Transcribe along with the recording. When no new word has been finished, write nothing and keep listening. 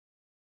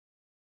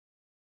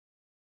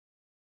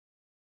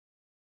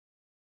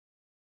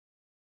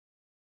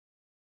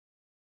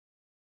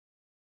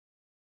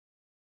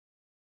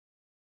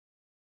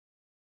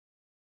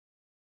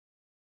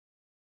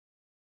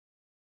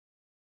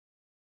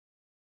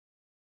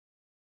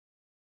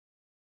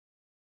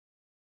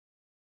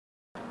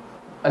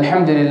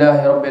الحمد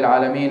لله رب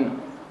العالمين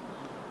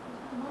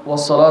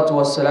والصلاة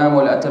والسلام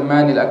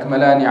الأتمان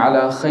الأكملان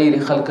على خير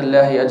خلق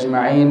الله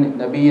أجمعين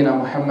نبينا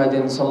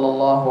محمد صلى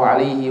الله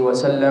عليه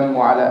وسلم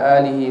وعلى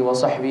آله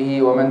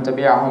وصحبه ومن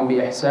تبعهم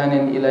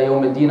بإحسان إلى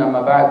يوم الدين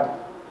أما بعد.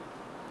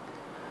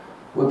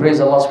 We praise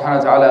Allah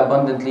subhanahu wa ta'ala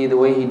abundantly the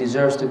way He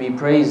deserves to be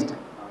praised,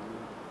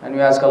 and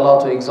we ask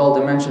Allah to exalt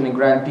the mention in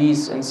grand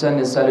peace and send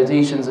His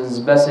salutations and His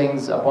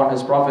blessings upon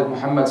His Prophet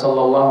Muhammad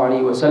sallallahu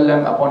alaihi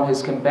wasallam, upon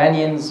His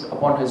companions,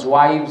 upon His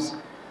wives,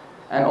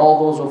 and all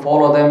those who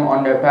follow them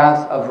on their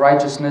path of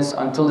righteousness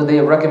until the day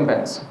of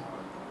recompense.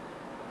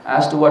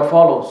 As to what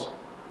follows,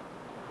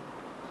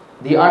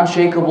 the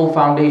unshakable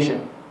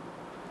foundation.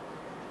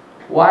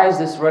 Why is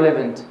this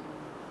relevant?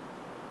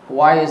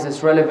 Why is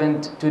this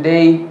relevant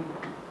today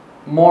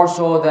more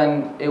so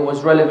than it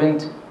was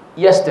relevant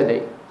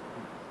yesterday,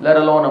 let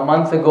alone a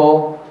month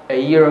ago, a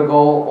year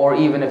ago, or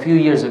even a few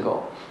years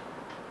ago?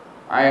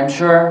 I am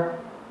sure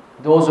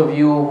those of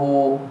you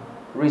who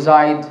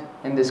reside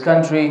in this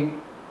country,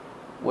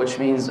 which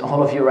means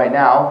all of you right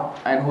now,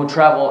 and who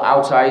travel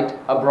outside,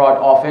 abroad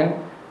often,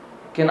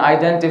 can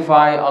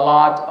identify a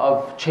lot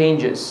of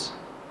changes,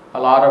 a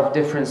lot of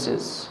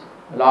differences,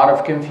 a lot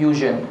of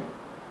confusion,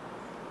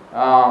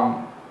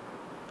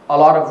 a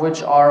lot of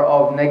which are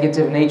of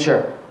negative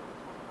nature.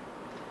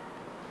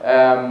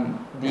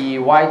 The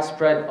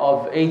widespread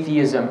of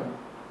atheism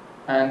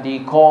and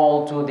the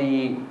call to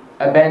the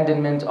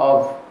abandonment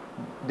of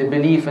the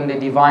belief in the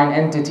divine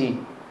entity,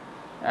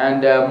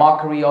 and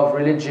mockery of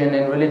religion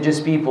and religious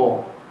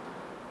people,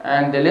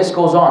 and the list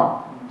goes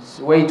on. It's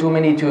way too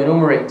many to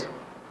enumerate.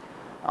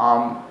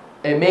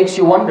 It makes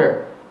you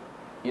wonder,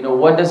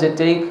 what does it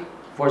take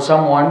for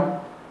someone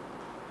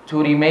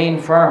to remain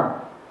firm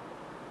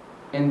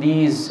in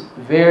these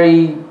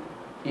very,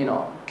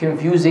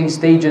 confusing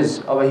stages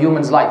of a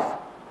human's life?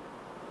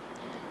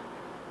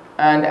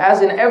 And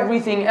as in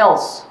everything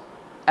else,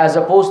 as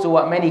opposed to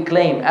what many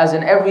claim, as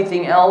in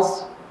everything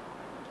else,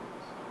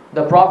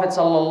 the Prophet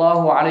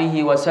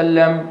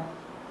ﷺ,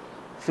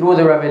 through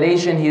the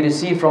revelation he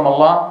received from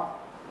Allah,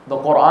 the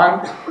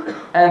Quran,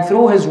 and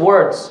through his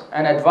words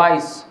and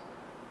advice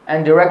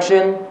and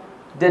direction,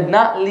 did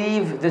not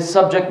leave this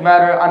subject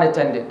matter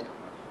unattended.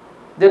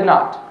 Did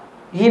not.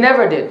 He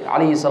never did,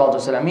 alayhi salatu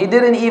wasalam. He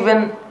didn't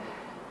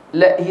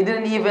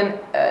even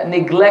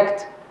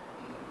neglect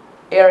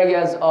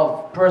areas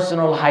of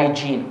personal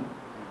hygiene,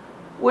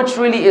 which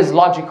really is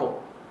logical.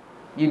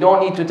 You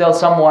don't need to tell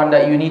someone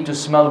that you need to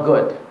smell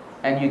good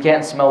and you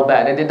can't smell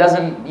bad.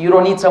 You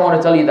don't need someone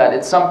to tell you that.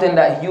 It's something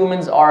that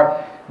humans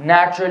are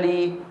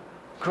naturally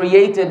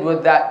created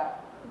with.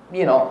 That,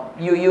 you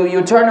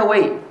turn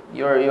away.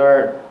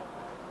 You're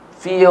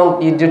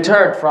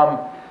deterred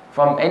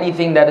from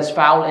anything that is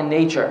foul in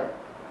nature.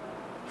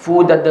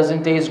 Food that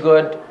doesn't taste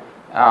good,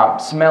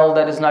 smell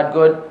that is not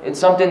good. It's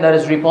something that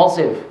is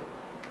repulsive,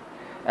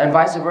 and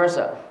vice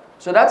versa.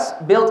 So that's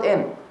built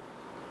in.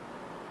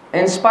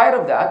 In spite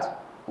of that,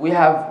 we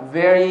have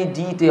very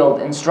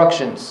detailed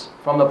instructions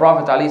from the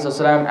Prophet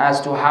ﷺ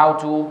as to how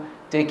to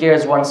take care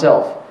of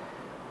oneself,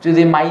 to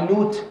the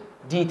minute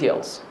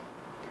details.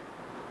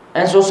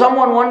 And so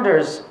someone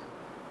wonders,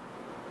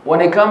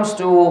 when it comes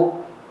to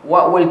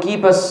what will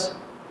keep us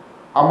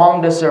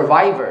among the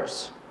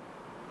survivors,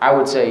 I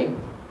would say,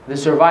 the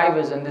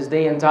survivors in this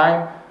day and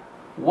time,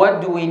 what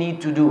do we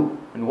need to do?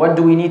 And what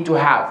do we need to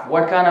have?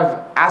 What kind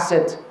of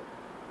asset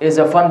is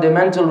a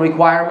fundamental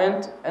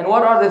requirement? And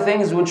what are the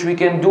things which we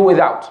can do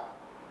without?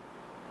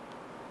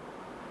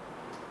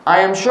 I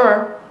am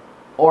sure,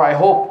 or I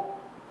hope,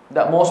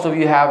 that most of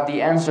you have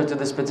the answer to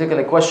this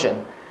particular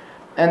question.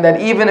 And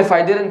that even if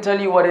I didn't tell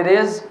you what it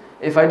is,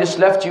 if I just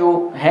left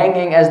you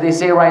hanging, as they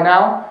say right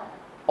now,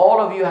 all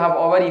of you have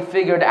already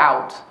figured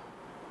out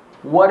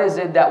what is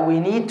it that we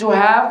need to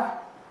have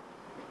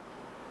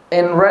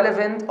in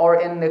relevant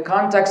or in the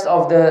context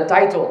of the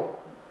title,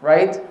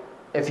 right?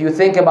 If you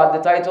think about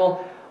the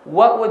title,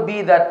 what would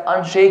be that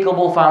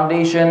unshakable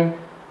foundation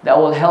that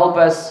will help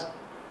us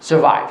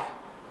survive?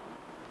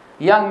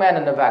 Young man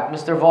in the back,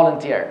 Mr.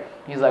 Volunteer.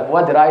 He's like,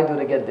 what did I do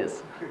to get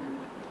this?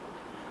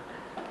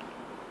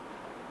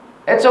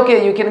 It's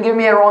okay, you can give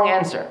me a wrong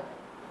answer.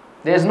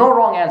 There's no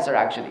wrong answer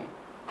actually.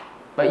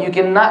 But you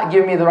cannot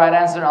give me the right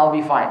answer and I'll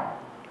be fine.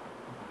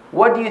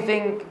 What do you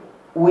think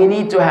we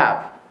need to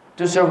have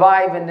to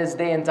survive in this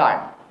day and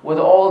time with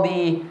all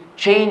the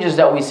changes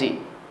that we see?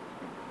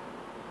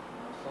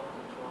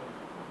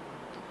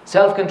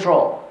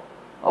 Self-control.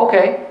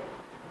 Okay.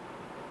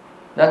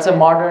 That's a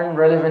modern,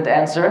 relevant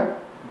answer.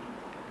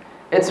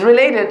 It's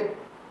related,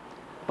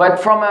 but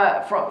from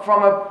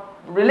a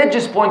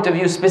religious point of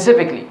view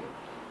specifically.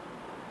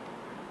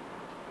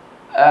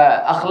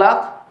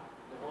 Akhlaq.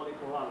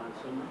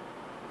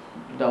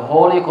 The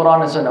Holy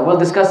Quran and Sunnah. We'll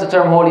discuss the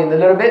term holy in a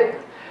little bit.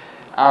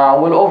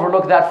 We'll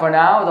overlook that for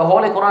now. The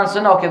Holy Quran and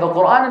Sunnah. Okay, the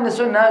Quran and the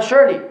Sunnah,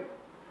 surely.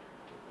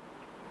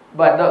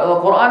 But the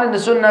Quran and the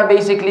Sunnah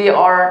basically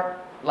are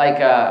like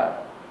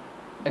a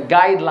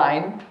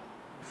guideline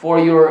for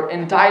your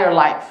entire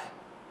life.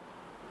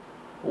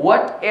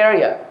 What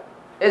area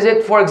Is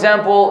it, for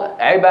example,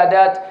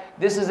 ibadat?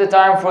 This is the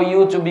time for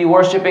you to be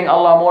worshipping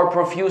Allah more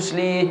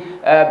profusely,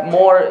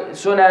 more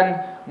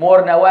sunan,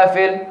 more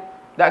nawafil.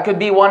 That could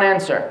be one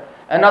answer.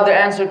 Another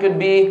answer could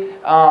be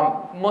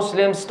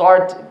Muslims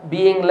start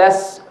being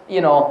less,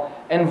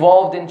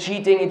 involved in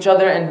cheating each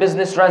other in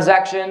business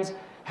transactions,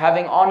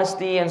 having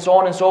honesty and so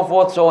on and so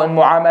forth. So in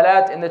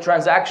mu'amalat, in the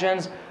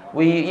transactions,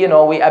 we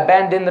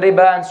abandon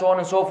riba and so on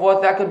and so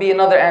forth. That could be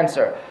another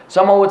answer.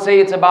 Someone would say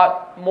it's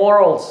about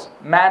morals,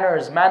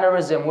 manners,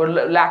 mannerism. We're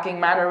lacking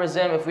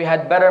mannerism. If we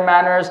had better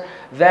manners,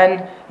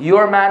 then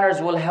your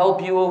manners will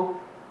help you,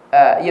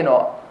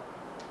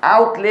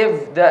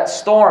 outlive the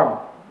storm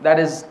that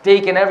is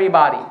taking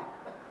everybody.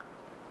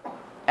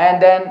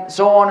 And then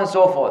so on and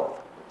so forth.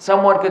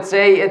 Someone could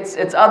say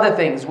it's other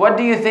things. What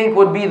do you think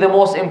would be the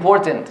most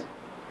important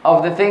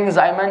of the things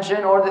I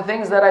mentioned or the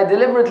things that I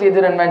deliberately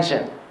didn't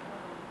mention?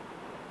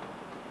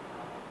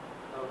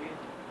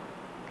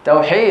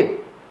 Tawheed.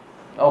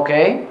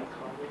 Okay.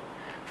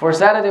 For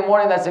Saturday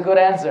morning, that's a good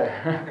answer.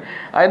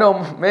 I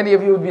know many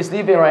of you would be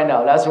sleeping right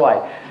now. That's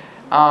why.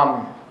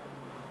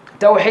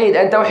 Tawheed.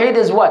 And Tawheed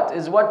is what?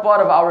 Is what part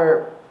of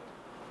our...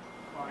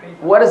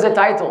 What is the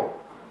title?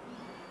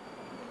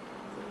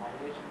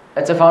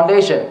 It's a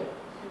foundation.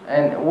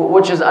 And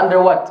which is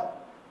under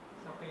what?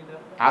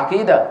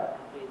 Aqidah.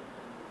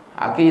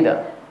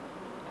 Aqidah.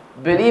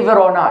 Believe it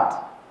or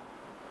not.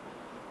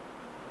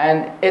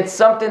 And it's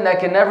something that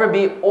can never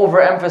be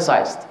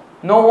overemphasized.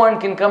 No one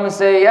can come and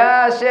say,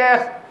 "Yeah,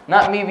 Sheikh,"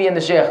 not me being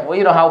the Sheikh. Well,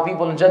 you know how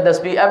people in Jeddah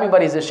speak,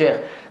 everybody's a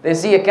Sheikh. They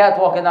see a cat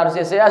walking down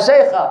and say, "Yeah,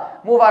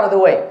 Sheikha, move out of the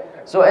way."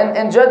 So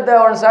in Jeddah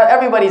or in Saudi,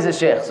 everybody's a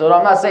Sheikh. So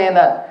I'm not saying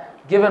that,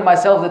 giving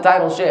myself the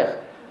title Sheikh.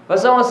 But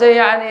someone say,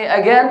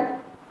 again,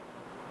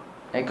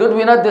 and could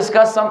we not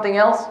discuss something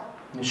else?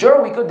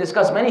 Sure, we could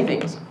discuss many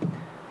things.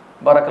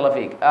 Barakallah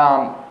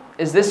feek.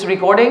 Is this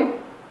recording?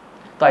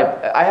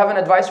 I have an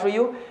advice for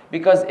you,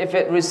 because if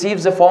it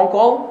receives a phone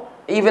call,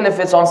 even if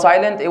it's on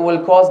silent, it will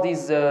cause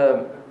these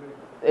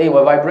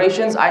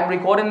vibrations. I'm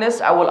recording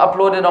this. I will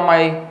upload it on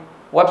my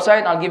website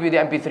and I'll give you the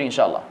MP3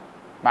 inshallah.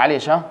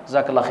 Ma'alish,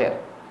 Jazakallah khair.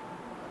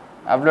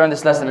 I've learned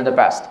this lesson in the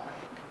past.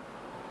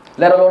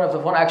 Let alone if the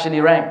phone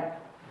actually rang.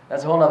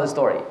 That's a whole other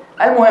story.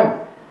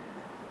 Al-Muhim,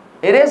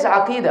 it is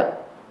Aqidah.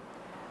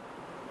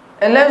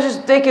 And let's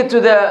just take it to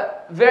the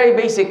very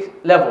basic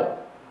level.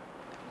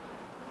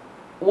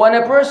 When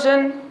a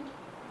person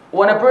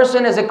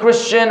is a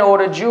Christian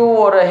or a Jew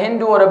or a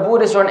Hindu or a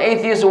Buddhist or an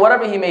atheist or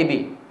whatever he may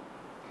be,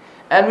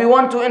 and we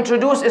want to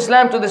introduce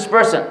Islam to this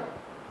person,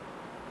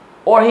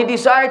 or he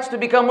decides to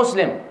become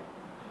Muslim,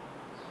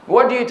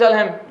 what do you tell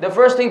him? The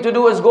first thing to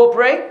do is go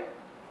pray,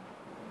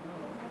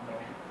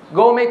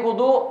 go make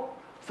wudu,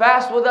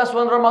 fast with us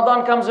when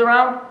Ramadan comes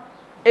around.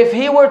 If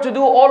he were to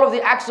do all of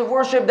the acts of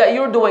worship that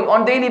you're doing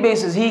on daily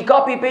basis, he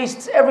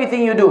copy-pastes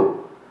everything you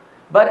do.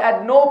 But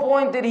at no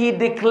point did he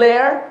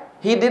declare,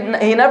 he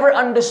never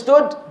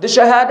understood the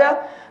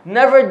Shahada,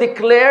 never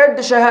declared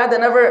the Shahada,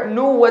 never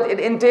knew what it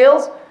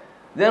entails,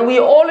 then we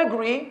all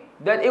agree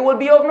that it will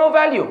be of no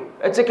value.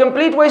 It's a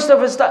complete waste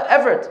of his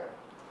effort.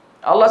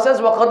 Allah says,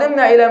 وَقَدِمْنَا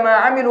إِلَى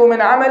مَا عَمِلُوا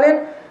مِنْ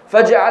عَمَلٍ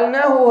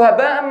فَجَعَلْنَاهُ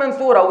هَبَاءً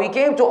مَنْثُورًا. We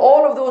came to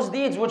all of those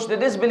deeds which the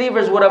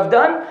disbelievers would have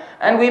done,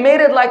 and we made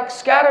it like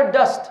scattered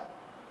dust.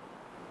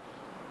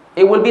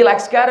 It will be like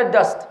scattered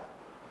dust.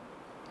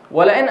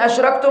 وَلَئِنْ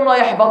أَشْرَكْتُمْ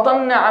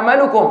لَيَحْبَطَنَّ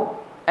عَمَلُكُمْ.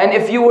 And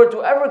if you were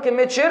to ever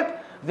commit shirk,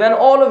 then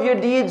all of your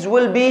deeds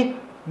will be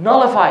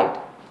nullified.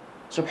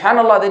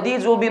 Subhanallah, the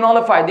deeds will be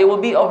nullified. They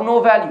will be of no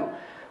value.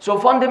 So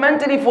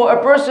fundamentally, for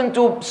a person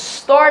to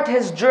start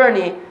his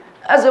journey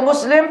as a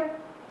Muslim,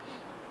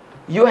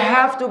 you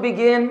have to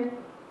begin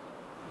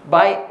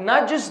by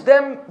not just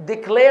them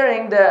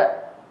declaring the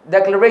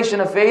declaration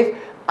of faith,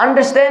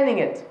 understanding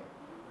it.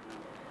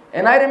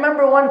 And I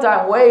remember one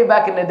time, way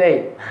back in the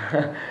day,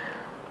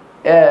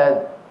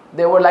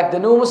 they were like the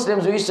new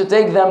Muslims. We used to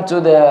take them to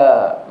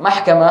the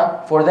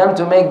mahkamah for them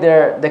to make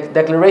their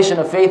declaration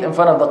of faith in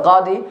front of the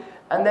qadi,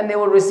 and then they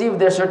will receive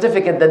their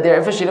certificate that they're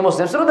officially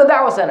Muslims through the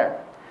da'wah center.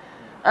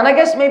 And I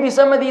guess maybe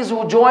some of these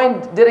who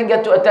joined didn't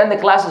get to attend the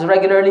classes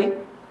regularly.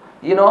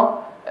 You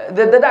know,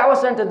 the da'wah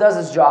center does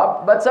its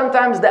job, but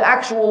sometimes the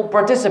actual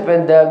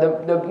participant,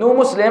 the new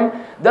Muslim,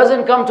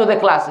 doesn't come to the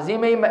classes. He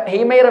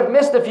may have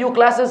missed a few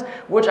classes,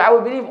 which I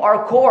would believe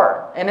are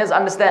core in his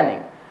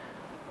understanding.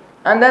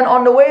 And then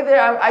on the way there,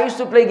 I used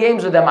to play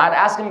games with them. I'd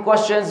ask them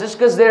questions just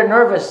because they're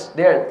nervous.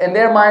 In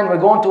their mind, we're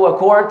going to a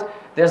court.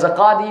 There's a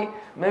qadi.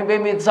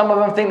 Maybe some of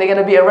them think they're going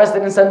to be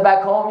arrested and sent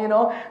back home, you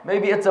know.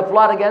 Maybe it's a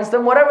plot against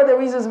them. Whatever the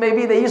reasons may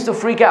be, they used to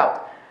freak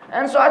out.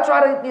 And so I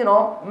try to,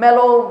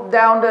 mellow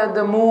down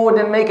the mood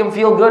and make them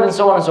feel good and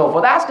so on and so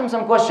forth. Ask them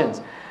some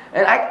questions.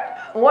 And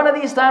one of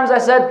these times I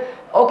said,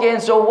 okay,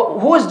 and so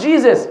who is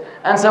Jesus?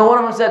 And so one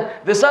of them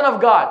said, the Son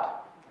of God.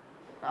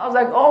 I was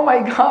like, oh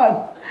my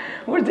God.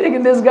 We're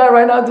taking this guy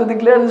right now to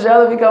declare the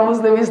Shahada, become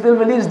Muslim. He still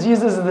believes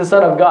Jesus is the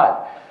Son of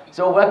God.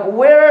 So like,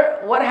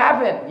 what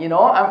happened?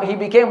 He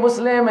became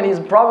Muslim and he's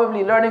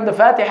probably learning the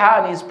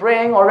Fatiha and he's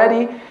praying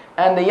already.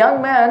 And the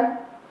young man,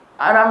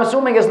 and I'm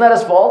assuming it's not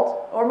his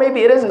fault, or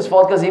maybe it is his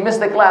fault because he missed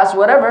the class,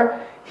 whatever.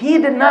 He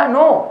did not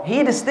know.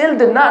 He still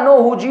did not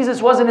know who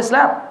Jesus was in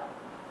Islam.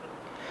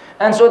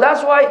 And so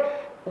that's why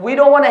we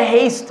don't want to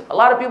haste. A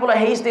lot of people are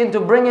hasting to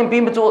bringing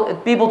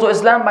people to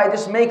Islam by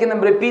just making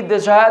them repeat the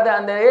Shahada,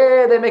 and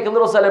then they make a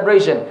little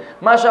celebration.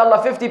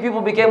 MashaAllah, 50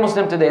 people became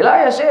Muslim today.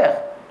 La ya Shaykh.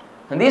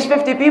 And these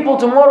 50 people,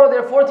 tomorrow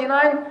they're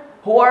 49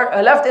 who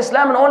are left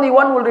Islam, and only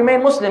one will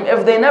remain Muslim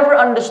if they never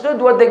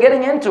understood what they're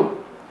getting into.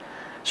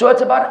 So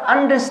it's about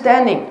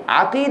understanding.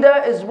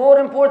 Aqidah is more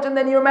important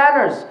than your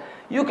manners.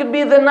 You could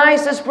be the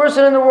nicest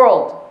person in the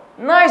world.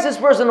 Nicest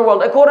person in the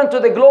world. According to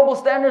the global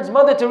standards,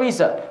 Mother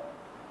Teresa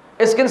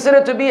is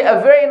considered to be a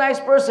very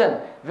nice person,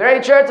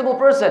 very charitable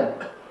person.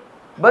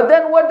 But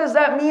then what does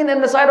that mean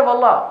in the sight of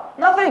Allah?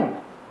 Nothing.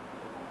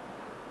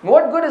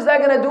 What good is that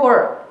going to do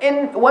her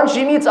when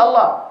she meets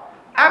Allah?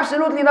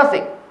 Absolutely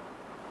nothing.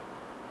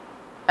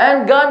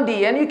 And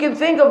Gandhi, and you can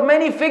think of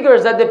many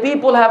figures that the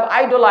people have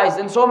idolized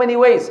in so many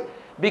ways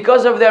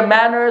because of their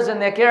manners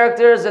and their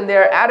characters and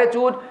their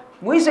attitude.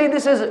 We say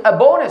this is a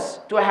bonus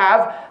to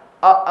have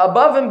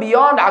above and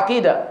beyond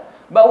Aqidah.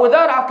 But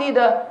without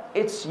Aqidah,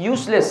 it's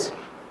useless.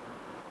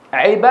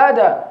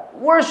 Ibadah,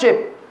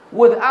 worship,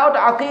 without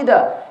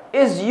Aqidah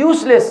is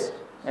useless.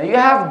 And you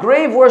have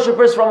grave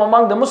worshippers from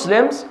among the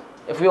Muslims,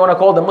 if we want to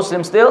call them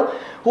Muslims still,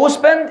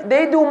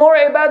 they do more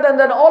ibadah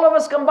than all of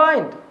us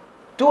combined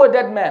to a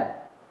dead man.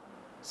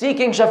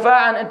 Seeking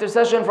shafa'ah and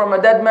intercession from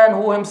a dead man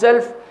who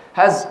himself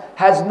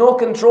has no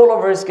control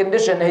over his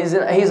condition.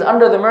 He's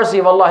under the mercy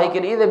of Allah. He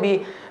can either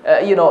be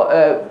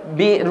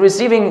be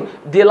receiving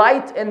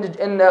delight in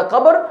the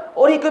qabr,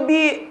 or he could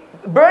be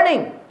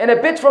burning in a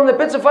pit from the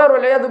pits of fire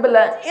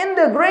in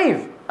the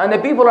grave. And the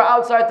people are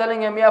outside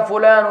telling him, Ya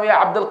Fulan,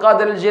 Ya Abdul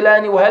Qadir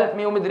al-Jilani, help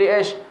me, umidri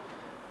ish.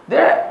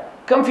 There,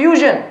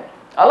 confusion.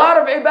 A lot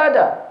of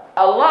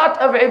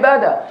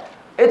ibadah.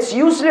 It's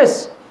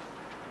useless.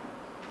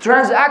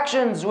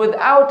 Transactions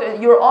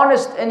without you're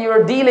honest in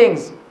your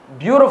dealings,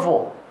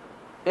 beautiful.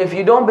 If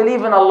you don't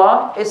believe in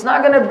Allah, it's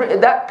not going to,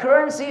 that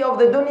currency of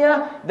the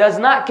dunya does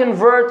not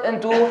convert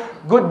into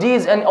good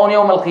deeds on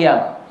Yawm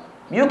al-Qiyamah.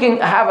 You can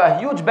have a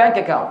huge bank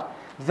account.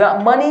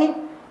 That money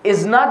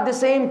is not the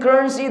same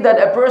currency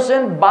that a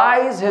person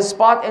buys his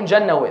spot in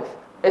Jannah with.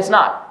 It's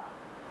not.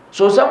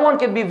 So someone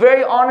can be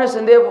very honest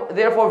and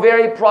therefore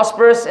very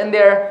prosperous in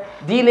their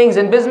dealings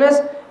and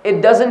business.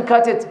 It doesn't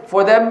cut it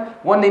for them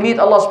when they meet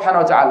Allah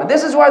subhanahu wa ta'ala.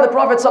 This is why the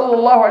Prophet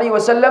sallallahu alaihi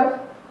wasallam,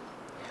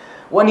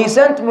 when he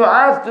sent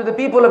Mu'adh to the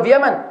people of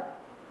Yemen,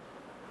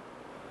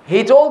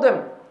 he told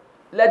them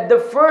that the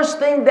first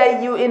thing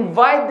that you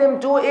invite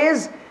them to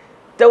is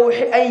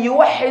أن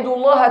يوحدوا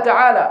الله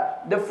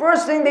تعالى. The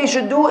first thing they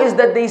should do is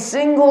that they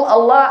single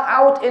Allah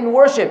out in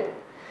worship.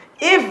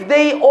 If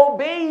they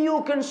obey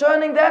you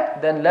concerning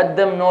that, then let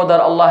them know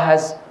that Allah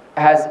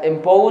has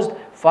imposed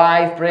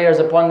 5 prayers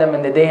upon them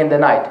in the day and the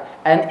night.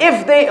 And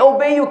if they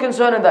obey you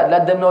concerning that,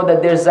 let them know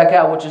that there's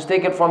zakah, which is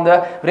taken from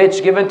the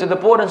rich, given to the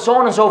poor, and so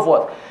on and so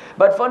forth.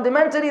 But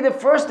fundamentally, the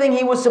first thing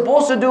he was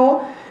supposed to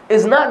do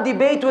is not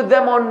debate with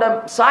them on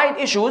the side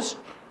issues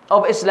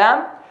of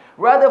Islam,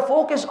 rather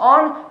focus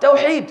on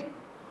Tawheed.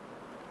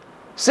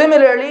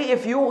 Similarly,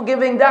 if you're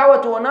giving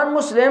da'wah to a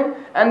non-Muslim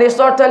and they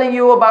start telling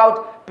you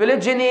about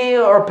polygyny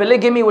or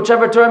polygamy,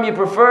 whichever term you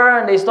prefer,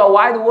 and they start,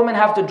 why do women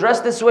have to dress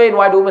this way, and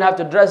why do women have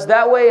to dress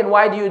that way, and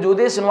why do you do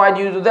this, and why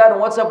do you do that,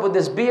 and what's up with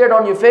this beard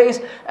on your face,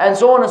 and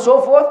so on and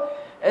so forth,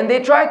 and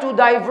they try to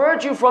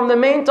divert you from the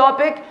main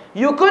topic,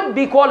 you could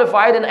be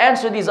qualified and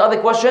answer these other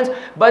questions,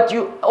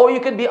 or you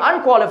could be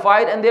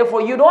unqualified, and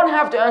therefore you don't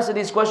have to answer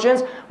these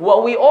questions.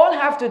 What we all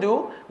have to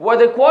do,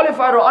 whether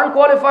qualified or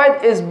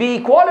unqualified, is be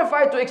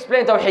qualified to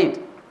explain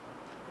Tawheed.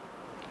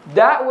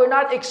 That we're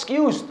not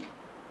excused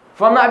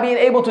from not being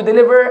able to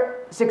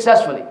deliver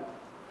successfully.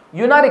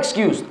 You're not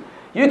excused.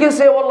 You can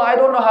say, well, I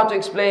don't know how to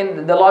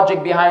explain the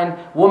logic behind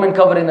women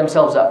covering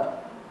themselves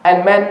up,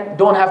 and men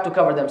don't have to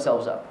cover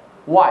themselves up.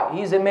 Why?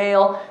 He's a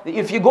male.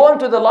 If you go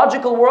into the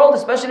logical world,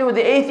 especially with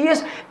the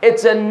atheists,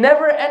 it's a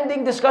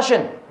never-ending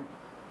discussion.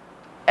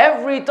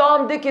 Every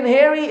Tom, Dick, and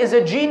Harry is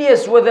a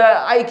genius with an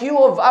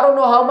IQ of I don't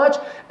know how much,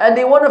 and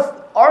they want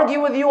to argue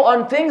with you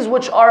on things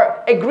which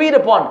are agreed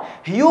upon.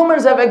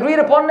 Humans have agreed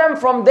upon them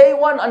from day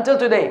one until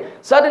today.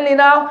 Suddenly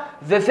now,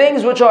 the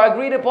things which are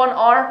agreed upon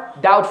are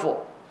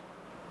doubtful.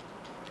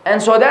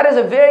 And so that is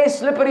a very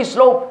slippery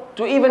slope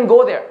to even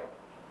go there.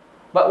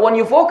 But when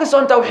you focus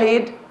on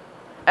Tawheed,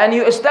 and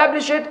you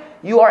establish it,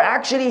 you are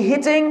actually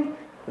hitting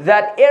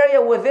that area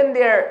within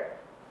their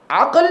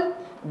aql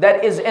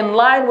that is in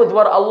line with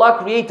what Allah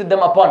created them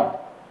upon.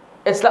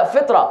 It's like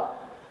fitrah.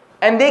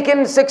 And they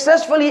can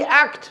successfully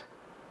act.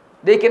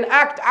 They can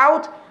act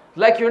out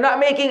like you're not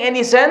making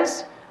any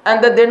sense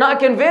and that they're not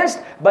convinced,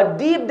 but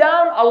deep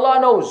down Allah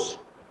knows.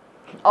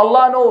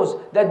 Allah knows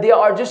that they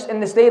are just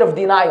in the state of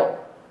denial.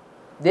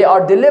 They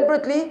are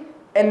deliberately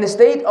in the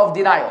state of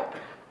denial.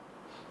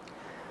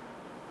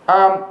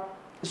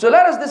 So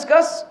let us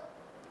discuss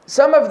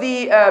some of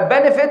the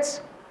benefits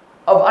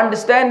of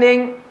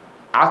understanding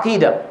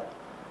Aqidah.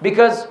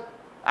 Because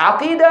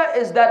Aqidah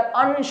is that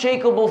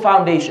unshakable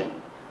foundation.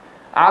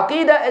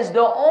 Aqidah is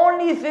the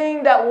only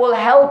thing that will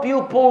help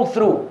you pull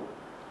through.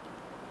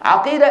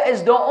 Aqidah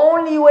is the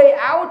only way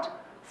out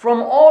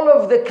from all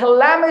of the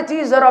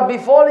calamities that are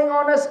befalling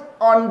on us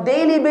on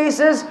daily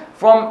basis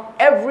from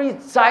every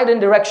side and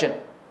direction.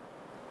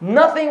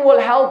 Nothing will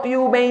help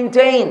you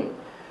maintain.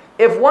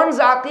 If one's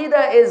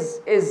aqidah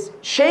is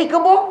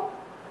shakeable,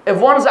 if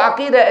one's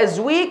aqidah is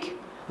weak,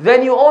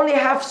 then you only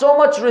have so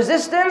much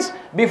resistance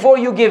before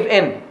you give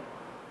in.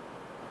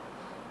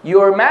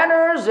 Your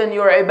manners and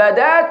your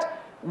ibadat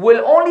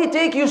will only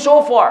take you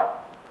so far.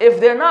 If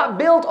they're not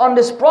built on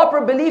this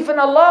proper belief in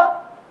Allah,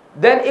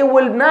 then it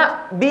will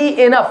not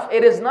be enough.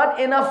 It is not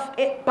enough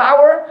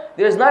power,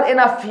 there's not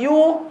enough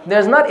fuel,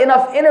 there's not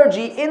enough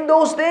energy in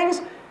those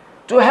things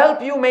to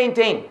help you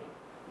maintain.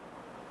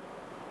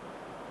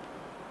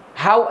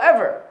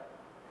 However,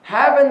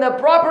 having the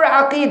proper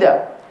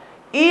aqidah,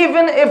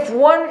 even if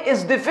one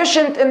is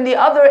deficient in the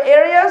other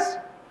areas,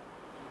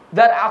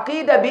 that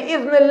aqidah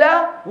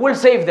bi'idhnillah will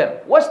save them.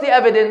 What's the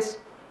evidence?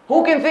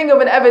 Who can think of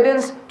an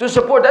evidence to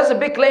support? That's a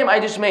big claim I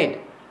just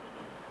made.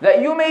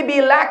 That you may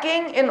be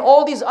lacking in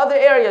all these other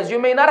areas. You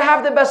may not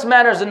have the best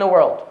manners in the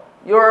world.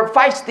 You're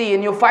feisty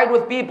and you fight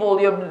with people.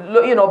 You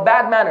have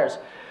bad manners.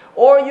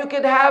 Or you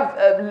could have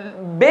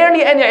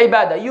barely any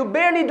ibadah. You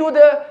barely do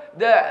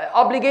the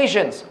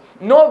obligations.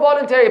 No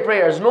voluntary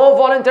prayers. No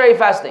voluntary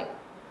fasting.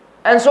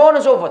 And so on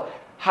and so forth.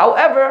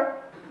 However,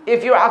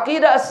 if your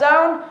aqidah is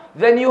sound,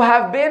 then you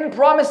have been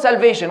promised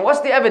salvation. What's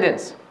the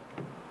evidence?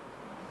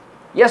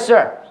 Yes,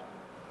 sir.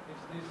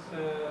 It's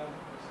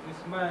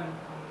this man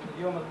on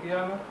Yom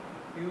Al-Qiyamah,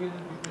 he will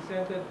be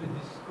presented with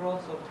the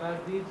scrolls of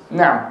bad deeds.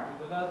 Now.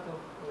 With a lot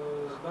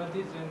of bad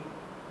deeds, and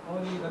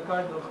only the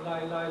card of La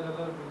ilaha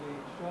illallah will be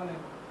shown, and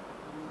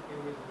he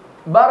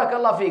will.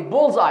 Barakallah feek.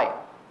 Bullseye.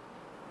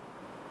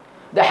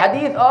 The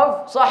hadith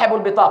of Sahib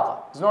al-Bitaqa.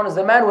 It's known as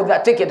the man with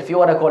that ticket, if you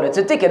want to call it. It's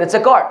a ticket, it's a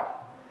card.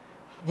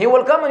 He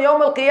will come on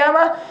Yawm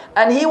al-Qiyamah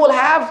and he will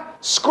have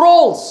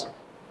scrolls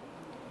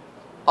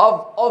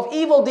of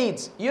evil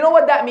deeds. You know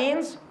what that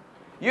means?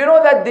 You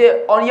know that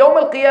on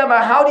Yawm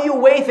al-Qiyamah, how do you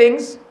weigh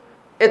things?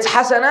 It's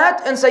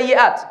hasanat and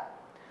sayyi'at.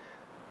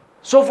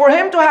 So for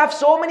him to have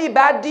so many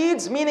bad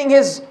deeds, meaning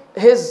his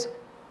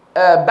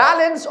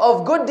balance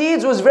of good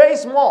deeds was very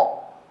small.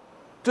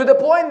 To the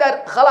point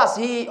that, khalas,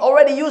 he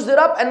already used it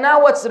up and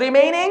now what's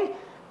remaining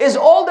is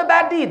all the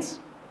bad deeds.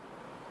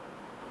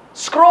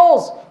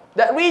 Scrolls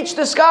that reach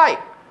the sky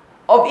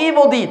of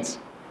evil deeds.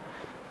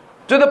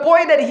 To the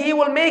point that he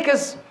will make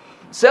his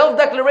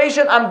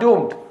self-declaration, I'm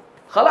doomed.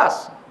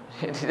 Khalas.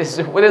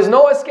 There's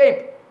no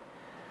escape.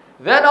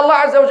 Then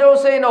Allah Azza wa Jalla will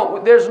say,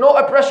 no, there's no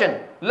oppression.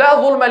 La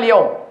dhulma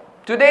al-yawm.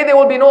 Today there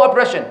will be no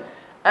oppression.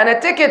 And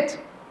a ticket,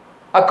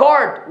 a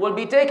card will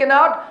be taken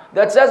out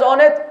that says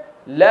on it,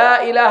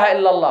 La ilaha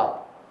illallah.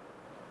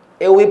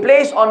 It will be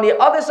placed on the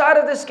other side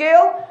of the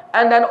scale,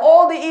 and then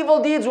all the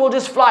evil deeds will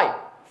just fly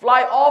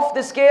off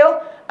the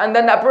scale, and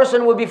then that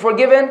person will be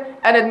forgiven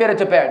and admitted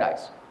to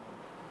paradise.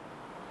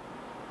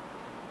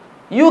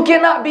 You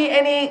cannot be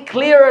any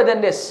clearer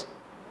than this.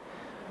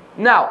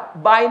 Now,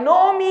 by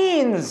no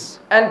means,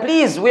 and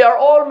please, we are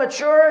all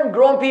mature and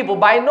grown people,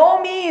 by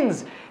no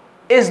means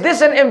is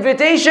this an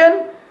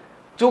invitation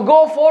to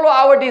go follow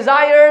our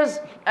desires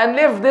and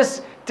live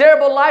this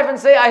terrible life and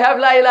say, I have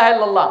La ilaha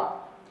illallah,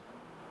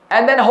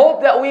 and then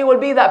hope that we will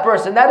be that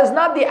person. That is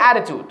not the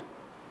attitude.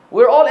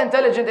 We're all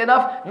intelligent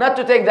enough not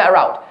to take that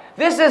route.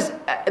 This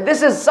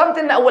is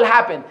something that will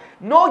happen.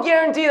 No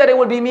guarantee that it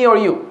will be me or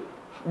you.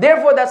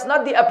 Therefore, that's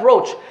not the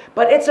approach.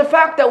 But it's a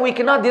fact that we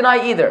cannot deny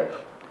either.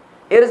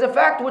 It is a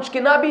fact which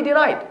cannot be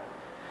denied.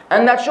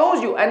 And that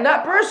shows you. And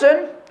that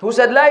person who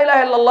said La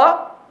ilaha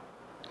illallah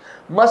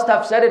must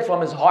have said it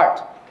from his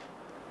heart.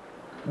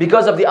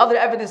 Because of the other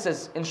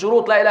evidences in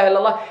shurut La ilaha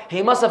illallah,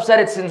 he must have said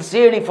it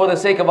sincerely for the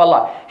sake of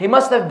Allah. He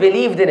must have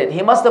believed in it.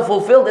 He must have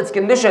fulfilled its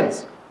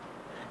conditions,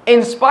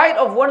 in spite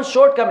of one's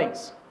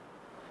shortcomings.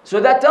 So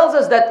that tells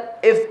us that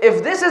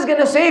if this is going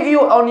to save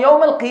you on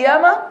Yawm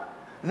al-Qiyamah,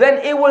 then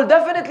it will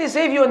definitely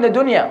save you in the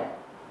dunya.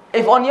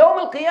 If on Yawm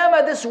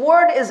al-Qiyamah this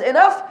word is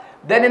enough,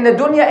 then in the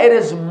dunya it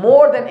is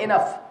more than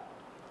enough.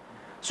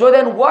 So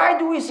then why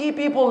do we see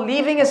people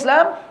leaving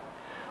Islam?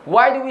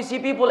 Why do we see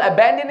people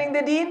abandoning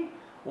the deen?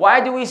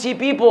 Why do we see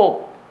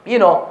people,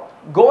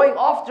 going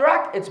off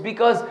track? It's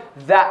because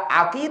that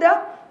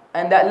aqidah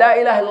and that La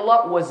ilaha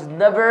illallah was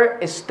never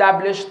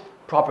established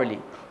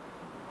properly.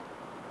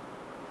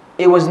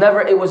 It was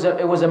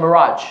a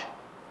mirage.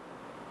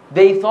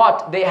 They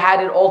thought they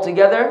had it all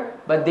together,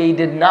 but they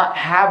did not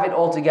have it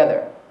all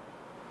together.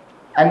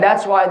 And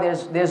that's why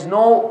there's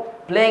no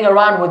playing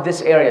around with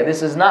this area.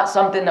 This is not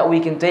something that we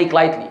can take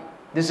lightly.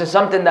 This is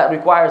something that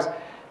requires,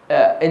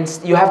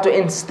 you have to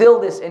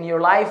instill this in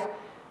your life,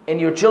 in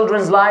your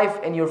children's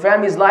life, in your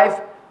family's life.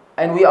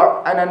 And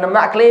I'm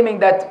not claiming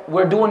that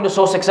we're doing this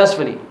so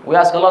successfully. We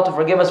ask Allah to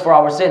forgive us for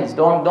our sins.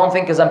 Don't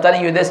think because I'm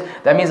telling you this,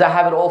 that means I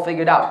have it all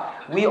figured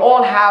out. We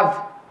all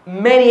have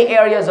many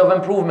areas of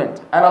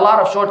improvement and a lot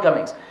of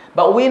shortcomings.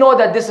 But we know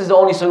that this is the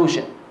only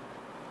solution.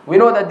 We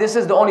know that this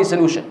is the only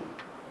solution.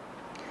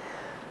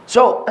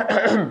 So,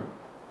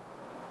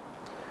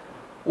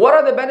 what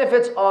are the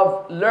benefits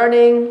of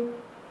learning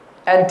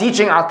and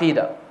teaching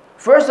Aqidah?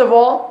 First of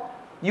all,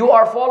 you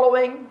are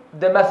following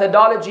the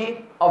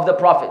methodology of the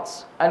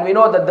prophets. And we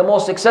know that the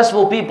most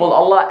successful people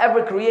Allah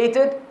ever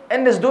created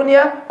in this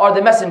dunya are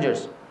the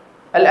messengers.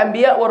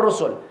 Al-Anbiya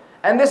wal-Rusul.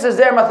 And this is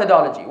their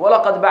methodology.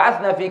 وَلَقَدْ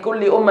بَعَثْنَا فِي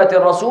كُلِّ أُمَّةٍ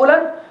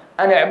رَسُولًا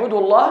أَنْ اعْبُدُوا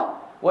اللَّهَ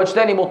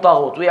وَاجْتَنِبُوا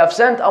الطَّاغُوتَ. We have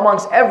sent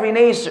amongst every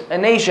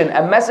nation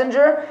a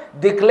messenger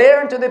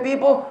declaring to the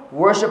people,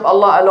 worship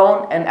Allah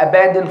alone and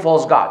abandon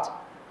false gods.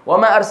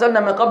 وَمَا أَرْسَلْنَا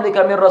مِنْ قَبْلِكَ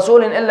مِنْ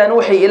رَسُولٍ إِلَّا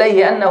نُوحِي إِلَيْهِ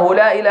أَنَّهُ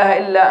لَا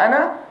إِلَهَ إِلَّا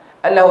أَنَا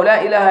أَنَّهُ لَا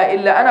إِلَهَ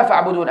إِلَّا أَنَا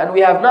فَاعْبُدُونَ. And we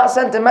have not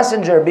sent a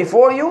messenger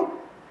before you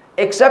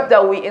except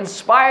that we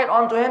inspired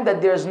onto him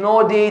that there is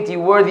no deity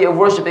worthy of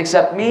worship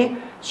except me,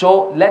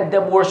 so let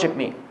them worship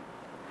me.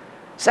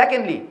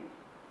 Secondly,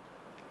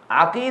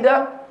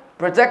 Aqidah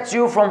protects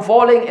you from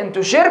falling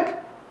into shirk,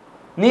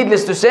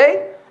 needless to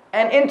say,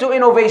 and into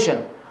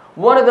innovation.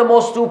 One of the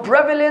most two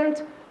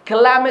prevalent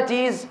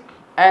calamities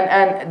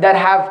and that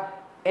have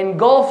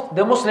engulfed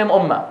the Muslim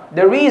Ummah.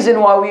 The reason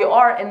why we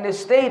are in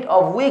this state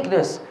of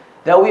weakness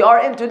that we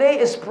are in today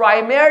is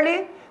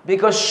primarily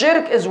because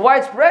shirk is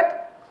widespread,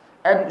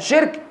 and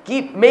shirk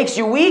makes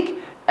you weak,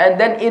 and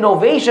then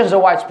innovations are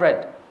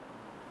widespread.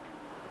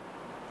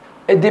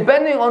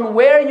 Depending on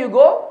where you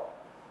go,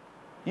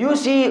 you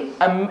see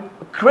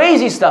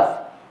crazy stuff.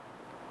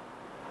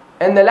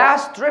 In the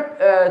last trip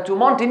to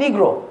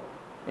Montenegro,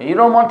 you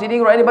know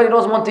Montenegro, anybody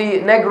knows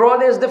Montenegro?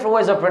 There's different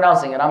ways of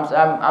pronouncing it.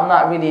 I'm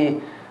not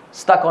really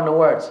stuck on the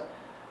words.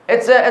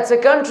 It's a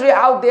country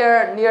out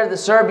there near the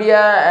Serbia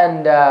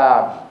and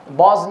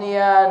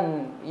Bosnia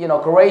and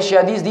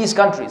Croatia, these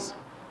countries.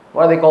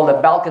 What are they called? The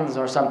Balkans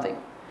or something.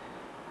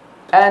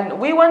 And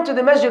we went to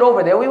the masjid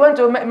over there. We went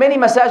to many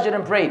masajid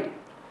and prayed.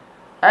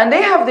 And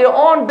they have their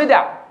own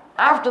bid'ah.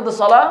 After the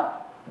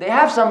salah, they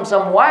have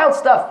some wild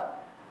stuff.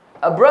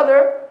 A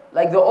brother,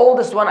 like the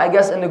oldest one I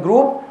guess in the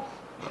group,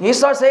 he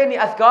starts saying the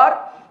adhkar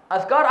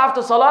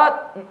after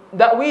salah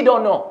that we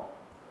don't know.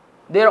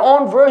 Their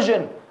own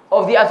version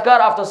of the adhkar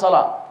after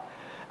salah.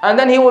 And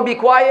then he will be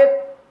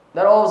quiet.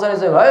 Then all of a sudden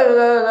he says,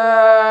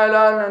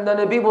 and then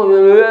the people,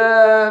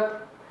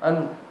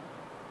 and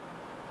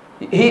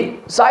he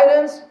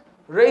silence,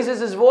 raises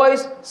his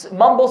voice,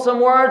 mumbles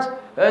some words,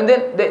 and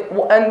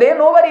then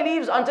nobody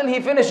leaves until he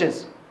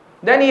finishes.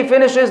 Then he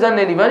finishes, then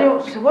they leave. And you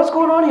say, what's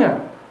going on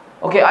here?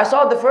 Okay, I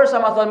saw it the first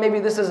time, I thought maybe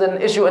this is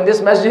an issue in this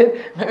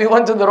masjid. Maybe we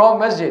went to the wrong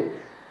masjid.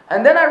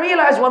 And then I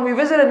realized when we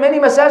visited many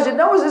masajid,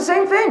 that was the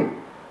same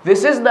thing.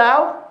 This is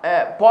now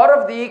part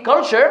of the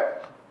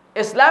culture,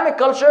 Islamic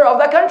culture of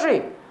that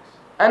country.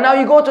 And now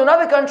you go to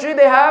another country,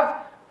 they have,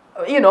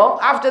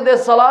 after the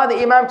salah,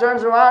 the imam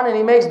turns around and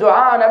he makes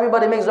dua, and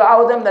everybody makes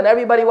dua with him, then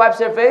everybody wipes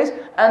their face,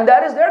 and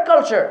that is their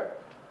culture.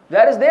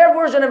 That is their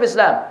version of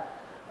Islam.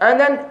 And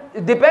then,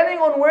 depending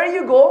on where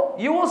you go,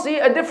 you will see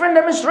a different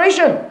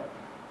demonstration.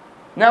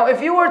 Now,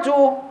 if you were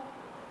to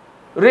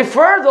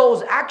refer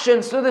those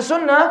actions to the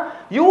sunnah,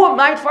 you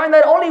might find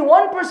that only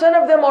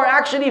 1% of them are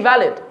actually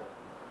valid.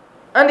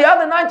 And the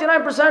other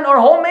 99% are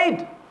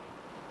homemade.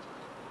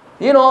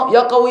 Ya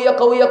Qawi, Ya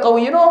Qawi, Ya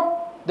Qawi.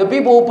 The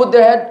people who put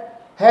their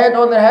head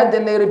on their head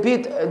and they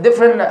repeat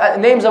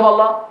different names of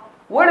Allah.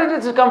 Where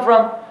did this come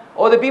from?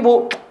 Or the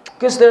people who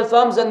kiss their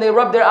thumbs and they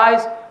rub their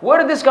eyes. Where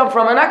did this come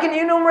from? And I can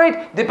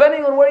enumerate,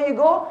 depending on where you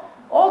go,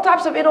 all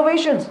types of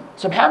innovations.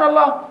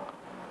 Subhanallah.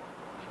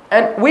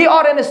 And we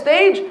are in a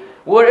stage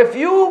where if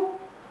you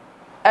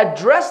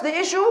address the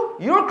issue,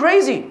 you're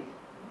crazy.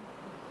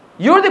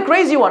 You're the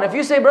crazy one. If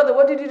you say, brother,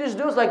 what did you just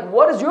do? It's like,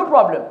 what is your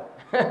problem?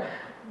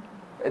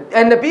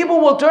 And the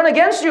people will turn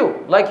against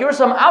you, like you're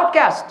some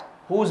outcast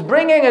who's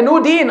bringing a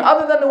new deen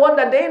other than the one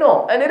that they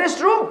know. And it is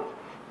true.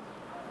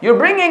 You're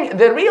bringing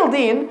the real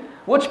deen,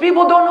 which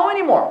people don't know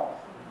anymore.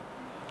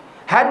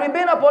 Had we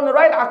been upon the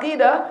right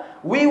aqidah,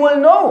 we will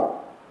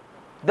know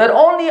that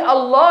only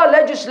Allah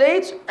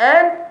legislates,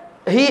 and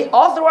He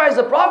authorized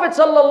the Prophet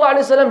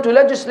ﷺ to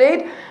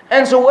legislate.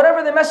 And so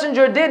whatever the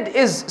messenger did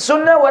is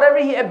sunnah, whatever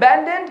he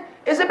abandoned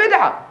is a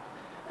bid'ah.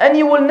 And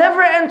you will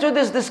never enter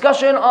this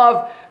discussion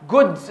of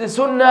good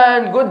sunnah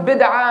and good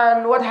bid'ah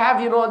and what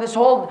have you, this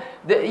whole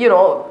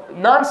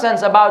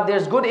nonsense about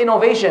there's good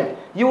innovation.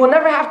 You will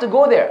never have to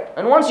go there.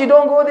 And once you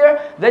don't go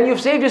there, then you've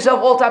saved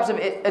yourself all types of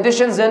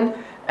additions and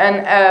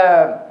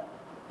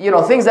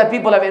things that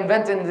people have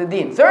invented in the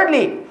deen.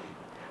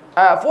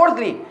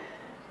 Fourthly,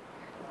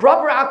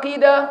 proper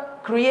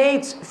aqidah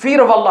creates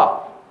fear of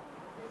Allah.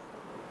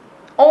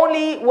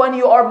 Only when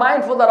you are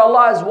mindful that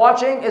Allah is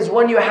watching is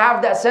when you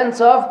have that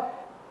sense of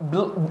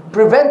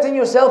preventing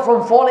yourself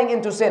from falling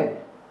into sin.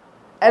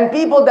 And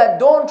people that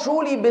don't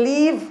truly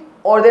believe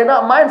or they're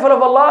not mindful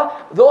of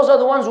Allah, those are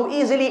the ones who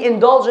easily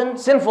indulge in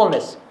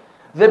sinfulness.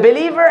 The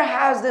believer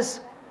has this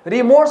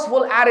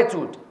remorseful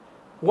attitude.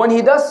 When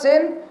he does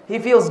sin, he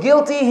feels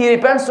guilty, he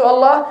repents to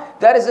Allah.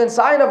 That is a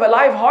sign of a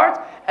live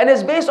heart and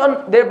is based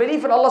on their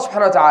belief in Allah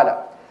subhanahu wa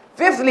ta'ala.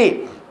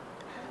 Fifthly,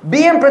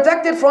 being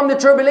protected from the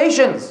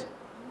tribulations.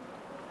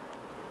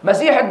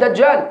 Masih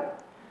al-Dajjal,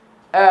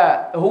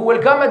 who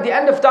will come at the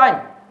end of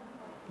time.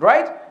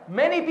 Right?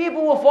 Many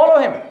people will follow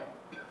him.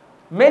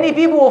 Many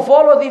people will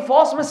follow the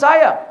false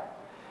Messiah.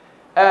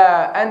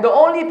 And the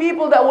only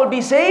people that will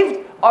be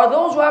saved are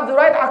those who have the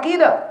right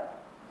Aqidah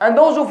and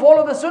those who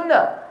follow the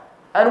Sunnah.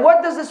 And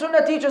what does the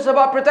Sunnah teach us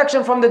about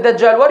protection from the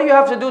Dajjal? What do you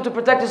have to do to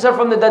protect yourself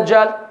from the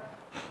Dajjal?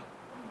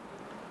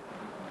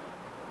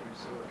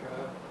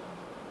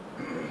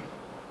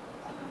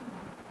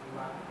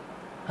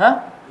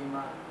 Huh?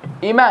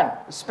 Iman.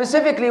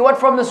 Specifically, what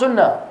from the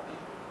Sunnah?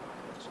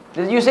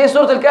 Did you say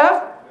Surah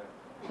Al-Kahf?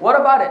 What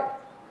about it?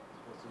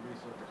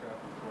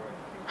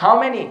 How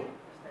many?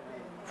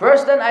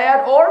 First 10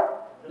 ayat or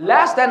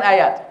last 10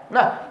 ayat?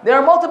 No, there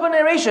are multiple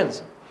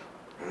narrations.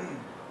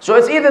 So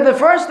it's either the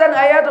first 10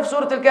 ayat of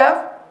Surah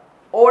Al-Kahf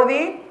or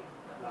the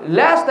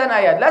last 10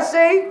 ayat. Let's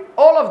say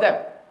all of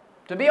them,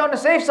 to be on the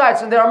safe side.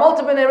 So there are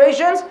multiple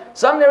narrations.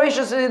 Some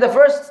narrations say the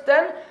first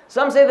 10,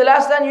 some say the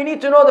last 10. You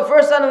need to know the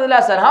first 10 and the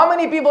last 10. How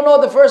many people know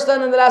the first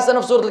 10 and the last 10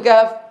 of Surah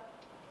Al-Kahf?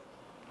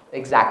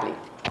 Exactly.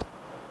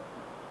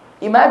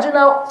 Imagine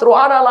now,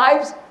 throughout our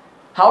lives,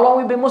 how long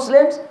we've been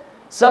Muslims.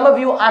 Some of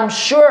you, I'm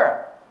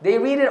sure, they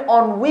read it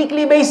on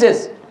weekly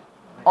basis.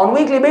 On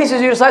weekly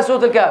basis, you recite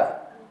Surah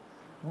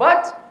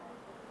Al-Kahf.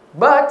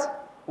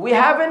 But we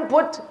haven't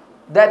put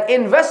that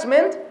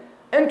investment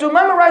into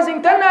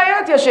memorizing 10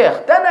 ayat, ya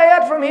Shaykh. 10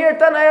 ayat from here,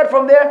 10 ayat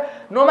from there.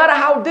 No matter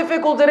how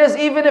difficult it is,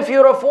 even if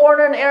you're a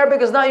foreigner and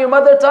Arabic is not your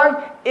mother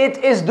tongue, it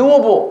is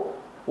doable.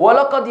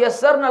 وَلَقَدْ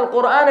يَسَّرْنَا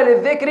الْقُرْآنَ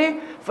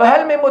لِلذِّكْرِ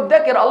فَهَلْ مِن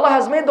مُدَّكِرٍ. Allah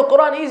has made the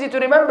Quran easy to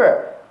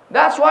remember.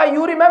 That's why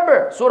you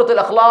remember Surah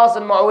Al-Ikhlas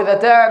and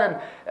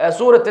Mu'awwidhatan and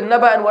Surah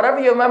Al-Naba and whatever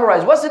you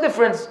memorize. What's the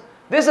difference?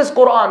 This is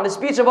Quran, the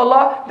speech of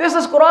Allah. This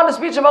is Quran, the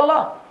speech of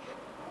Allah.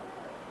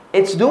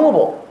 It's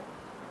doable.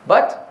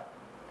 But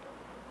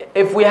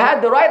if we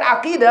had the right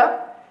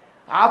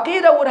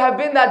Aqidah would have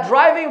been that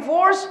driving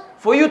force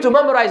for you to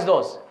memorize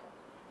those.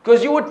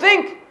 Because you would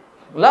think,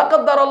 La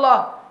qaddar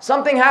Allah,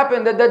 something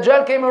happened, the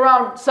Dajjal came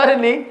around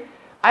suddenly.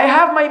 I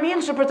have my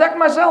means to protect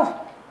myself.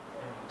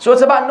 So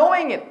it's about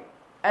knowing it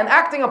and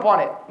acting upon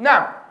it.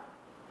 Now,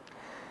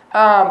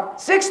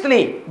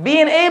 sixthly,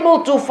 being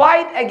able to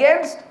fight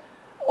against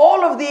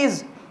all of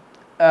these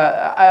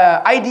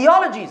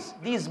ideologies,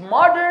 these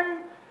modern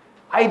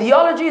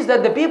ideologies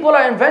that the people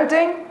are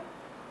inventing.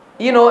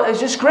 You know, it's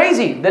just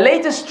crazy. The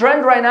latest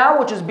trend right now,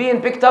 which is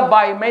being picked up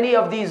by many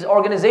of these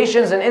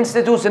organizations and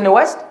institutes in the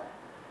West,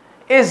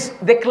 is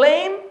the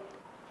claim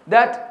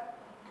that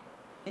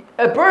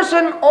a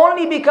person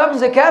only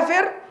becomes a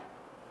kafir,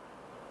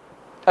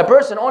 a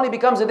person only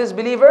becomes a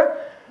disbeliever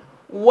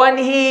when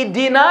he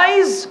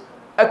denies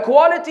a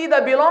quality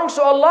that belongs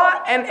to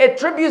Allah and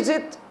attributes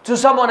it to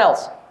someone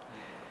else.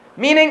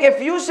 Meaning,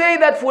 if you say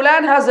that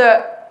Fulan has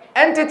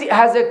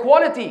a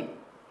quality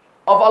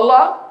of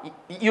Allah,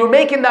 you're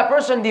making that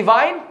person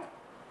divine,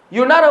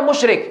 you're not a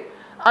mushrik.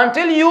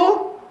 Until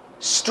you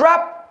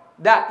strap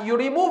that, you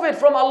remove it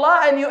from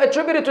Allah and you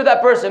attribute it to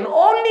that person.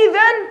 Only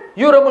then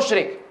you're a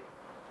mushrik.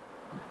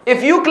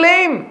 If you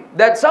claim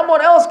that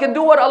someone else can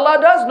do what Allah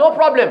does, no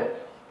problem.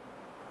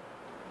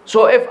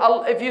 So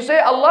if you say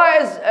Allah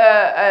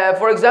is,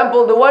 for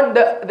example,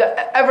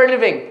 the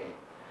ever-living,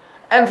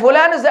 and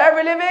Fulan is the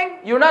ever-living,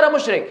 you're not a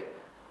mushrik.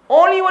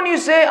 Only when you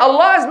say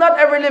Allah is not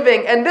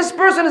ever-living and this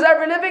person is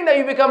ever-living that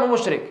you become a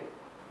mushrik.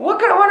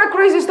 What kind of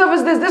crazy stuff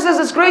is this? This is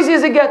as crazy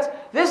as it gets.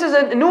 This is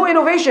a new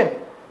innovation.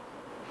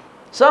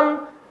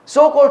 Some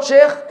so-called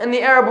sheikh in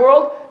the Arab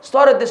world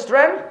started this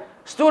trend.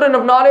 Student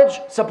of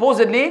knowledge,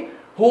 supposedly,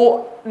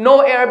 who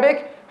know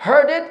Arabic,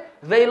 heard it,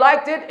 they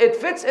liked it. It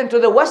fits into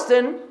the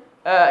Western,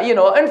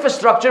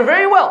 infrastructure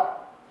very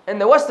well. In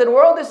the Western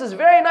world, this is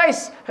very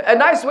nice, a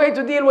nice way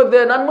to deal with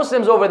the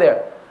non-Muslims over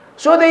there.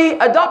 So they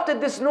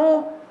adopted this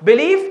new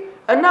belief,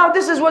 and now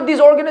this is what these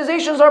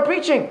organizations are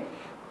preaching.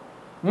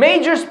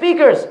 Major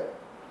speakers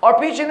are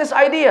preaching this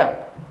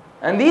idea.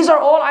 And these are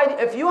all,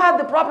 if you had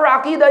the proper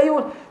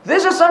aqidah,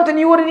 this is something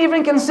you wouldn't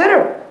even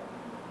consider.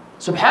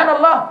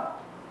 Subhanallah.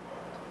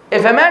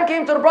 If a man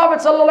came to the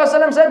Prophet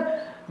ﷺ and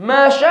said,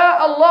 مَا شَاءَ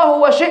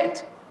اللَّهُ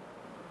وَشِئْتَ,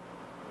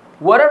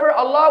 whatever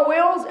Allah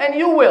wills and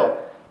you will.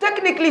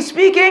 Technically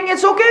speaking,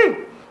 it's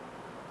okay.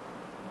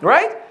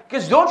 Right?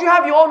 Because don't you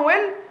have your own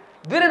will?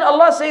 Didn't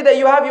Allah say that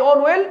you have your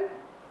own will?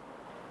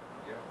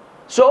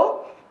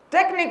 So,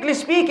 technically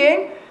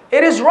speaking,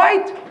 it is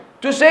right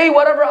to say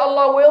whatever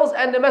Allah wills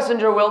and the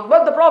Messenger will.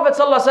 But the Prophet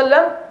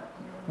ﷺ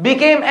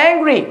became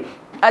angry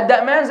at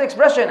that man's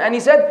expression. And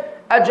he said,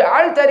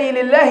 أَجْعَلْتَنِي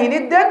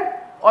لِلَّهِ نِدًّا,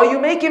 are you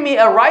making me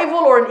a rival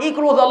or an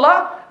equal with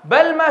Allah?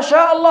 بَلْ مَا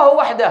شَاءَ اللَّهُ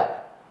وَحْدَهُ,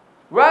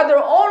 rather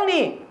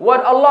only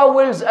what Allah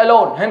wills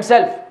alone,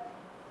 Himself.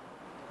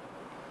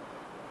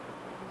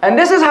 And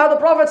this is how the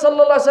Prophet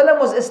ﷺ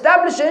was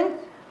establishing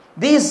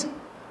these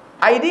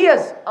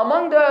ideas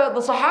among the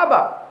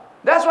Sahaba.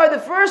 That's why the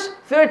first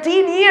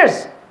 13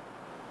 years,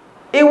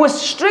 it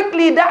was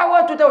strictly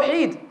da'wah to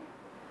Tawheed.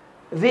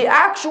 The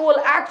actual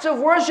acts of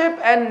worship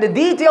and the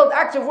detailed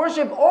acts of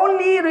worship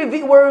only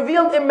were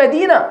revealed in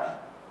Medina.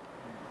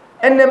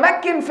 In the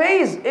Meccan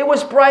phase, it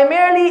was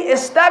primarily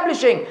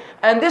establishing.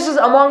 And this is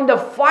among the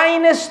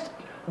finest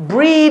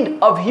breed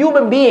of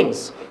human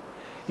beings.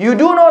 You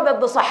do know that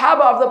the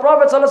Sahaba of the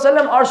Prophet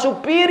ﷺ are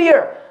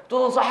superior to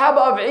the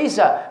Sahaba of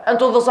Isa, and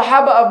to the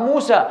Sahaba of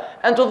Musa,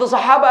 and to the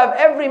Sahaba of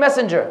every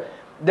messenger.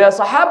 The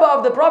Sahaba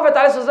of the Prophet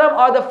ﷺ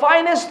are the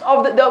finest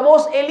of the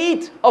most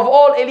elite of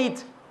all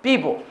elite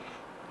people.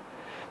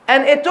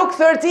 And it took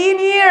 13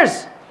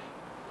 years.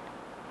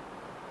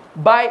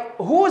 By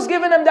who's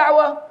given them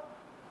da'wah?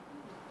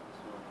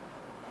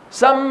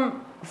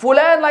 Some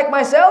fulan like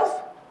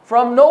myself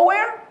from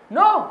nowhere?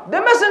 No,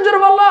 the Messenger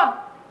of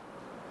Allah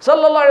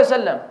sallallahu alaihi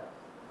wasallam.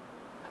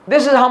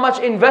 This is how much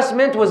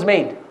investment was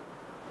made.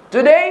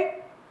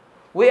 Today,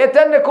 we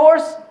attend a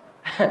course,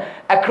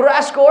 a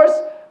crash course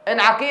in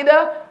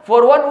Aqidah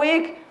for 1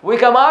 week. We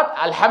come out,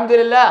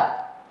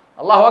 Alhamdulillah,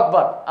 Allahu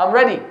Akbar, I'm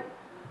ready.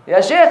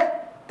 Ya Sheikh,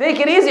 take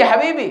it easy,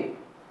 Habibi.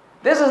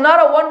 This is not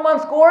a 1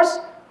 month course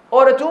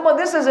or a 2 month.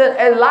 This is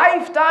a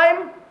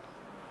lifetime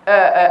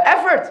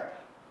effort.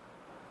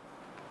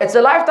 It's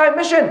a lifetime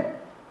mission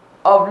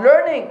of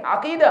learning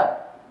Aqidah.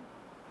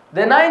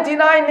 The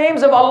 99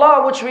 names of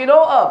Allah which we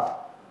know of.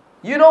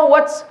 You know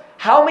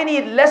how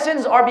many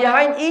lessons are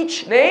behind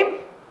each name?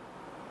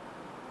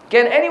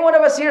 Can any one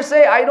of us here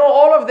say, I know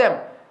all of them,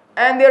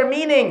 and their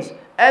meanings,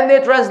 and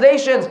their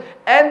translations,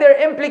 and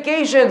their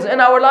implications in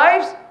our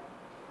lives?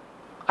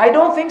 I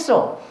don't think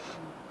so.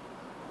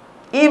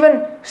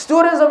 Even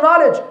students of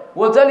knowledge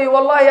will tell you,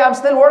 Wallahi, I'm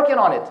still working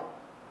on it.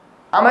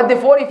 I'm at the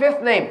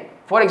 45th name,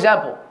 for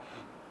example.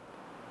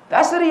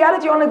 That's the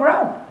reality on the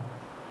ground.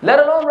 Let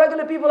alone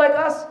regular people like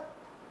us.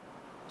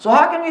 So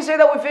how can we say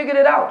that we figured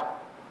it out?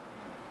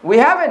 We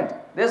haven't.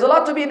 There's a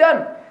lot to be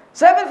done.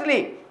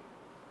 Seventhly,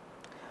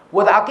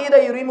 with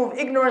Aqidah you remove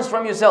ignorance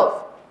from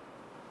yourself.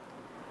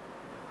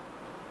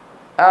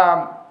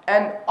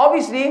 And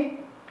obviously,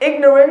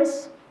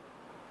 ignorance,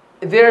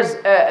 there's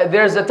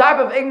a type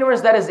of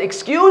ignorance that is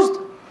excused,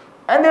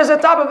 and there's a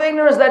type of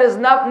ignorance that is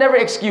never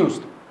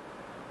excused.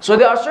 So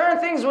there are certain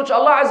things which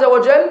Allah Azza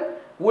wa Jal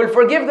will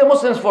forgive the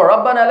Muslims for.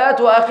 رَبَّنَا لَا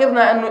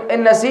تُؤَاخِذْنَا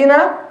إِن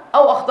نَسِينَا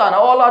أَوْ أَخْطَأْنَا.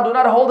 Oh Allah, do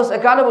not hold us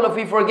accountable if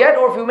we forget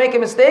or if we make a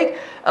mistake.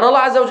 And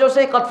Allah Azza wa Jal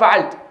say, قَدْ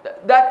فَعَلْتَ.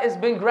 That is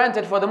being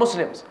granted for the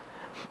Muslims.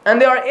 And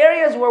there are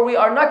areas where we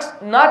are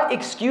not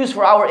excused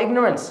for our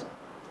ignorance.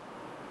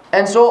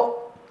 And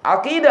so,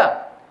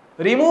 Aqidah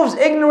removes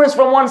ignorance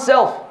from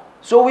oneself.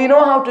 So we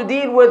know how to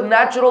deal with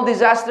natural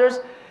disasters.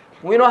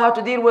 We know how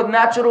to deal with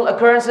natural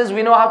occurrences.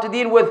 We know how to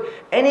deal with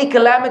any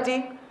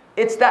calamity.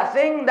 It's that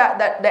thing,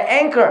 that the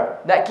anchor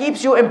that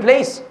keeps you in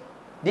place.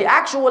 The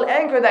actual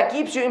anchor that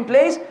keeps you in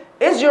place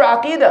is your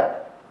Aqidah.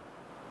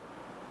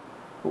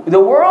 The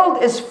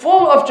world is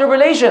full of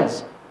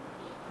tribulations.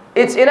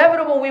 It's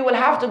inevitable we will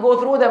have to go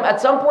through them at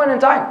some point in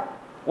time.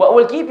 What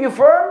will keep you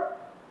firm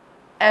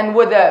and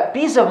with a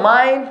peace of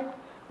mind,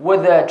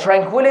 with a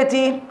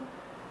tranquility,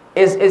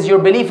 is your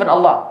belief in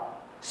Allah.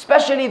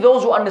 Especially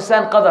those who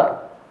understand Qadr.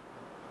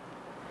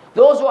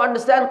 Those who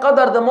understand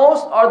Qadr the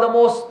most are the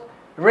most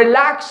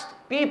relaxed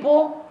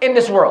people in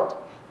this world.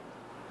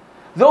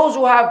 Those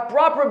who have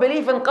proper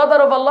belief in Qadr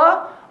of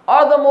Allah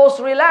are the most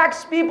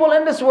relaxed people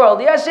in this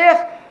world. Ya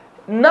Shaykh,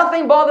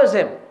 nothing bothers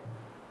him.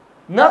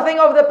 Nothing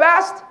of the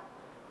past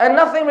and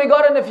nothing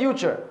regarding the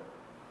future.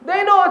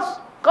 They know it's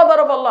Qadr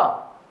of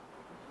Allah.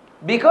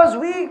 Because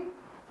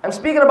I'm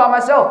speaking about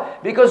myself,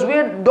 because we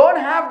don't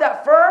have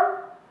that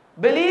firm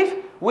belief,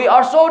 we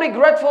are so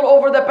regretful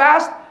over the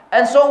past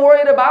and so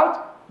worried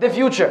about the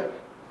future.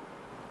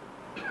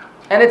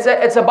 And it's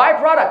a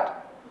byproduct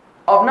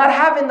of not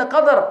having the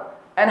Qadr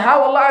and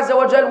how Allah Azza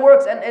wa Jal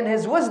works and in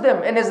His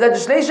wisdom, in His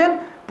legislation,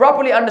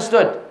 properly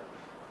understood.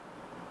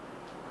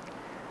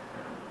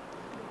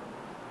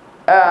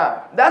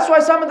 That's why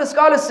some of the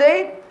scholars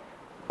say,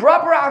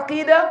 proper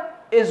Aqidah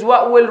is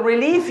what will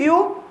relieve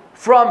you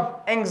from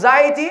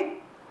anxiety,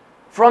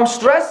 from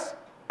stress,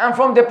 and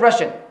from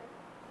depression.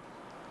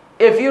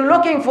 If you're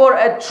looking for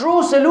a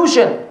true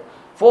solution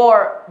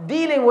for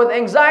dealing with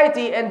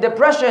anxiety and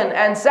depression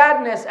and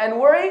sadness and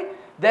worry,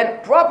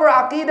 then proper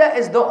Aqidah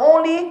is the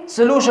only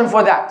solution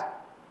for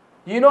that.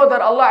 You know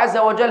that Allah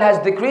Azza wa Jal has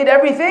decreed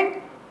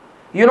everything.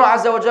 You know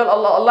Azza wa Jal,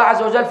 Allah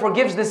Azza wa Jal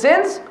forgives the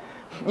sins.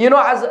 You know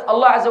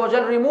Allah Azza wa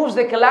Jal removes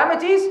the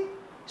calamities.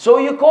 So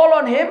you call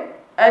on Him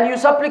and you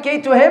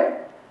supplicate to Him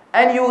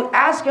and you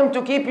ask Him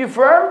to keep you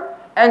firm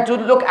and to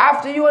look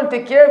after you and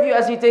take care of you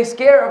as He takes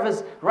care of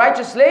His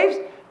righteous slaves.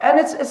 And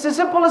it's as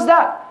simple as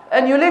that.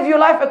 And you live your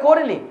life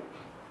accordingly.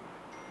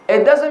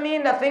 It doesn't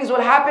mean that things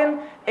will happen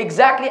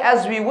exactly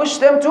as we wish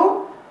them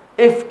to.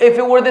 If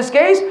it were this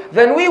case,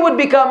 then we would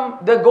become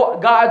the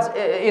gods,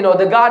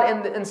 the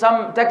God in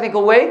some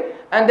technical way,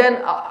 and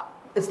then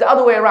it's the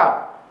other way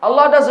around.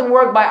 Allah doesn't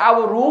work by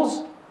our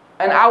rules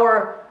and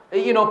our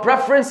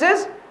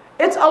preferences.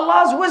 It's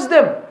Allah's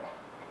wisdom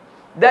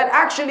that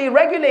actually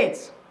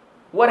regulates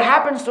what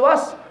happens to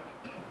us.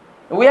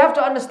 We have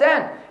to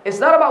understand, it's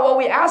not about what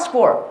we ask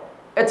for.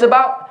 It's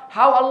about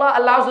how Allah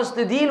allows us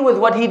to deal with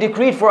what He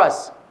decreed for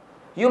us.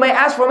 You may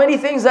ask for many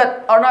things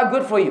that are not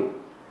good for you.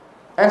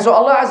 And so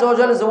Allah Azza wa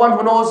Jalla is the one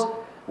who knows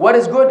what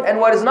is good and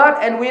what is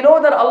not. And we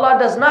know that Allah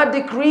does not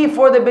decree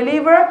for the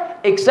believer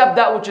except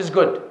that which is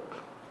good.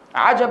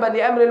 عَجَبًا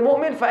لِأَمْرِ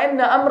الْمُؤْمِنِ فَإِنَّ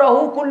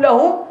أَمْرَهُ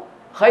كُلَّهُ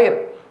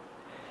خَيْرٌ.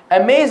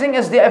 Amazing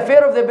is the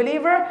affair of the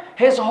believer.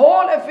 His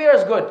whole affair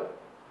is good.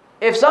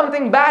 If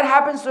something bad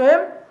happens to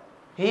him,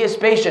 he is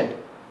patient.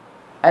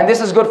 And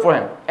this is good for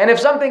him. And if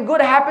something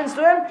good happens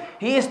to him,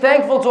 he is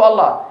thankful to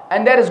Allah.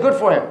 And that is good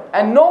for him.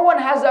 And no one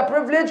has that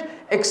privilege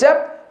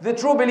except the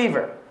true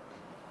believer.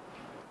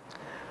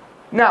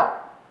 Now,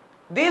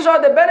 these are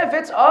the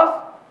benefits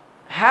of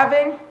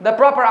having the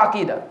proper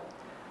aqidah.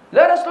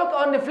 Let us look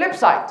on the flip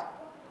side.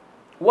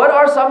 What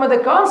are some of the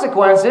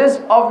consequences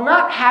of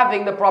not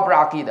having the proper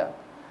aqidah?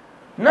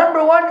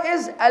 Number one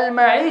is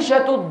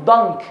al-ma'ishatu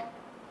dank.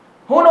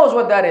 Who knows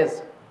what that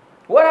is?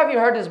 What have you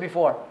heard this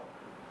before?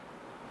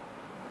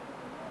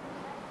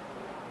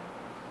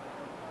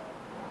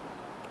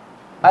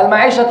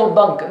 Al-ma'ishatu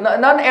dank.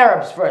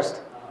 Non-Arabs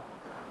first.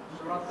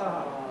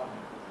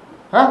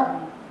 Huh?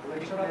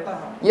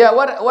 Yeah,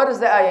 what is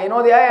the ayah? You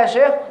know the ayah,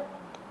 Shaykh?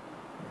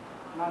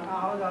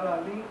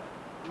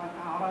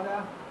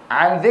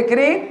 عن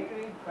ذكري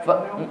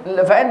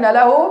فإن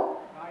له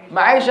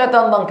معيشة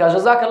ضنكا.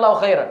 جزاك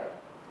الله خيرا.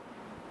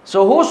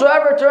 So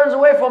whosoever turns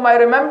away from my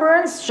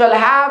remembrance shall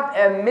have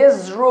a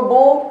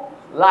miserable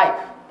life.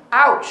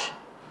 Ouch.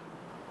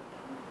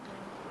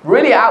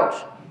 Really ouch.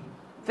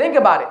 Think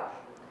about it.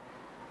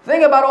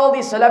 Think about all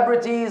these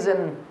celebrities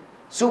and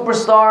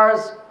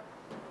superstars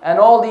and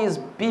all these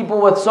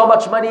people with so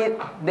much money.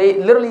 They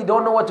literally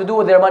don't know what to do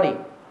with their money.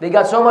 They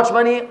got so much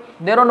money,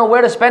 they don't know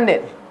where to spend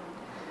it.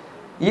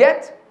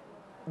 Yet,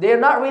 they're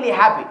not really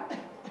happy.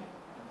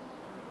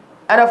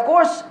 And of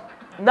course,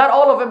 not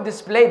all of them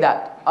display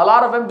that. A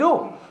lot of them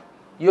do.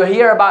 You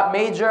hear about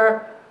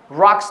major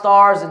rock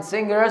stars and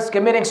singers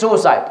committing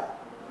suicide,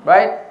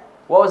 right?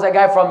 What was that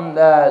guy from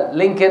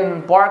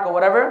Lincoln Park or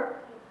whatever?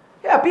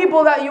 Yeah,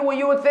 people that you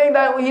would think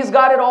that he's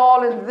got it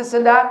all and this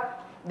and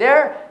that.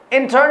 They're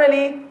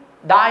internally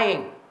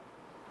dying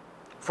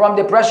from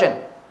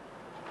depression.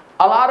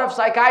 A lot of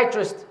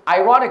psychiatrists,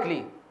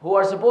 ironically, who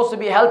are supposed to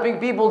be helping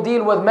people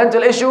deal with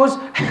mental issues,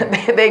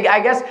 I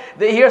guess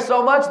they hear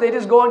so much, they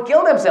just go and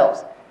kill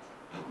themselves.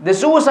 The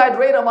suicide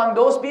rate among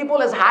those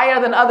people is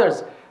higher than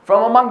others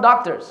from among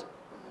doctors.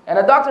 And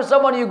a doctor is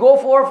someone you go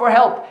for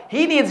help.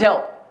 He needs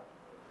help.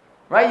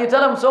 Right? You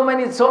tell him so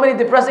many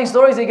depressing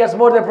stories, he gets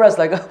more depressed.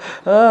 Like,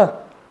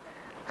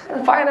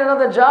 find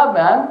another job,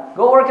 man.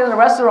 Go work in a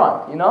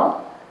restaurant, you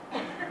know?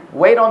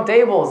 Wait on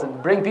tables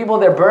and bring people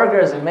their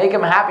burgers and make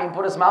them happy and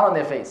put a smile on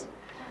their face.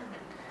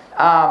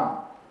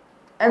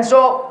 And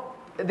so,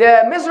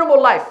 the miserable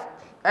life.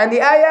 And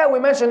the ayah we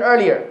mentioned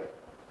earlier.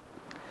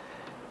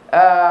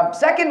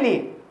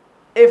 Secondly,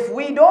 if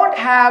we don't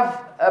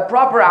have a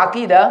proper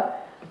aqidah,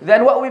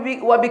 then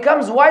what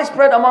becomes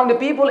widespread among the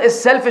people is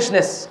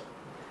selfishness.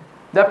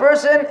 The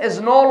person is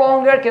no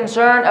longer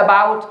concerned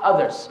about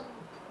others.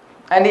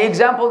 And the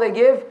example they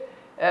give,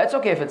 it's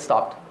okay if it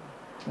stopped.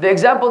 The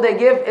example they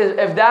give is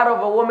if that of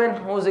a woman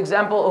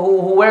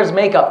who wears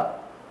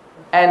makeup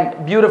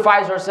and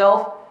beautifies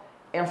herself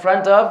in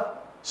front of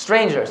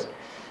strangers.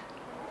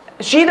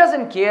 She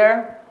doesn't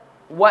care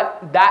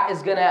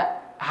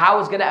how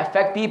it's gonna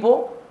affect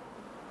people.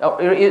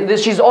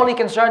 She's only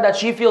concerned that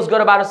she feels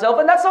good about herself,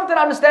 and that's something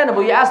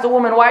understandable. You ask the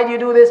woman, why do you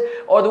do this?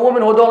 Or the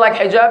woman who don't like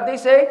hijab, they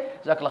say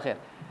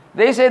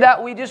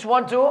that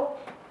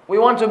we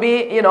want to be,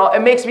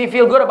 it makes me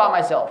feel good about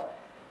myself.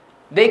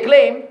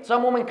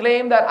 Some women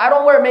claim that I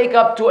don't wear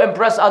makeup to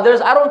impress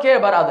others. I don't care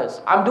about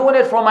others. I'm doing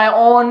it for my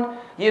own,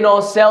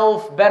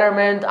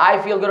 self-betterment.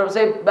 I feel good. I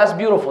say, that's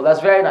beautiful.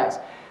 That's very nice.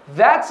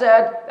 That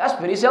said, that's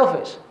pretty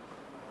selfish.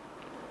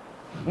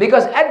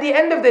 Because at the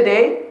end of the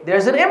day,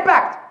 there's an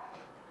impact.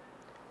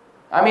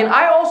 I mean,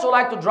 I also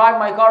like to drive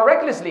my car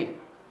recklessly,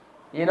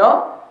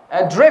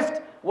 and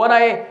drift when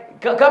I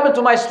come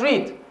into my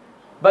street.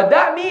 But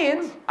that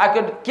means I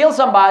could kill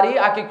somebody,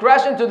 I could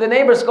crash into the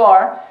neighbor's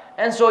car.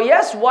 And so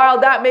yes, while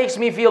that makes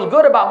me feel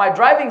good about my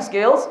driving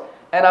skills,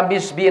 and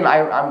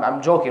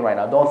I'm joking right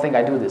now, don't think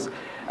I do this.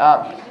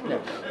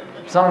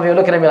 Some of you are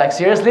looking at me like,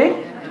 seriously?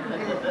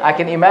 I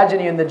can imagine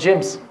you in the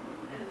gyms.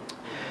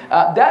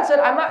 That said,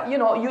 I'm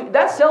not,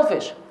 that's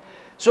selfish.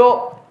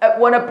 So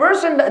when a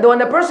person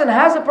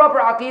has a proper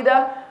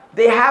aqidah,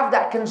 they have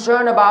that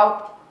concern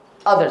about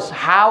others,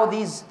 how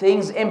these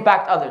things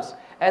impact others.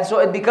 And so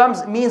it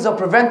becomes means of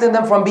preventing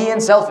them from being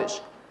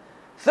selfish.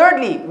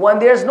 Thirdly, when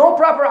there's no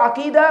proper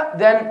aqidah,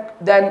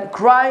 then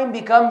crime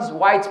becomes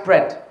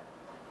widespread.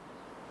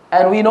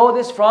 And we know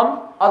this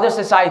from other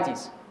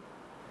societies.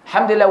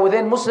 Alhamdulillah,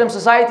 within Muslim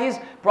societies,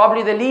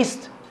 probably the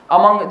least,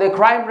 among the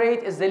crime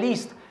rate is the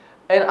least.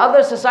 In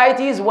other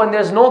societies, when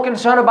there's no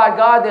concern about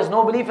God, there's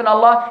no belief in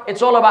Allah,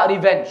 it's all about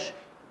revenge.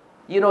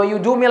 You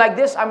do me like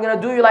this, I'm going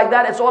to do you like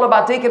that. It's all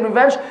about taking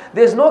revenge.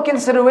 There's no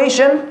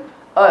consideration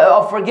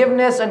of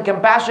forgiveness and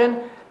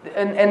compassion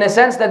in a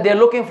sense that they're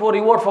looking for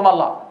reward from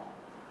Allah.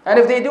 And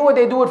if they do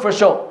it for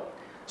show.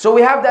 So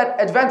we have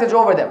that advantage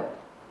over them.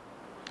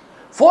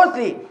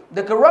 Fourthly,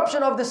 the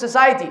corruption of the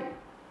society.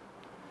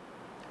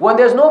 When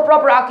there's no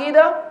proper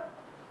aqidah,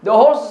 the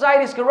whole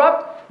society is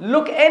corrupt.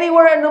 Look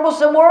anywhere in the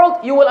Muslim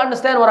world, you will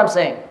understand what I'm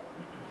saying.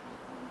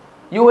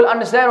 You will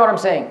understand what I'm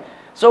saying.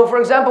 So for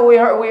example, we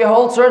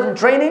hold certain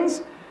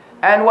trainings,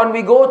 and when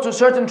we go to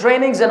certain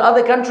trainings in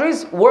other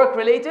countries, work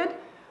related,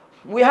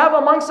 we have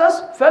amongst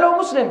us fellow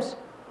Muslims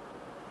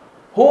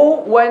who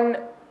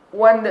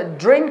when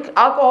drink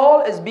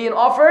alcohol is being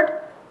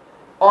offered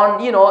on,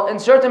 in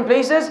certain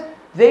places,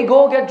 they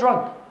go get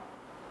drunk.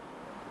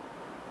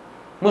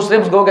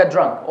 Muslims go get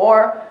drunk.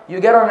 Or you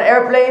get on an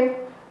airplane,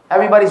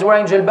 everybody's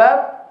wearing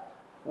jilbab.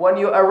 When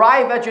you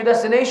arrive at your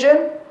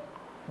destination,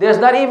 there's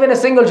not even a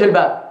single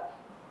jilbab.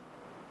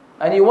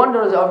 And you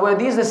wonder, were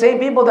these the same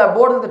people that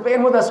boarded the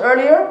plane with us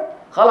earlier?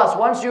 Khalas,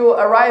 once you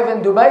arrive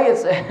in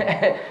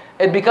Dubai,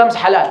 it becomes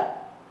halal.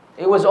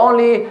 It was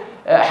only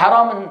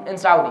haram in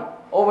Saudi.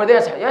 Over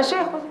there, yeah,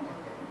 Sheikh.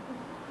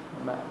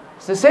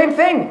 It's the same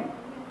thing.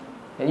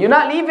 You're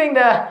not leaving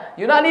the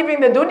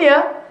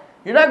dunya.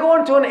 You're not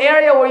going to an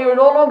area where you're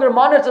no longer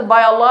monitored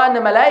by Allah and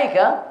the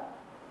malaika.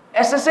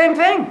 It's the same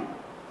thing.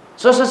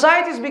 So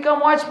societies become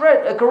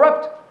widespread,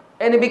 corrupt.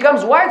 And it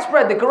becomes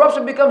widespread. The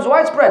corruption becomes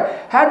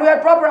widespread. Had we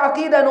had proper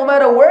aqidah, no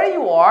matter where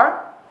you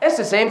are, it's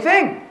the same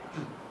thing.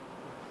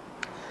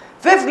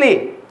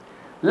 Fifthly,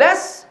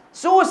 less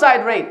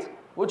suicide rate,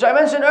 which I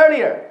mentioned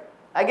earlier.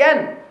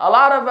 Again, a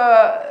lot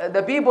of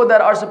the people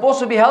that are supposed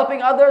to be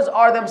helping others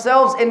are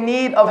themselves in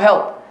need of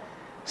help.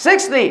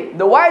 Sixthly,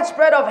 the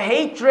widespread of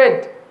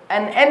hatred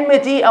and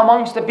enmity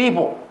amongst the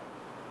people.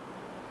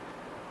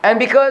 And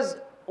because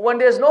when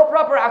there's no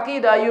proper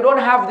aqidah, you don't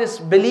have this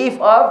belief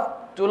of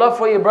to love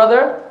for your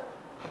brother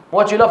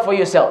what you love for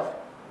yourself.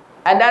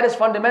 And that is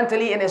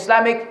fundamentally an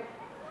Islamic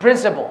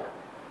principle.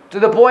 To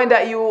the point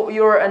that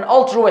you're an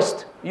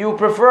altruist. You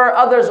prefer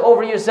others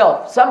over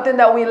yourself. Something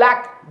that we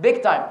lack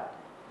big time.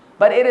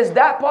 But it is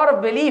that part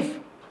of belief.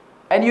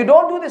 And you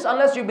don't do this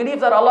unless you believe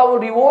that Allah will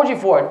reward you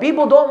for it.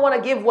 People don't want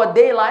to give what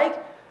they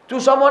like to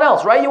someone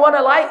else, right? You want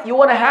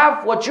to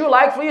have what you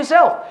like for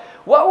yourself.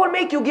 What will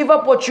make you give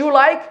up what you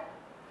like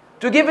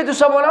to give it to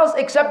someone else,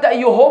 except that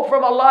you hope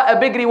from Allah a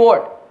big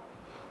reward?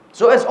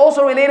 So it's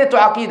also related to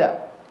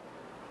aqidah.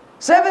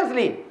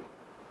 Seventhly,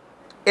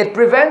 it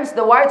prevents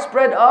the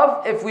widespread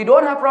of, if we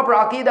don't have proper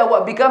aqidah,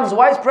 what becomes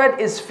widespread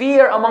is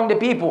fear among the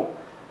people,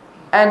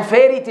 and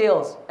fairy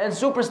tales, and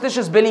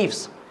superstitious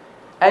beliefs.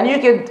 And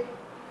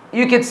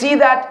you could see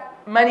that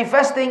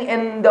manifesting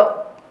in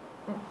the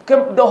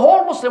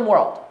whole Muslim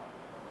world.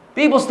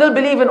 People still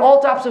believe in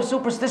all types of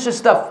superstitious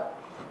stuff,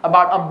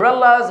 about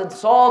umbrellas, and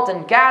salt,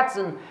 and cats,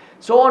 and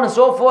so on and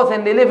so forth,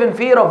 and they live in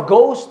fear of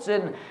ghosts,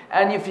 and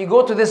if you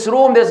go to this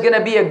room, there's going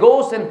to be a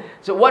ghost, and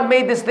so what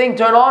made this thing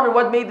turn on, and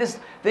what made this,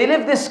 they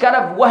live this kind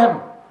of wahm.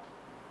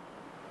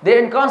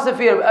 They're in constant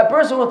fear. A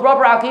person with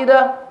proper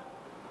aqidah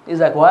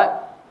is like,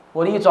 what?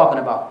 What are you talking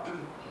about?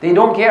 They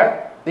don't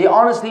care. They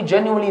honestly,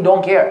 genuinely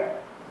don't care.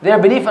 Their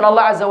belief in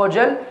Allah Azza wa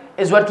Jal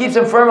is what keeps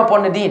them firm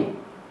upon the deen.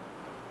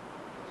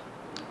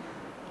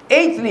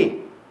 Eighthly,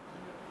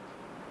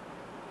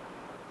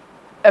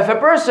 if a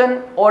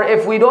person, or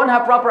if we don't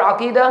have proper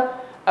aqidah,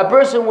 a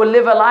person will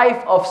live a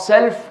life of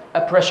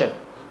self-oppression.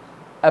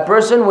 A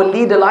person will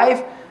lead a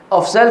life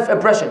of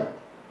self-oppression.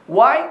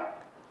 Why?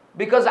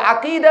 Because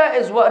aqidah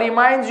is what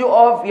reminds you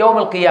of Yawm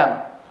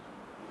al-Qiyamah.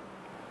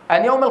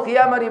 And Yawm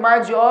al-Qiyamah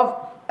reminds you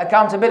of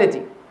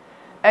accountability.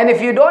 And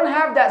if you don't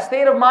have that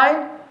state of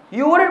mind,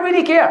 you wouldn't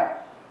really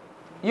care.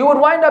 You would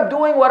wind up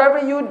doing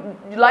whatever you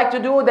like to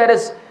do that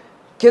is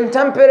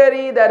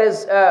contemporary, that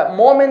is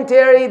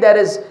momentary, that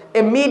is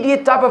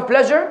immediate type of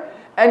pleasure,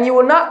 and you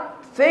will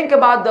not think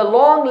about the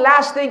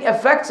long-lasting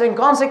effects and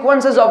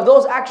consequences of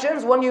those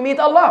actions when you meet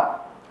Allah.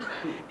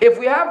 If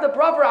we have the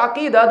proper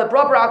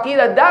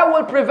aqidah, that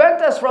will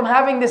prevent us from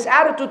having this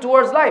attitude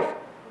towards life.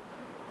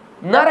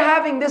 Not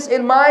having this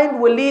in mind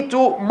will lead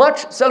to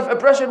much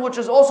self-oppression, which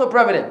is also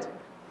prevalent.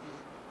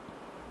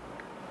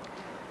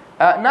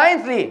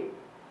 Ninthly,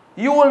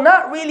 you will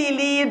not really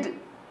lead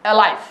a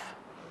life.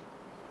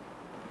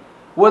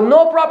 With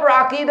no proper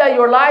aqidah,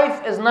 your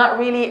life is not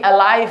really a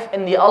life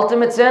in the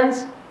ultimate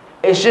sense.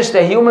 It's just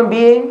a human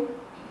being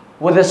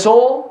with a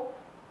soul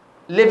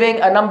living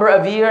a number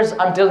of years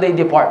until they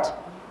depart.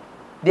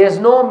 There's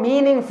no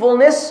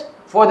meaningfulness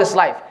for this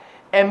life.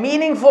 A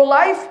meaningful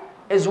life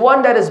is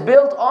one that is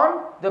built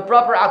on the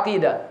proper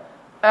aqidah.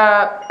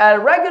 A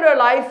regular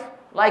life,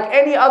 like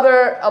any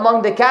other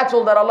among the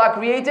cattle that Allah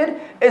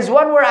created, is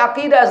one where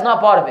aqidah is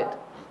not part of it.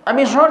 I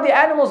mean, sure, the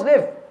animals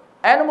live.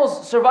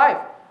 Animals survive.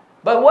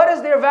 But what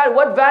is their value?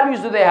 What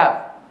values do they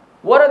have?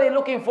 What are they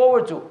looking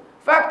forward to?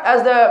 In fact,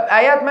 as the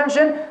ayat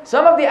mentioned,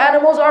 some of the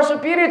animals are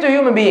superior to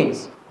human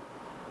beings.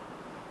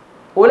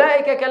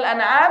 أُولَٰئِكَ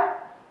كَالْأَنْعَامِ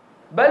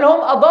بَلْ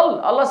هُمْ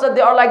أَضَلُّ. Allah said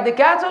they are like the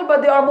cattle,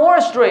 but they are more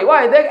astray.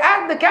 Why?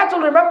 The cattle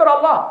remember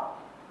Allah.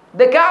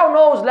 The cow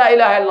knows La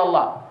ilaha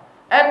illallah.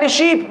 And the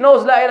sheep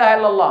knows La ilaha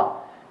illallah.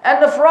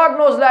 And the frog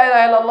knows La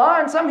ilaha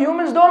illallah. And some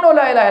humans don't know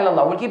La ilaha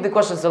illallah. We'll keep the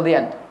questions till the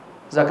end.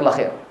 Jazakallah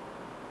khair.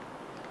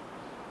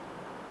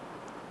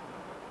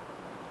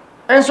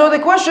 And so the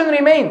question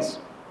remains,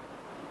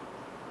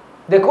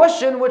 the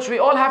question which we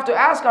all have to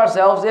ask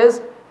ourselves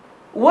is,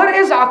 what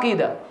is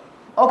Aqidah?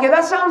 Okay,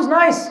 that sounds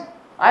nice.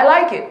 I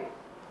like it.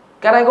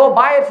 Can I go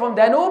buy it from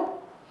Danube?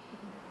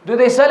 Do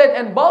they sell it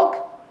in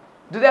bulk?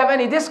 Do they have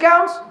any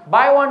discounts?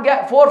 Buy one,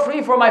 get 4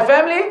 free for my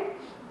family?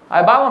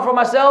 I buy one for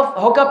myself,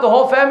 hook up the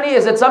whole family.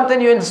 Is it something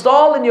you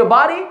install in your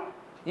body?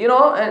 You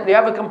know, and you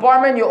have a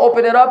compartment, you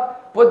open it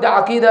up, put the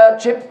Aqidah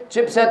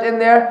chipset in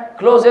there,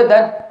 close it,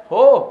 then,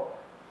 oh,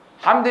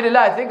 alhamdulillah,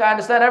 I think I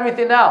understand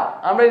everything now.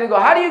 I'm ready to go.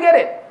 How do you get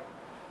it?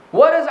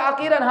 What is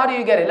Aqidah and how do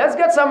you get it? Let's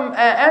get some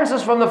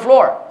answers from the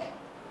floor.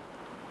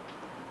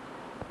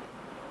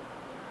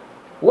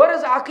 What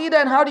is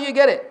Aqidah and how do you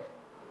get it?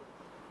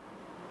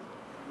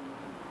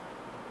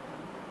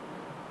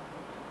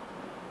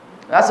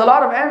 That's a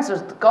lot of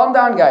answers. Calm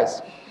down,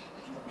 guys.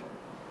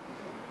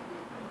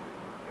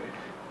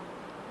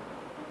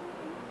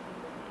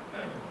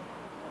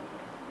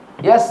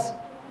 Yes,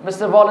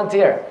 Mr.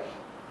 Volunteer.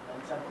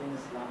 Accepting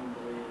Islam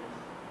the way it is.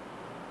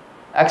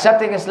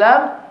 Accepting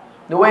Islam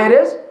the way it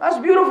is? That's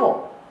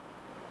beautiful.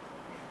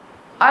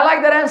 I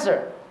like that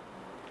answer.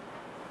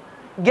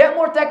 Get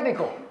more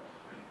technical.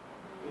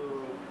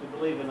 To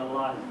believe in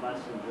Allah, His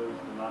messengers,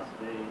 the last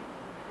day.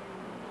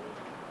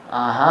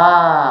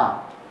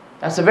 Aha.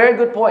 That's a very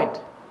good point.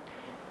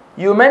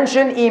 You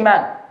mentioned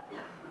Iman.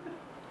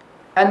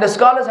 And the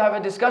scholars have a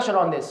discussion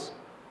on this.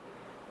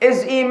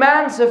 Is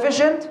Iman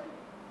sufficient?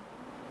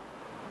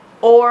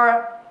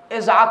 Or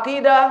is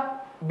Aqidah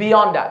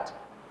beyond that?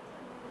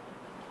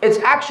 It's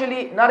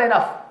actually not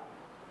enough.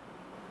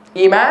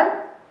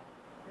 Iman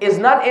is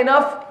not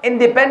enough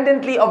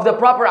independently of the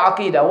proper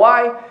Aqidah.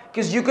 Why?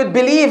 Because you could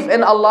believe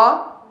in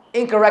Allah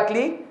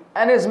incorrectly,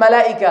 and His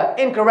Malaika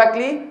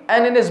incorrectly,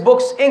 and in His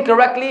books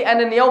incorrectly, and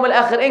in Yawm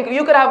al-Akhir incorrectly.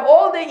 You could have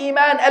all the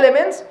Iman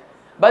elements,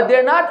 but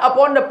they're not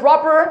upon the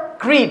proper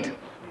creed.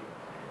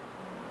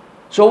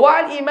 So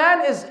while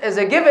Iman is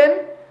a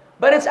given,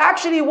 but it's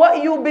actually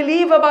what you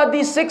believe about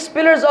these 6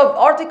 pillars of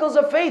articles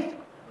of faith.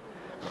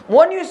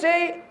 When you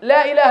say,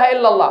 La ilaha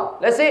illallah,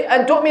 let's say,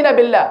 and tu'mina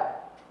billah,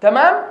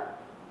 tamam?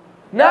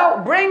 Now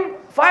bring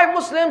 5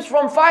 Muslims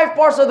from 5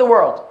 parts of the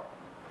world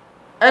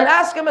and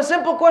ask them a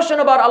simple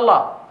question about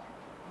Allah.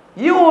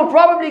 You will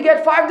probably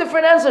get 5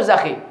 different answers,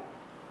 akhi.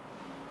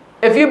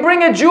 If you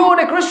bring a Jew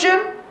and a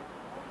Christian,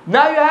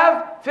 now you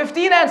have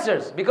 15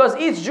 answers, because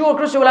each Jew or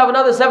Christian will have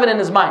another 7 in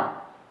his mind.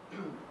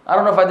 I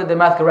don't know if I did the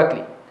math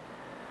correctly.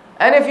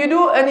 And if you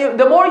do,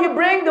 the more you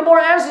bring, the more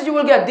answers you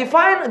will get.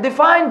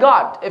 Define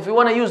God. If you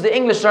want to use the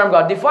English term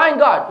God, define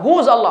God. Who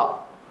is Allah?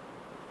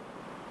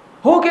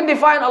 Who can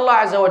define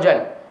Allah Azza wa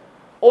Jal?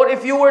 Or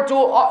if you were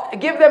to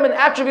give them an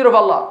attribute of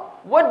Allah,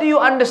 what do you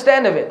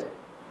understand of it?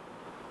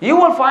 You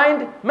will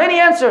find many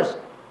answers.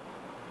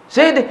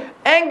 Say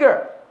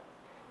anger.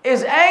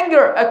 Is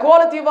anger a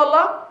quality of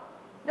Allah?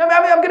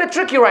 I'm going to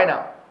trick you right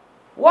now.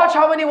 Watch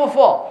how many will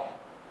fall.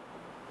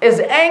 Is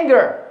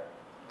anger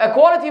a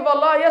quality of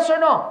Allah? Yes or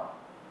no?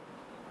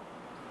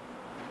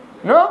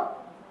 No?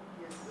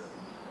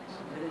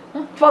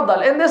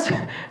 Faddal.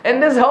 In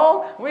this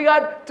hall, we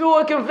got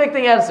 2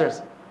 conflicting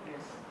answers.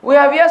 We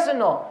have yes and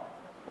no.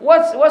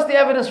 What's the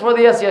evidence for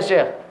the yes, ya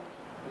Shaykh?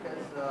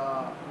 Because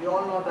we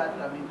all know that,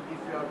 if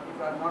you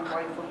are not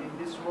rightful in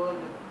this world,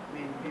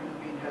 we will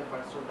be in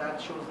hellfire. So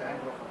that shows the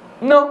anger of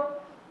Allah. No.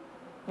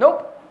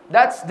 Nope.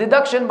 That's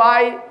deduction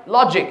by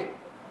logic.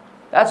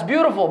 That's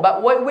beautiful.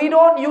 But we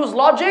don't use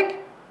logic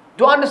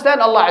to understand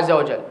Allah Azza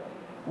wa Jal.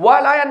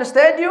 While I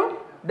understand you,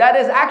 that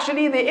is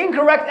actually the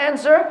incorrect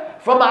answer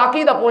from an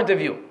Aqidah point of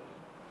view.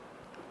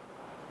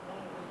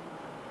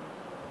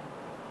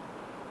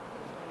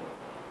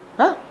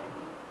 Huh?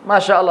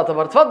 MashaAllah,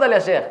 tabarak. Tfaddal ya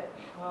Shaykh.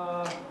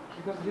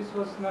 Because this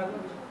was not,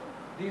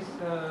 this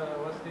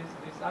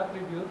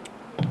attribute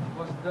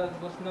was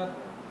not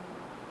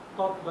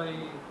taught by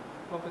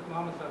Prophet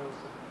Muhammad sallallahu alaihi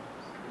wasallam.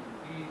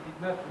 He did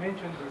not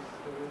mention this.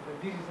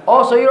 This is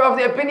Oh, so you're of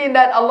the opinion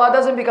that Allah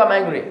doesn't become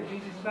angry?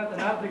 This is not an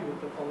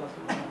attribute of Allah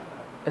subhanahu wa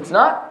ta'ala. It's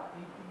not?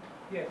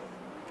 Yes.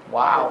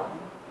 Wow.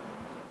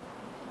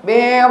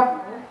 Bam.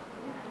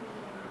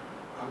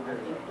 I'm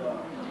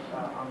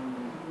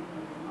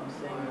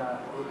saying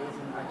that it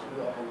isn't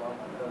actually of Allah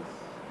because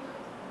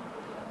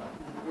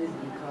it is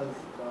because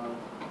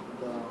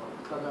the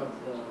color of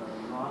the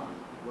knot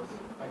was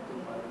affected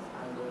by this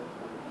anger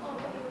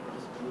and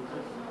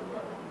disbelievers.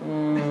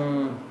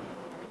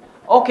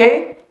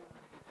 Okay.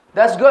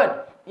 That's good.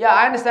 Yeah,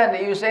 I understand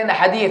that you're saying the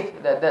hadith.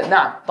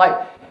 Nah,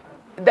 طيب.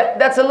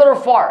 That's a little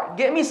far.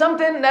 Get me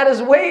something that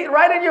is way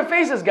right in your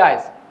faces,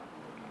 guys.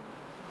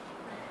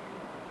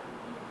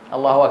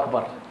 Allahu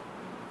Akbar.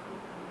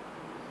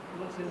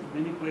 Allah says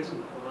many places in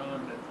the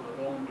Quran that the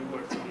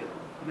wrongdoers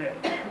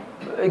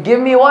here. Give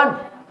me one.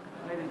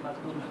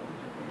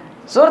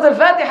 Surah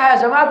Al-Fatiha,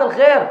 ya Jama'at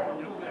al-Khair.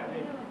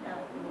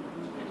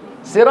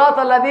 صراط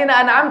الذين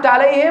أنعمت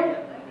عليهم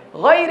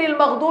غير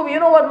المغضوب. You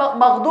know what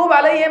مغضوب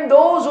عليهم?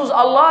 Those whose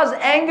Allah's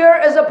anger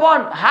is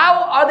upon.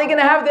 How are they going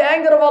to have the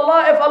anger of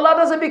Allah if Allah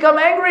doesn't become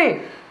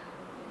angry?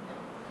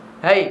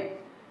 Hey,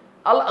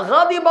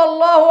 غضب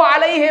الله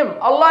عليهم.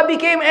 Allah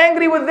became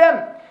angry with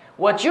them.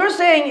 What you're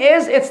saying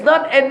is it's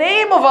not a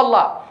name of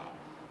Allah.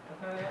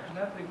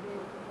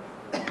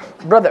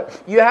 Brother,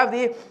 you have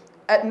the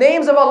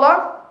names of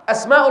Allah,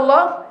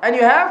 Asma'ullah, and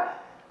you have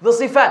the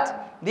Sifat,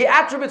 the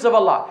attributes of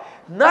Allah.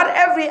 Not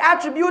every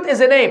attribute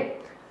is a name.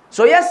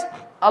 So yes,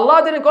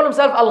 Allah didn't call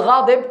himself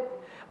Al-Ghadib,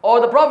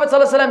 or the Prophet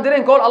ﷺ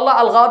didn't call Allah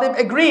Al-Ghadib.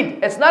 Agreed,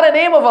 it's not a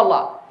name of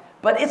Allah,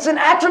 but it's an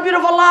attribute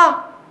of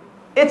Allah.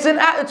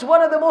 It's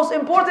one of the most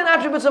important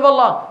attributes of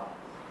Allah.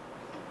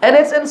 And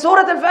it's in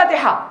Surah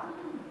Al-Fatiha.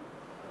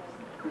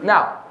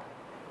 Now,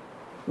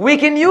 we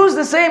can use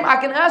the same. I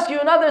can ask you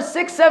another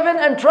 6, 7,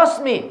 and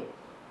trust me,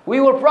 we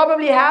will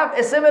probably have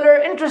a similar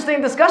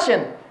interesting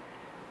discussion.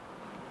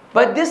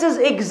 But this is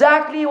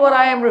exactly what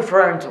I am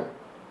referring to.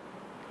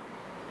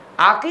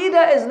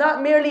 Aqidah is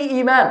not merely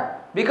Iman.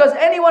 Because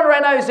anyone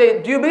right now, you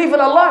say, do you believe in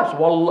Allah?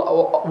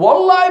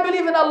 Wallah, I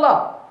believe in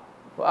Allah.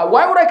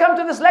 Why would I come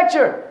to this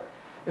lecture?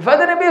 If I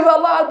didn't believe in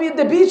Allah, I'll be at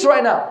the beach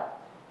right now.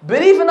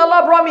 Belief in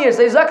Allah brought me here.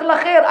 Say,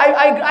 Jazakallah khair,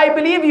 I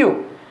believe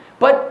you.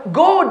 But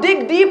go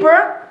dig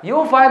deeper,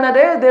 you'll find that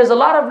there's a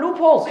lot of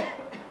loopholes.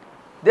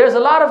 There's a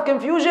lot of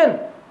confusion.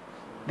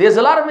 There's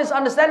a lot of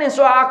misunderstanding.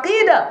 So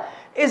Aqidah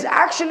is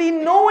actually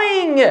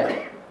knowing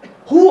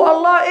who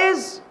Allah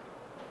is.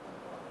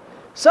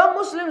 Some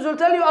Muslims will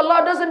tell you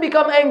Allah doesn't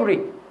become angry.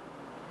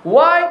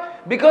 Why?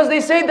 Because they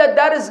say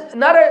that is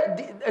not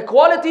a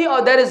quality,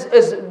 or that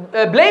is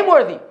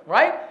blameworthy,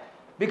 right?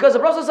 Because the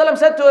Prophet ﷺ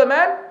said to a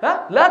man,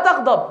 لا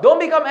تغضب, don't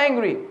become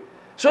angry.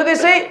 So they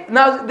say,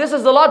 now this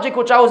is the logic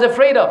which I was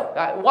afraid of.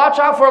 Watch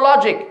out for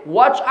logic.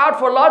 Watch out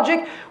for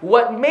logic.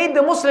 What made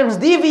the Muslims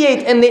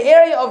deviate in the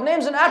area of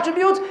names and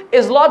attributes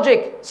is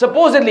logic,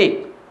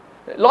 supposedly.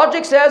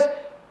 Logic says,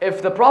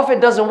 if the Prophet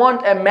doesn't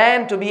want a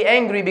man to be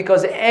angry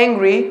because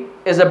angry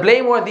is a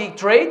blameworthy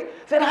trait,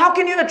 then how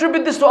can you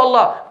attribute this to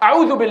Allah?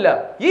 A'udhu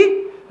billah.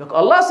 Look,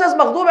 Allah says,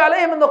 مَغْضُوبِ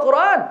عَلَيْهِمْ in the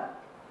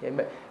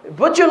Quran.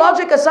 Put your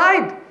logic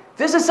aside.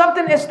 This is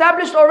something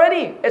established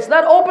already. It's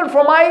not open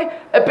for my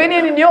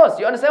opinion and yours.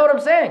 You understand what I'm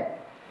saying?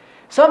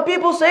 Some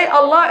people say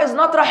Allah is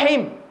not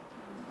Rahim.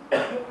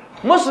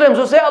 Muslims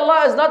who say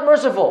Allah is not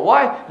merciful.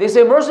 Why? They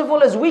say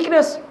merciful is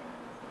weakness.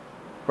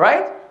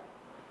 Right?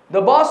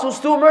 The boss who's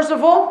too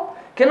merciful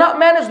cannot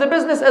manage the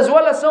business as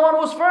well as someone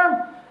who's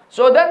firm.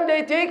 So then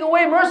they take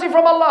away mercy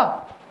from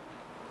Allah.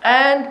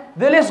 And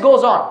the list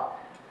goes on.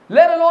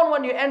 Let alone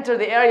when you enter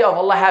the area of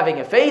Allah having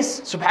a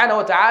face, subhanahu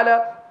wa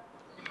ta'ala,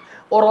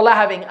 or Allah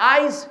having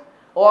eyes,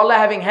 or Allah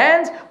having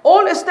hands,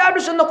 all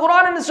established in the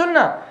Quran and the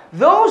Sunnah.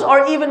 Those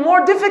are even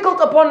more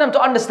difficult upon them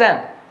to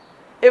understand.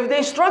 If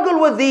they struggle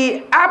with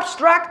the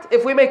abstract,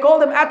 if we may call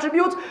them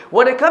attributes,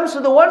 when it comes to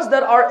the ones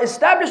that are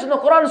established in the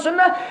Quran and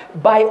Sunnah,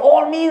 by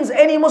all means,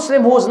 any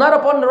Muslim who is not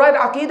upon the right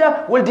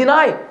Aqidah will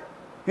deny.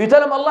 You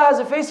tell him Allah has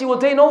a face, he will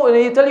tell you no, and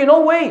he tell you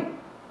no way.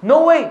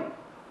 No way.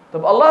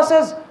 Allah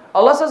says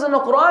in the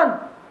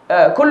Quran,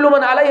 كل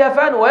من عليها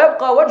فان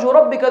ويبقى وجه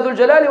ربك ذو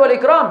الجلال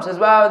والإكرام. Says,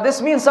 well,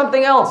 this means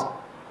something else.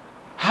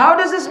 How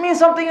does this mean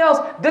something else?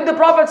 Did the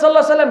Prophet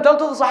ﷺ tell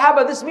to the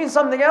Sahaba this means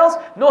something else?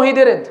 No, he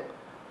didn't.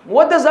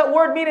 What does that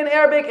word mean in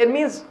Arabic? It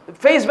means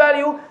face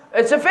value.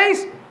 It's a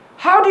face.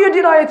 How do you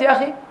deny it, ya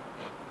akhi?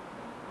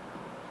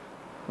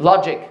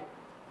 Logic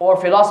or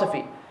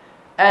philosophy.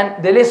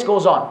 And the list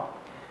goes on.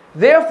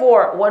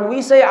 Therefore, when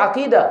we say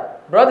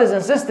Aqidah, brothers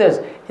and sisters,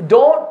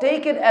 don't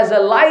take it as a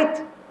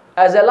light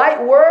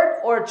word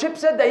or a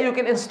chipset that you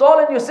can install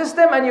in your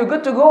system and you're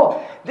good to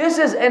go. This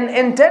is an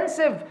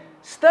intensive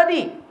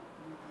study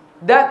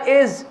that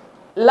is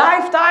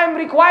lifetime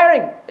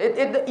requiring.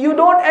 You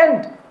don't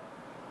end.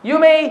 You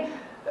may,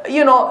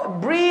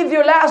 breathe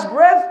your last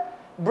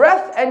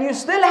breath and you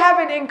still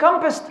haven't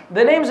encompassed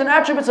the names and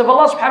attributes of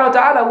Allah subhanahu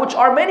wa ta'ala, which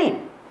are many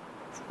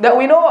that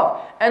we know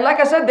of. And like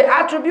I said, the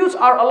attributes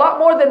are a lot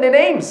more than the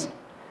names.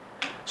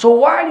 So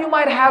while you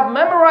might have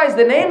memorized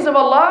the names of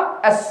Allah,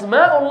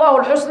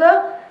 Asma'ullah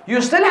al-Husna,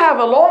 you still have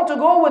a long to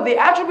go with the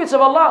attributes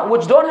of Allah,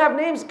 which don't have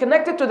names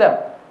connected to them.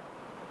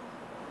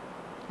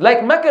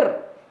 Like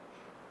makr.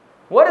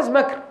 What is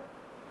makr?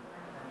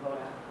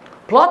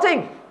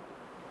 Plotting.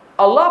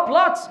 Allah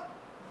plots.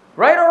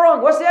 Right or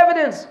wrong? What's the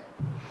evidence?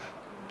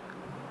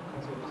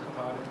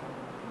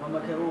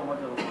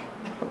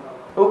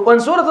 In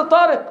Surah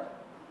Al-Tariq,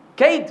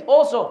 kaid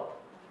also.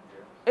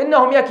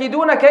 إنهم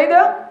يكيدون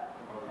كيدا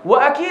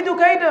وأكيد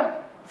كيدا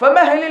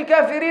فمهل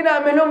الكافرين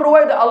أمهلهم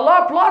رويدا.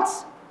 Allah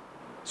plots,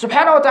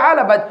 subhanahu wa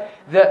ta'ala, but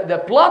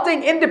the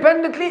plotting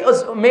independently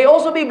may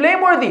also be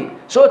blameworthy.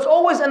 So it's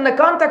always in the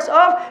context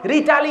of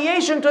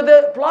retaliation to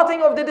the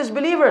plotting of the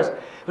disbelievers.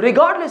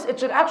 Regardless,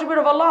 it's an attribute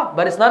of Allah,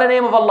 but it's not a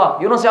name of Allah.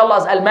 You don't say Allah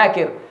is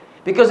Al-Makir,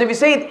 because if you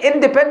say it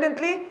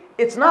independently,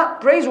 it's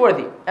not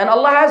praiseworthy. And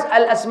Allah has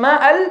Al-Asma'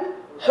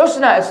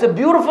 Al-Husna. It's the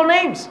beautiful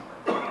names.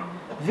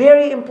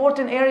 Very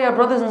important area,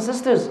 brothers and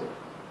sisters.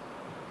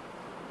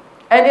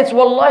 And it's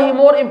wallahi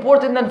more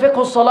important than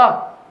fiqh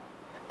salah.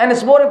 And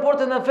it's more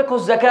important than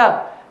fiqh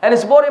zakah. And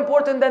it's more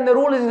important than the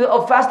rules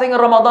of fasting in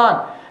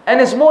Ramadan. And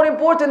it's more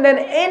important than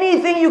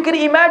anything you can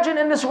imagine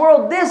in this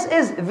world. This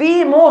is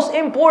the most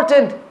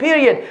important,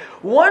 period.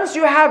 Once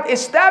you have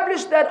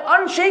established that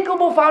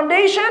unshakable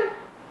foundation,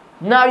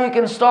 now you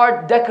can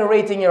start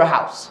decorating your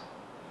house.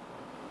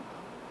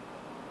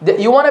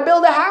 You want to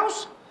build a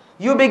house?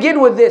 You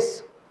begin with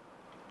this,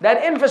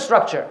 that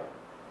infrastructure.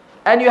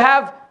 And you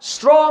have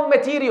strong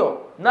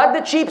material, not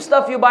the cheap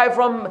stuff you buy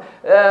from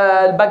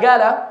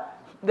Bagala,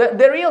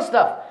 the real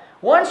stuff.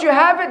 Once you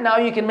have it, now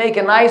you can make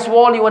a nice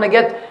wall. You want to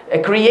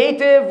get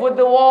creative with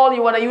the wall.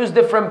 You want to use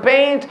different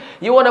paint.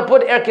 You want to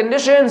put air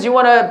conditions. You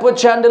want to put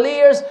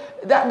chandeliers.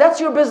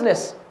 That's your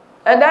business.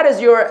 And that is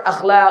your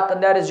akhlaq,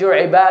 and that is your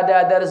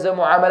ibadah, that is the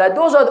muamalat.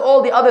 Those are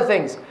all the other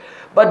things.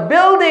 But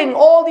building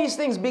all these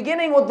things,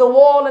 beginning with the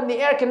wall and the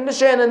air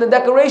condition and the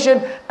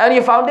decoration, and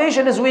your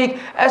foundation is weak,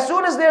 as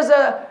soon as there's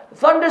a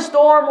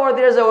thunderstorm or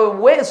there's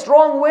a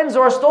strong winds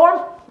or a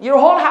storm, your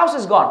whole house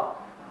is gone.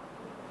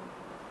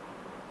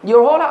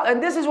 Your whole house.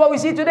 And this is what we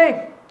see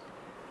today.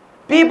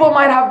 People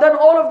might have done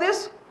all of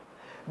this,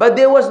 but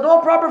there was no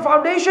proper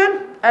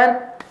foundation, and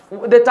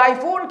the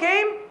typhoon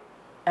came,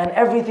 and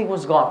everything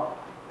was gone.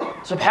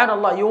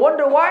 Subhanallah. You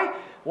wonder why?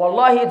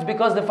 Wallahi, it's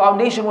because the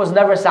foundation was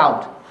never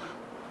sound.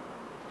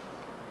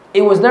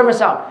 It was never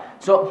sound.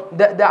 So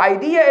the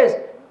idea is,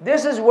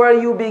 this is where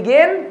you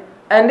begin,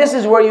 and this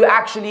is where you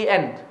actually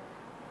end.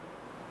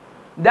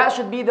 That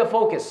should be the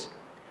focus.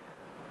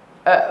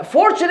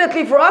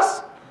 Fortunately for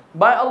us,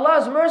 by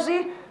Allah's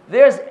mercy,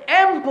 there's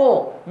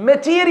ample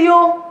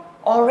material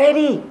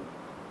already.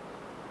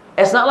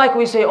 It's not like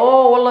we say,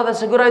 oh, wallah,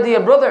 that's a good idea.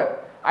 Brother,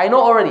 I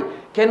know already.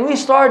 Can we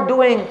start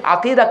doing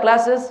Aqidah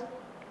classes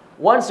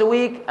once a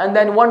week, and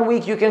then 1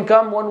 week you can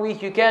come, 1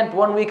 week you can't,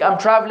 1 week I'm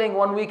traveling,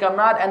 1 week I'm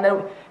not, and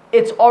then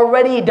it's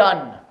already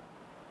done.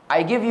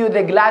 I give you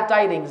the glad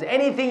tidings.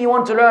 Anything you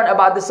want to learn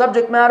about the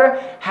subject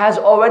matter has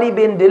already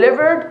been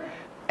delivered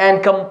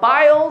and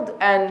compiled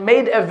and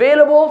made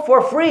available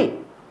for free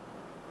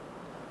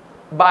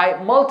by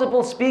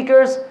multiple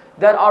speakers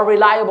that are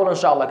reliable,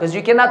 inshallah. Because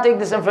you cannot take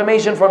this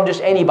information from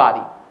just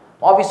anybody.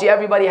 Obviously,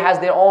 everybody has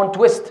their own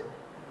twist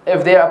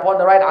if they're upon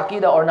the right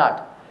aqidah or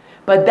not.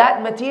 But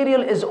that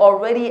material is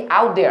already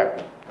out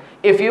there.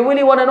 If you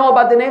really want to know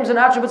about the names and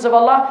attributes of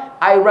Allah,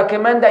 I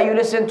recommend that you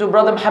listen to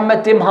Brother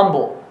Muhammad Tim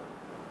Humble,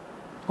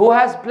 who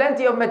has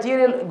plenty of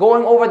material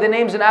going over the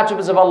names and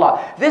attributes of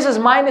Allah. This is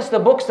minus the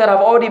books that have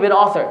already been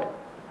authored.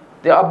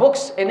 There are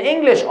books in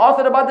English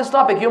authored about this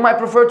topic. You might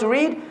prefer to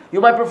read,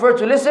 you might prefer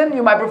to listen,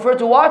 you might prefer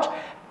to watch.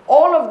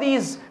 All of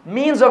these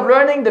means of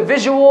learning, the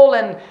visual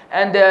and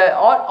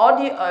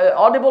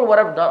audible,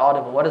 whatever, not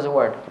audible, what is the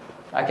word?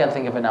 I can't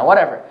think of it now,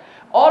 whatever.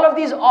 All of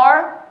these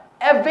are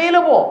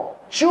available.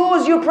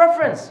 Choose your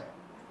preference.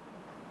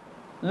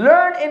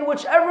 Learn in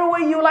whichever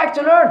way you like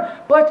to learn.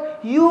 But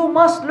you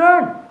must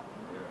learn.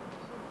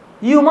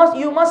 You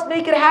must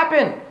make it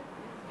happen.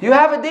 You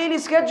have a daily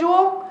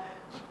schedule.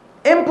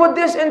 Input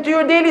this into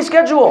your daily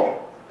schedule.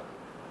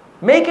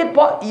 Make it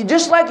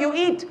just like you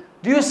eat.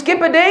 Do you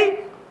skip a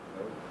day?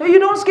 No, you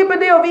don't skip a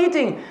day of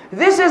eating.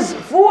 This is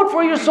food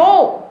for your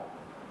soul.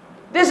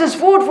 This is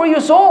food for your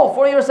soul,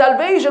 for your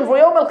salvation, for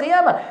Yawm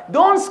al-Qiyamah.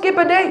 Don't skip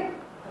a day.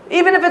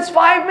 Even if it's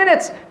 5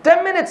 minutes,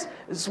 10 minutes,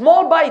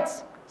 small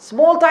bites,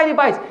 small tiny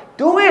bites.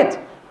 Do it.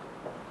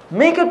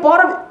 Make it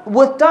part of it.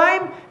 With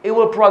time, it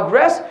will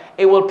progress,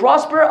 it will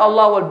prosper,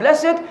 Allah will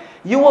bless it.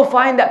 You will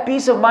find that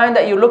peace of mind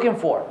that you're looking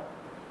for.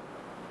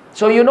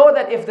 So you know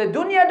that if the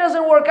dunya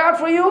doesn't work out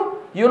for you,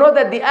 you know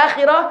that the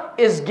akhirah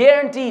is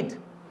guaranteed.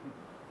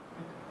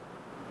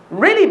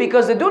 Really,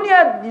 because the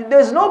dunya,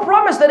 there's no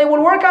promise that it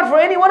will work out for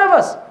any one of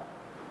us.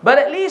 But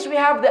at least we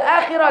have the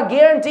akhirah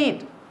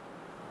guaranteed.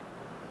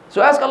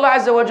 So ask Allah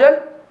Azza wa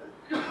Jal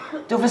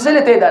to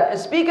facilitate that.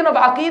 Speaking of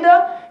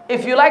aqidah,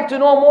 if you like to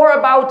know more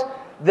about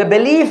the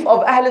belief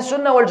of Ahl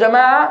Sunnah wal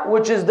Jama'ah,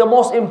 which is the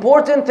most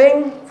important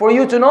thing for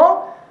you to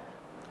know,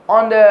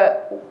 on the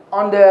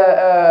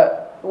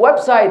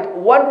website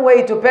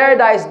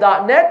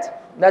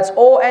onewaytoparadise.net, that's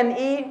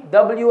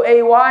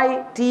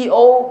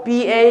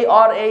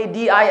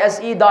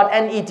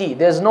onewaytoparadise.net.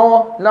 There's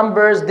no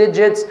numbers,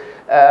 digits,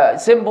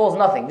 symbols,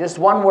 nothing. Just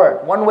one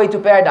word,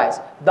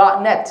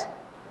 onewaytoparadise.net.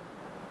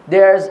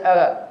 There's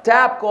a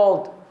tab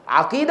called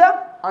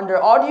Aqidah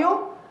under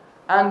audio,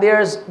 and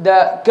there's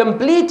the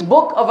complete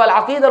book of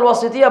Al-Aqidah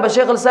Al-Wasitiyah by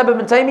Shaykh al-Islam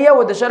ibn Taymiyyah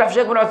with the Sharh of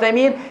Shaykh ibn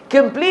Uthaymeen,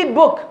 complete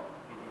book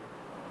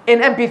in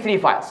MP3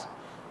 files.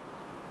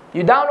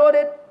 You download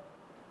it,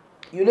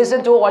 you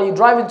listen to it while you're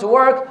driving to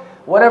work,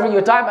 whatever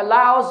your time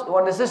allows,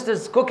 when the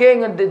sister's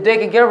cooking and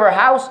taking care of her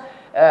house,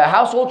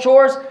 household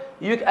chores,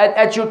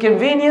 at your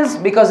convenience,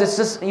 because it's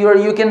just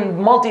you can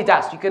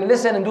multitask, you can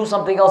listen and do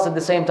something else at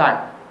the same time.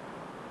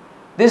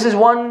 This is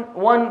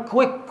one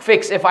quick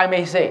fix, if I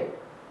may say,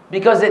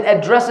 because it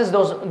addresses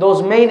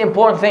those main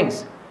important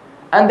things.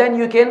 And then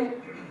you can,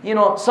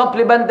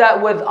 supplement that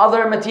with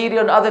other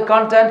material and other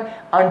content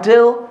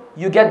until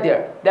you get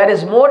there. That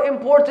is more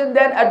important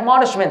than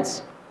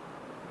admonishments.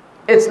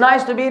 It's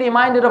nice to be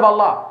reminded of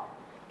Allah.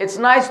 It's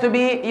nice to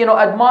be,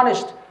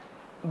 admonished.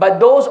 But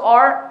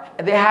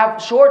they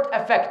have short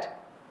effect.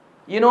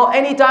 You know,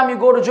 anytime you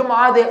go to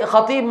Jum'ah, the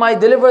khatib might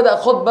deliver that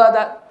khutbah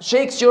that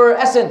shakes your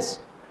essence.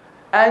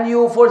 And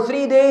you, for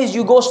 3 days,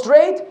 you go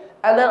straight,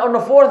 and then on the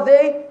 4th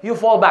day, you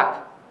fall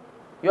back.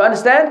 You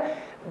understand?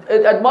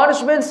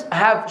 Admonishments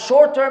have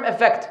short-term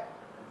effect.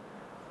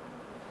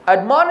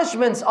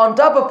 Admonishments on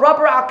top of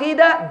proper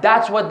aqidah,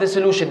 that's what the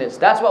solution is.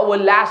 That's what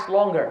will last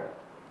longer.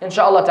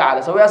 Inshallah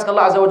ta'ala. So we ask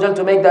Allah Azza wa Jal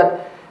to make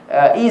that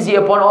easy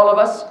upon all of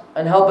us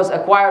and help us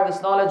acquire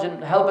this knowledge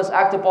and help us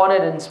act upon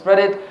it and spread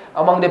it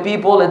among the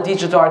people and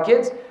teach it to our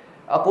kids.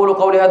 أقول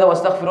قولي هذا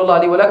وأستغفر الله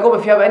لي ولكم.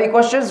 If you have any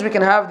questions, we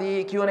can have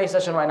the Q&A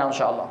session right now,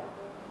 inshallah.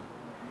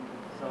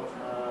 So,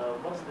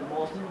 what's the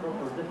most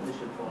proper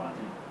definition for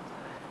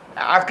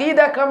Aqidah?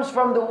 Aqidah comes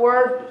from the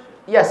word,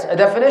 yes, a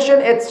definition,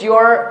 it's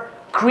your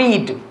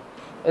creed.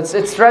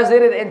 It's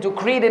translated into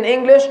creed in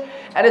English,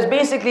 and it's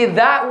basically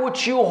that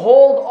which you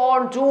hold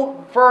on to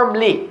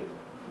firmly.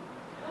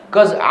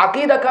 Because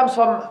Aqidah comes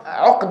from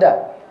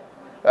uqda.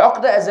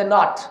 Uqda is a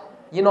knot.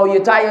 You know,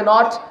 you tie a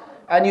knot,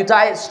 and you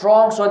tie it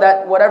strong so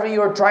that whatever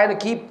you're trying to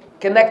keep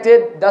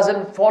connected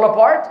doesn't fall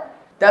apart.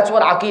 That's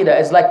what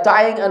Aqidah is, like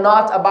tying a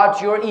knot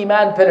about your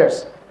Iman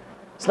pillars.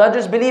 It's not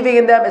just believing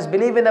in them, it's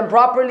believing them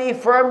properly,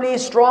 firmly,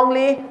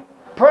 strongly,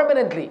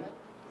 permanently.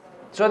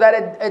 So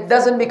that it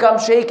doesn't become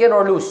shaken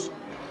or loose.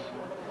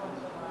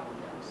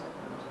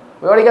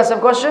 We already got some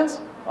questions?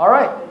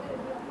 Alright.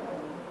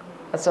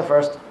 That's the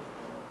first.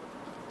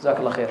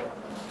 Jazakallah khair.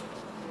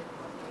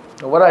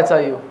 What did I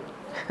tell you?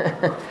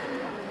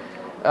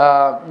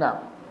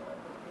 Now,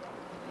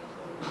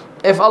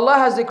 if Allah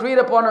has decreed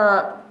upon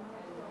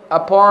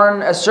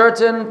a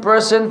certain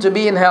person to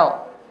be in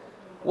hell,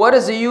 what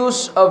is the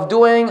use of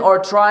doing or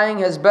trying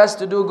his best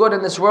to do good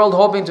in this world,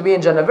 hoping to be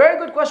in Jannah? Very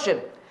good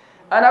question.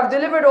 And I've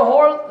delivered a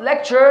whole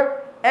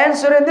lecture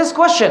answering this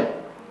question.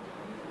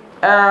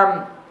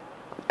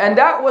 And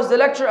that was the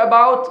lecture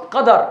about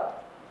qadar.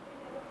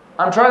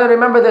 I'm trying to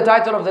remember the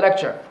title of the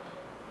lecture.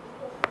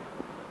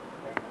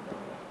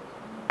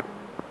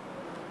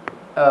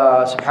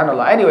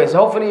 Subhanallah. Anyways,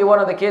 hopefully one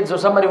of the kids or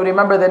somebody will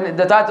remember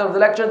the title of the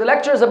lecture. The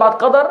lecture is about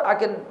qadar. I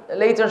can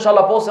later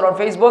inshallah post it on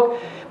Facebook.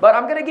 But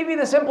I'm going to give you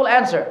the simple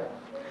answer.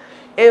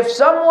 If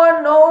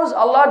someone knows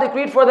Allah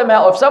decreed for them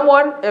hell,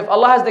 if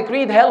Allah has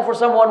decreed hell for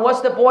someone,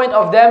 what's the point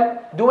of them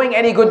doing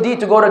any good deed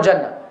to go to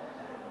Jannah?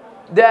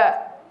 The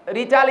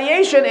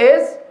retaliation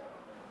is,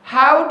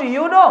 how do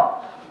you know?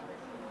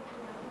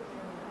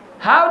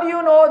 How do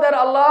you know that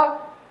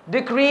Allah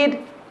decreed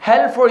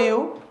hell for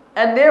you?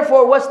 And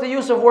therefore, what's the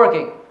use of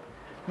working?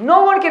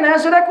 No one can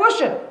answer that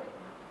question.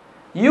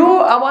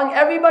 You, among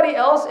everybody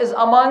else, is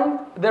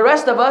among the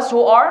rest of us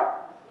who are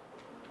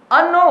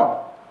unknown.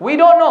 We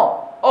don't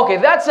know. Okay,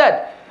 that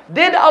said,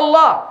 did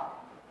Allah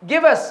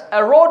give us a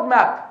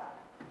roadmap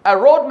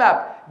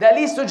that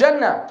leads to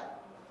Jannah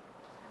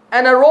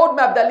and a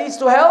roadmap that leads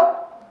to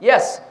hell?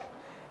 Yes.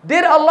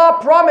 Did Allah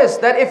promise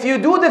that if you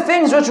do the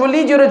things which will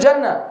lead you to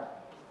Jannah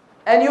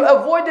and you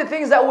avoid the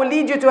things that will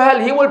lead you to hell,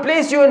 He will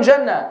place you in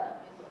Jannah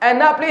and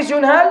not place you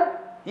in hell?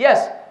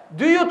 Yes.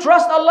 Do you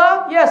trust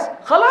Allah? Yes.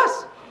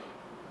 Khalas.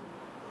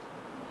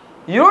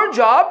 Your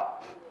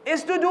job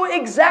is to do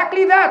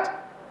exactly that.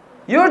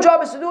 Your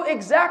job is to do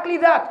exactly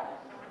that.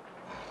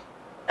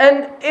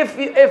 And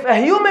if a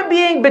human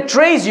being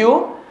betrays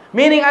you,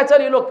 meaning I tell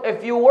you, look,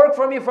 if you work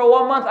for me for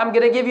 1 month, I'm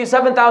going to give you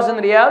 7,000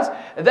 riyals.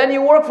 Then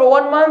you work for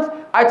 1 month,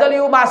 I tell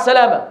you, ma'a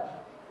salama.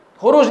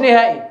 Khuruj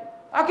nihai.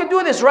 I can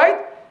do this, right?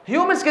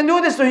 Humans can do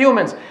this to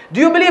humans.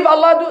 Do you believe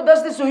Allah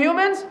does this to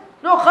humans?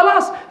 No,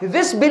 khalas.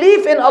 This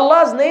belief in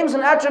Allah's names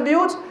and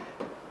attributes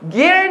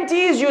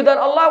guarantees you that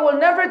Allah will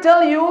never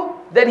tell you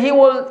that He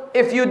will,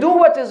 if you do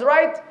what is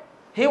right,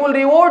 He will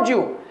reward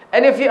you.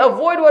 And if you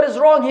avoid what is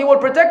wrong, He will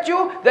protect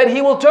you, then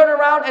He will turn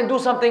around and do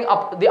something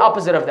the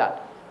opposite of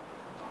that.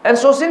 And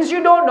so since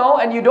you don't know,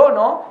 and you don't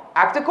know,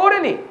 act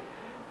accordingly.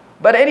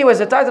 But anyways,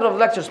 the title of the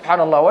lecture,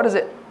 subhanAllah, what is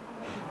it?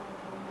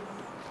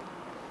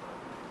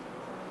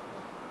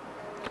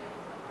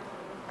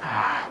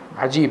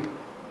 Ajib.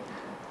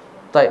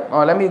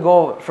 Let me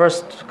go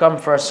first come,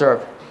 first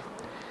serve.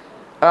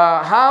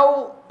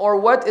 How or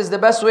what is the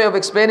best way of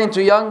explaining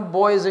to young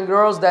boys and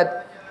girls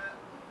that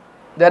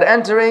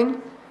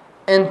entering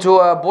into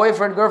a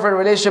boyfriend-girlfriend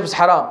relationship is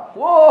haram?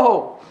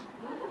 Whoa!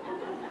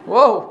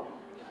 Whoa!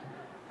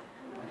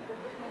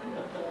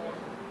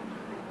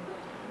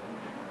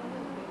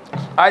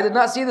 I did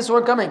not see this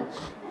one coming.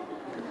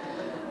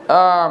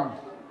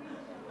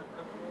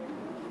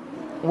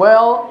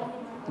 Well,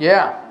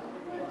 yeah.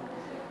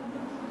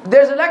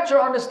 There's a lecture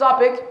on this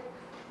topic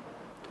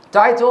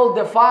titled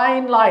The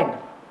Fine Line.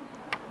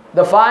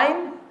 The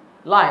Fine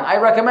Line. I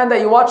recommend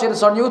that you watch it.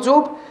 It's on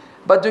YouTube.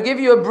 But to give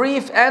you a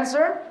brief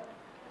answer,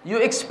 you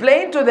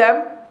explain to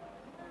them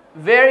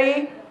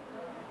very,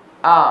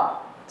 in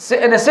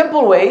a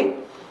simple way,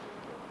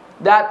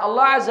 that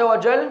Allah Azza wa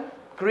Jal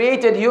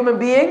created human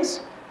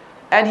beings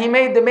and He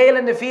made the male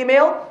and the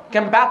female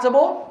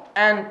compatible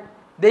and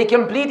they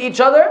complete each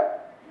other,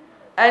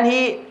 and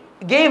He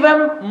gave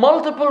them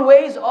multiple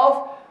ways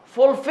of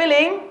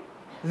fulfilling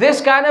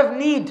this kind of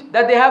need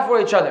that they have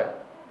for each other.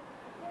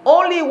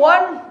 Only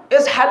one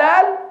is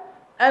halal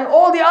and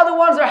all the other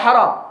ones are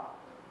haram.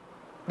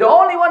 The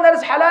only one that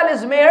is halal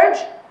is marriage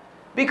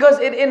because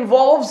it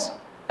involves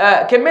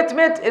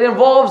commitment, it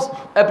involves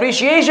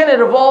appreciation, it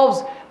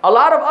involves a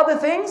lot of other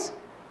things,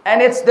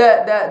 and it's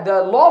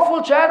the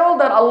lawful channel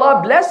that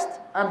Allah blessed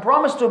and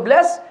promised to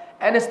bless,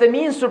 and it's the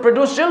means to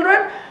produce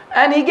children,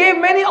 and He gave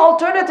many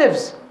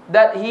alternatives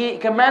that He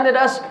commanded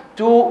us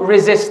to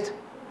resist.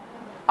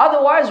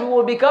 Otherwise we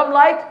will become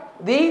like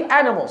the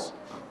animals,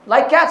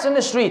 like cats in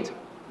the street.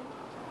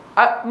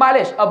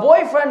 A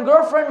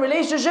boyfriend-girlfriend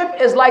relationship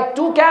is like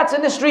two cats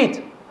in the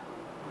street.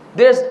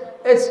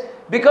 It's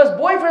because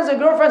boyfriends and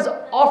girlfriends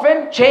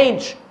often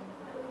change.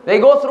 They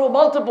go through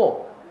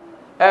multiple.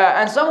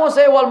 And some will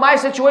say, well, my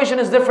situation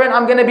is different.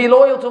 I'm going to be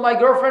loyal to my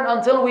girlfriend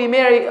until I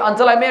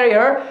marry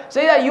her.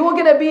 Say that you are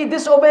going to be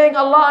disobeying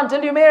Allah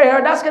until you marry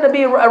her. That's going to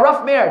be a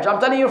rough marriage. I'm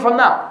telling you from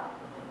now.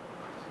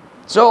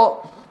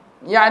 So,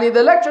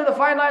 the lecture, the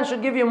fine line,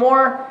 should give you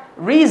more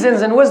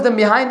reasons and wisdom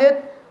behind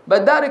it.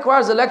 But that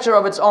requires a lecture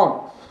of its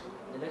own.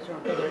 The lecture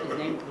on Qadr is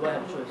named Do I Have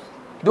a Choice?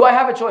 Do I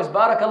have a choice?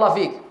 Barakallah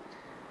feek.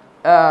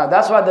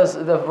 That's why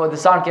the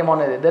sound came on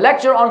with it. The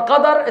lecture on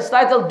Qadr is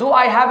titled Do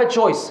I Have a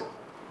Choice?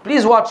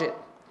 Please watch it.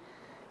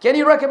 Can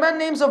you recommend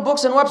names of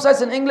books and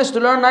websites in English to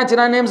learn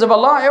 99 names of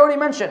Allah? I already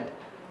mentioned.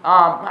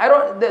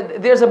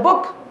 There's a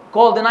book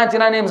called The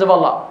 99 Names of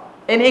Allah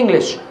in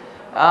English.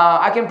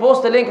 I can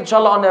post the link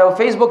inshallah on the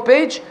Facebook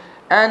page.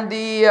 And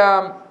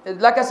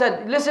like I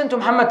said, listen to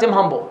Muhammad Tim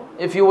Humble.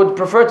 If you would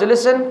prefer to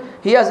listen,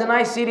 he has a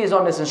nice series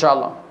on this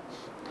inshallah.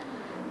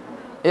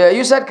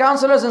 You said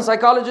counselors and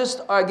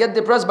psychologists get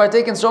depressed by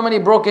taking so many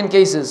broken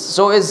cases.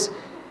 So is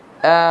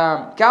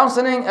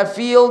counseling a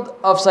field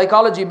of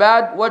psychology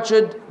bad? What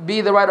should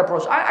be the right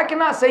approach? I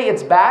cannot say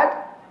it's bad.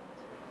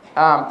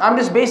 I'm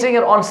just basing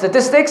it on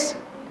statistics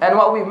and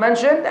what we've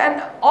mentioned.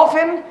 And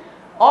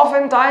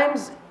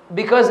oftentimes,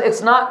 because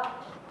if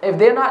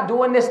they're not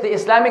doing this the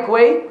Islamic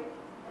way,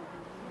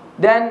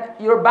 then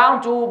you're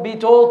bound to be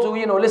told to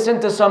listen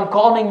to some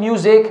calming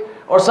music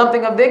or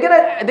something. They're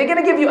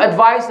gonna give you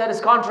advice that is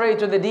contrary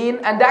to the deen,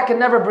 and that can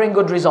never bring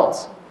good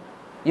results.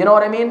 You know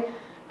what I mean?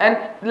 And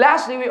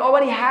lastly, we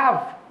already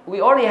have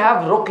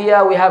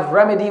ruqya, we have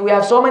remedy, we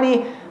have so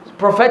many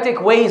prophetic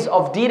ways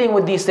of dealing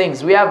with these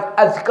things. We have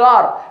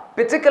adhkar,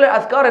 particular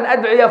adhkar and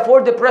ad'iyah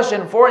for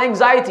depression, for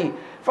anxiety,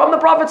 from the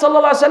Prophet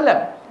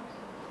ﷺ.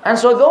 And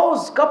so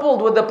those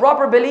coupled with the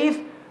proper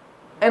belief,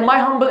 in my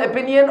humble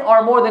opinion,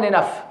 are more than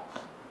enough.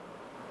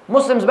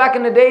 Muslims back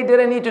in the day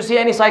didn't need to see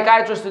any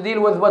psychiatrist to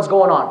deal with what's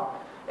going on.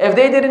 If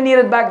they didn't need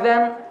it back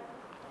then,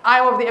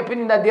 I'm of the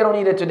opinion that they don't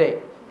need it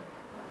today.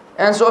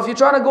 And so if you're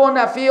trying to go in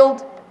that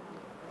field,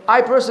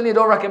 I personally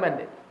don't recommend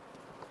it.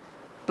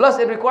 Plus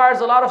it requires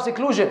a lot of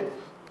seclusion.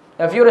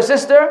 If you're a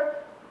sister,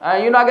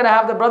 you're not going to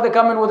have the brother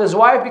come in with his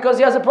wife because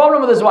he has a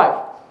problem with his wife.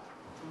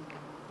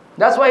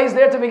 That's why he's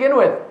there to begin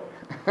with.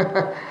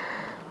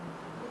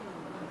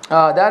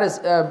 That is...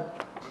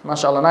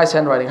 MashaAllah, nice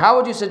handwriting. How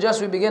would you suggest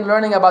we begin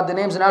learning about the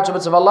names and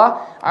attributes of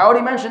Allah? I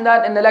already mentioned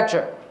that in the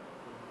lecture.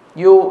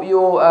 You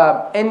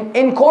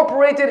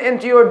incorporate it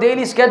into your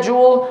daily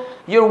schedule,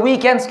 your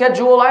weekend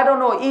schedule. I don't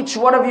know, each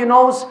one of you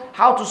knows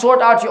how to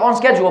sort out your own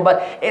schedule,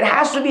 but it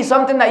has to be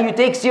something that you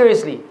take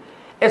seriously.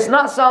 It's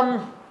not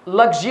some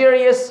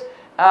luxurious,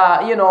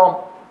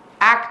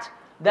 act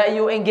that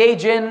you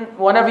engage in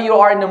whenever you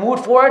are in the mood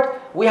for it.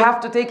 We have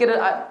to take it,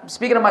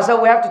 speaking of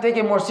myself, we have to take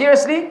it more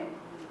seriously.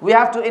 We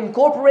have to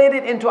incorporate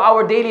it into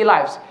our daily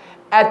lives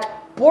at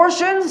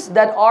portions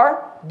that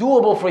are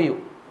doable for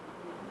you.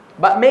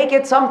 But make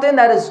it something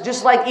that is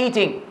just like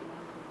eating,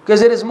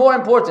 because it is more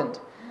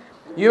important.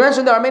 You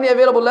mentioned there are many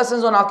available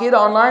lessons on Aqidah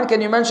online. Can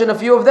you mention a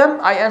few of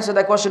them? I answered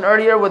that question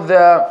earlier with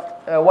the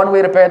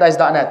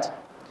onewaytoparadise.net.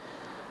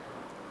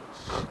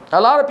 A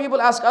lot of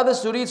people ask others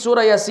to read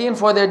Surah Yasin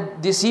for their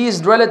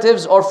deceased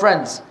relatives or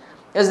friends.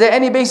 Is there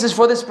any basis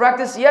for this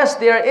practice? Yes,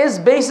 there is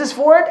basis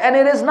for it, and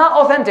it is not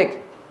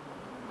authentic.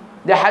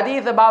 The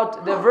hadith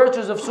about the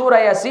virtues of Surah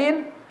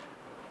Yasin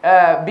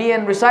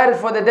being recited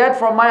for the dead,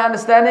 from my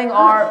understanding,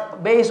 are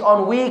based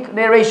on weak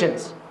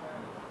narrations.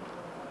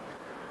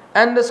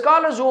 And the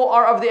scholars who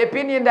are of the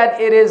opinion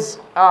that it is,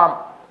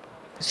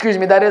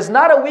 that is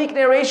not a weak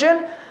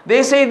narration,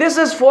 they say this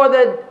is for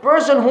the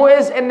person who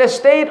is in the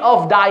state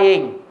of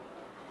dying.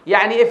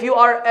 Yani if you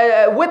are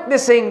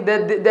witnessing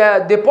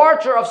the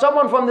departure of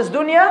someone from this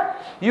dunya,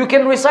 you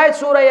can recite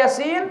Surah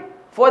Yasin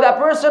for that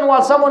person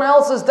while someone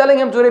else is telling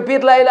him to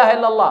repeat La ilaha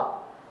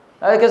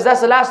illallah. Because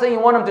that's the last thing you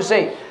want him to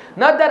say.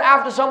 Not that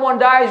after someone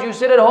dies you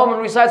sit at home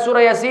and recite Surah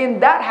Yasin.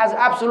 That has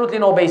absolutely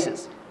no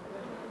basis.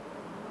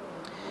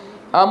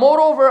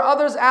 Moreover,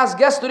 others ask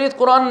guests to read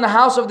Quran in the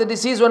house of the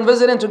deceased when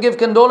visiting to give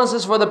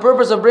condolences for the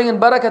purpose of bringing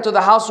barakah to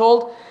the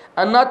household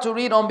and not to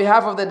read on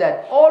behalf of the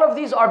dead. All of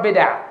these are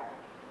bid'ah.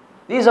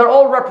 These are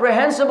all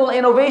reprehensible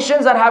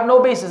innovations that have no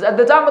basis. At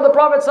the time of the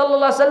Prophet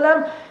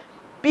ﷺ,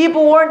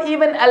 people weren't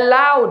even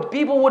allowed.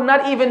 People would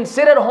not even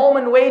sit at home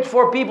and wait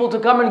for people to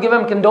come and give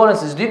them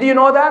condolences. Did you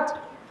know that?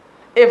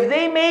 If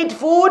they made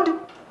food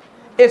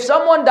If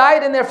someone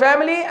died in their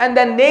family and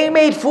then they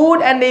made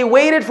food and they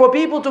waited for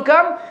people to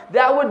come,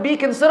 that would be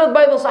considered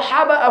by the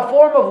Sahaba a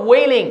form of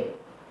wailing.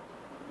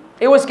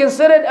 It was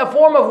considered a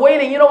form of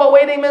wailing. You know what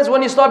wailing means?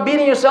 When you start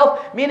beating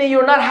yourself, meaning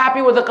you're not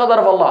happy with the qadar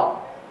of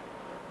Allah.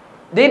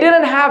 They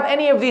didn't have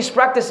any of these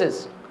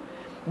practices.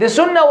 The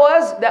sunnah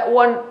was that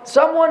when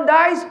someone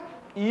dies,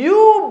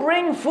 you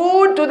bring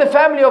food to the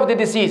family of the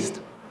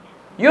deceased.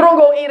 You don't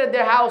go eat at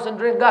their house and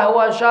drink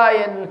qahwa and shai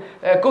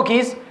and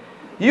cookies.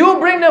 You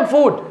bring them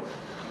food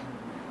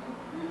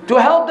to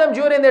help them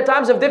during their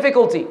times of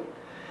difficulty.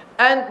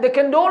 And the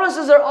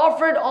condolences are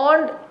offered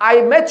on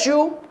I met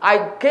you,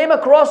 I came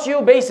across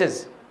you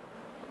basis.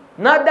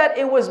 Not that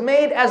it was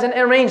made as an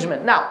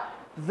arrangement. Now,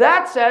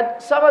 that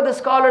said, some of the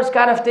scholars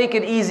kind of take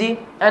it easy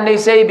and they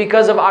say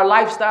because of our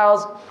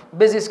lifestyles,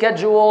 busy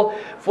schedule,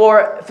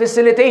 for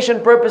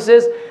facilitation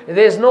purposes,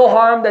 there's no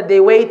harm that they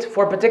wait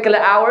for particular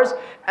hours.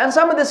 And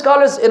some of the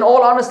scholars, in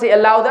all honesty,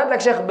 allow that.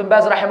 Like Shaykh bin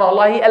Baz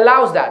rahimahullah, he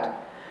allows that.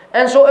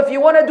 And so if you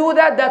want to do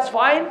that, that's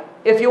fine.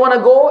 If you want to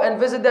go and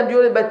visit them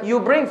during, but you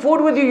bring food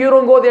with you, you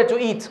don't go there to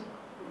eat.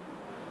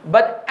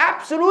 But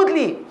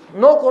absolutely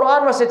no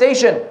Quran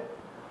recitation.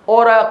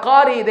 Or a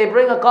Akkari, they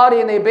bring a Akkari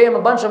and they pay him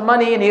a bunch of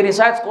money and he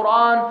recites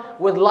Quran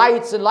with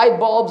lights and light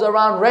bulbs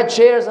around red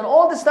chairs and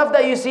all the stuff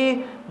that you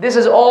see. This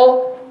is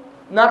all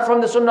not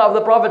from the Sunnah of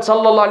the Prophet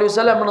sallallahu alaihi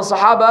wasallam. And the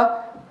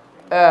Sahaba,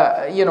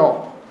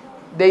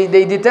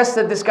 they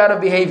detested this kind of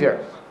behavior.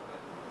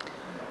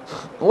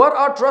 What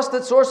are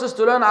trusted sources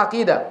to learn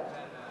Aqidah?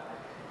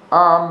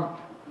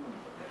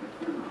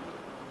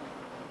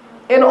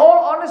 In all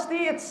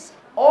honesty, it's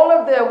all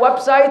of the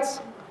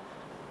websites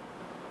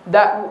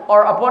that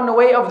are upon the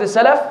way of the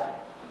Salaf.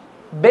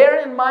 Bear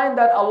in mind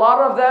that a lot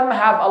of them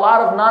have a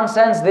lot of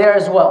nonsense there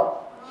as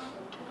well.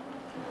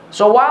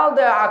 So while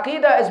the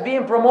Aqidah is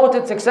being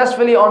promoted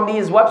successfully on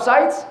these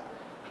websites,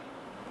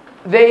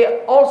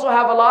 they also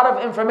have a lot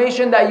of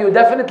information that you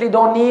definitely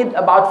don't need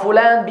about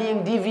Fulan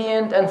being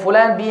deviant and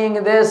Fulan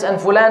being this and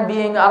Fulan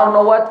being I don't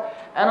know what,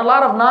 and a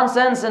lot of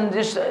nonsense and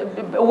just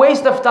a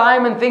waste of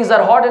time and things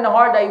that harden the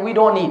heart that we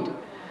don't need.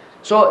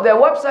 So the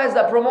websites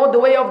that promote the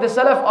way of the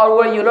Salaf are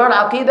where you learn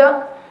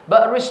Aqidah,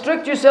 but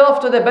restrict yourself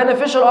to the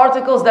beneficial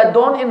articles that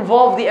don't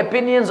involve the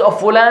opinions of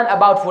Fulan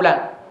about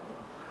Fulan.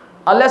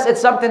 Unless it's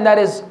something that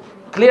is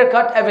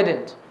clear-cut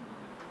evident.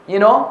 You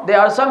know, there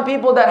are some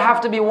people that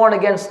have to be warned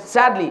against,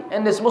 sadly,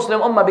 in this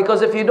Muslim ummah,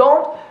 because if you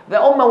don't, the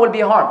ummah will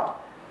be harmed.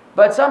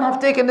 But some have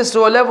taken this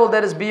to a level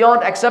that is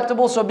beyond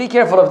acceptable, so be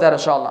careful of that,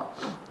 inshallah.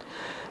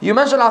 You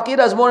mentioned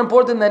Aqidah is more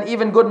important than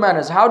even good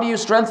manners. How do you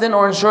strengthen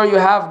or ensure you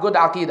have good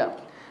Aqidah?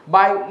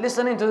 By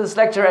listening to this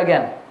lecture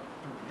again.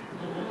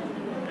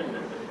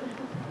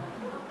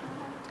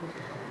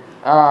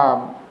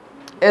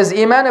 Is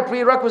Iman a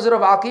prerequisite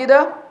of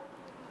Aqidah?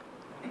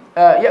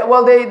 Yeah,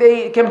 well,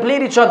 they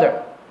complete each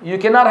other. You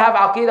cannot have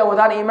Aqidah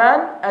without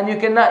Iman, and you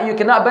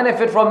cannot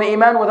benefit from the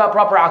Iman without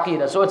proper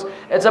Aqidah. So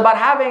it's about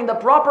having the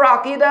proper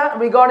Aqidah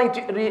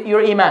regarding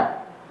your Iman.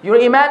 Your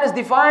Iman is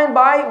defined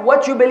by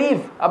what you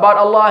believe about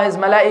Allah, His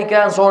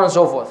Malaika, and so on and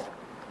so forth.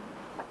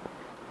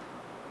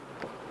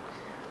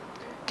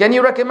 Can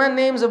you recommend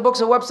names of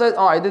books or websites?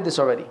 Oh, I did this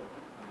already.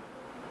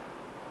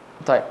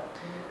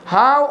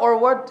 How or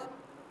what?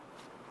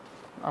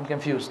 I'm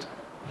confused.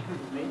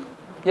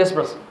 Yes,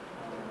 bros.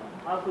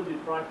 How could you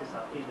practice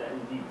Aqidah in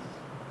deeds,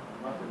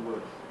 not in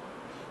words?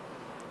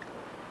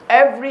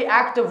 Every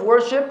act of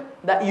worship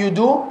that you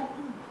do,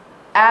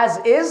 as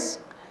is,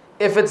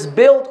 if it's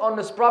built on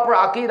this proper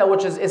Aqidah,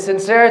 which is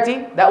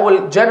sincerity, that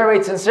will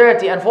generate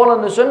sincerity and fall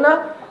on the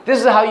Sunnah, this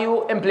is how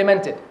you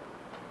implement it.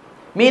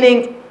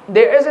 Meaning,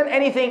 there isn't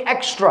anything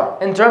extra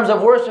in terms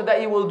of worship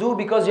that you will do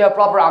because you have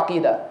proper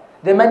Aqidah.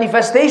 The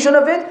manifestation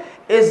of it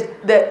is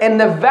in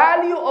the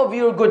value of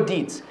your good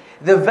deeds.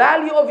 The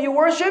value of your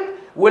worship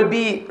will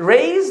be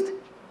raised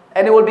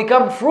and it will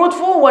become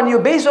fruitful when you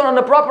base it on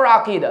the proper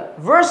Aqidah.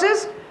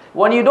 Versus,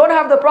 when you don't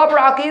have the proper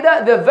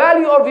Aqidah, the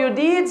value of your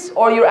deeds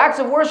or your acts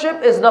of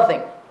worship is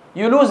nothing.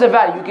 You lose the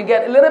value. You can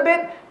get a little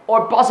bit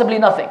or possibly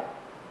nothing.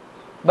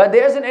 But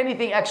there isn't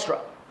anything extra.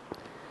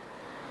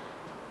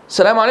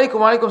 Assalamu alaikum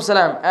wa alaikum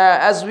salam.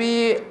 As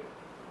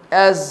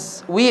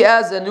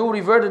a new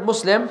reverted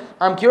Muslim,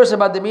 I'm curious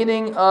about the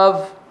meaning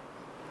of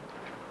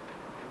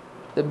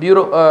the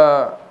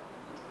beautiful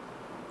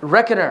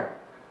reckoner.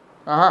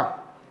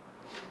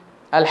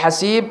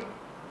 Al-Hasib,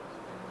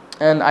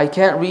 and I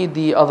can't read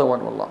the other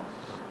one, wallah.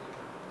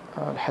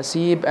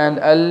 Al-Hasib and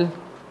Al-Muhim.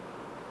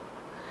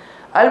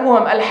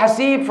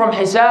 Al-Hasib from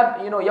Hisab,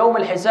 Yawm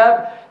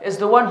al-Hisab is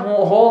the one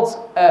who holds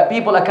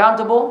people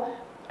accountable.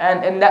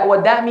 And that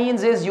what that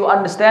means is you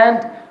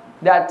understand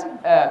that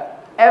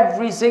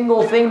every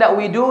single thing that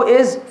we do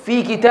is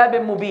fi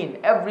kitabin mubin.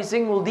 Every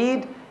single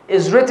deed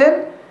is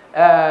written,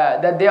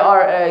 that they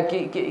are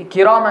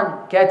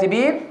kiraman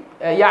katibin,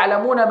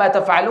 ya'lamuna ma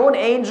taf'alun,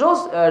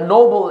 angels,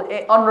 noble,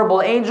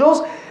 honorable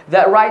angels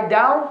that write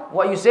down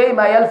what you say.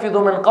 Ma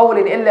yalfidhu min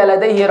qawlin illa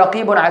ladayhi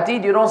raqibun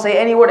atid. You don't say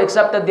any word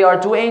except that there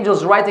are two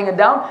angels writing it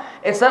down.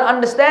 It's an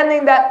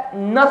understanding that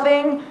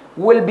nothing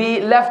will be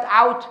left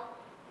out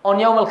on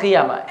Yawm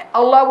al-Qiyamah.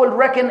 Allah will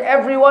reckon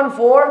everyone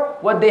for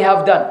what they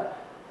have done.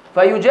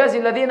 فَيُجَازِ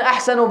الَّذِينَ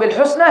أَحْسَنُوا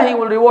بِالْحُسْنَى. He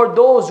will reward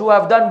those who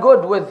have done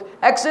good with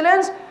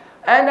excellence,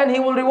 and then He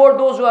will reward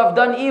those who have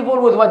done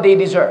evil with what they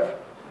deserve.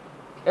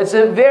 It's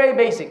a very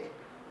basic.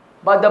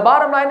 But the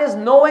bottom line is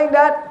knowing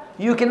that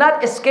you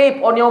cannot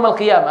escape on Yawm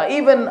al-Qiyamah.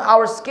 Even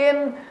our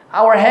skin,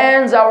 our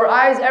hands, our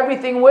eyes,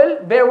 everything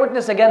will bear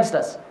witness against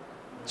us.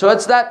 So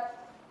it's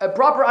that a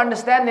proper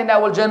understanding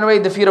that will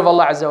generate the fear of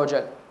Allah Azza wa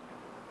Jal.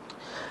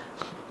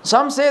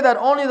 Some say that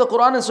only the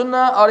Quran and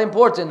Sunnah are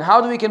important.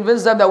 How do we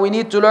convince them that we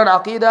need to learn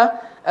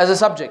Aqidah as a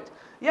subject?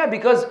 Yeah,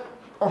 because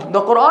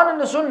the Quran and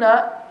the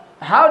Sunnah,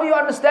 how do you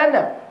understand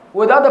them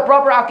without the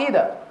proper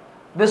Aqidah?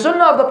 The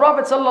Sunnah of the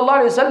Prophet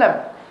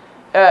ﷺ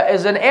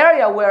is an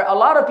area where a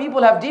lot of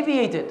people have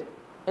deviated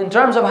in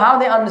terms of how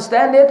they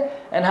understand it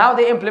and how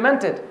they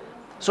implement it.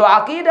 So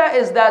Aqidah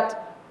is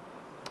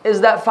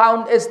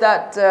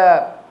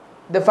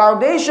the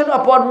foundation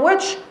upon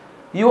which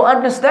you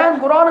understand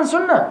Quran and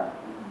Sunnah.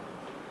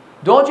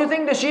 Don't you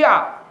think the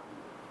Shia,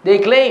 they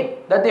claim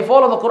that they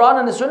follow the Quran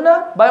and the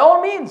Sunnah? By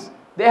all means.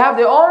 They have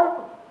their own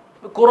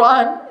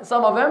Quran,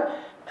 some of them,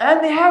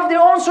 and they have their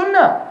own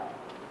Sunnah.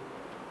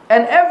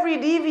 And every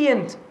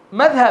deviant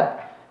madhab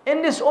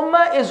in this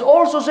ummah is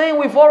also saying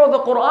we follow the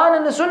Quran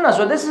and the Sunnah.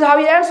 So this is how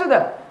you answer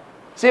them.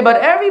 Say, but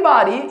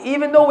everybody,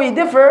 even though we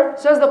differ,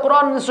 says the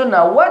Quran and the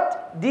Sunnah.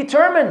 What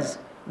determines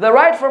the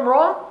right from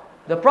wrong?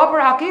 The proper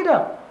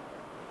Aqidah.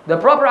 The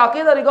proper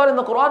Aqidah regarding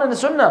the Quran and the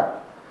Sunnah.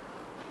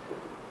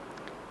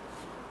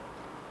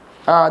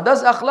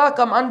 Does akhlaq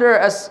come under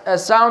a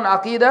sound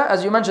aqidah?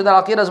 As you mentioned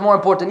that aqidah is more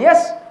important.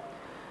 Yes.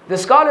 The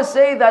scholars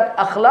say that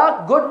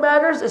akhlaq, good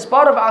manners, is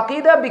part of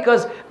aqidah,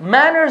 because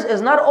manners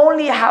is not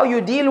only how you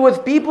deal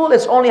with people,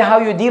 it's also how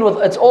you deal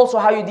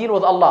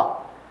with Allah.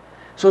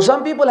 So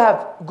some people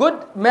have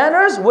good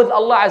manners with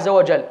Allah Azza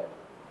wa Jal.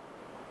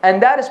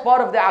 And that is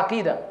part of the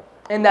aqidah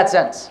in that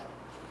sense.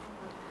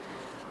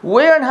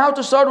 Where and how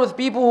to start with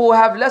people who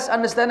have less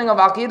understanding of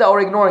aqidah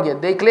or ignoring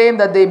it? They claim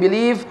that they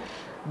believe,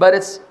 but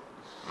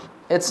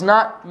it's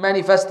not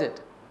manifested.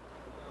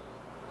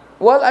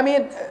 Well, I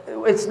mean,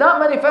 it's not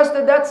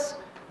manifested, that's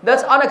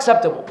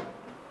unacceptable.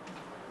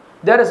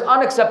 That is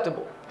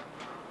unacceptable.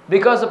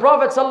 Because the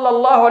Prophet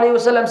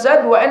ﷺ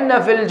said, وَإِنَّ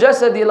فِي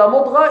الْجَسَدِ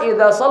لَمُضْغَةً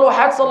إِذَا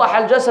صَلُحَتْ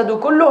صَلَحَ الْجَسَدُ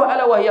كُلُّهُ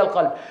أَلَا وَهِيَ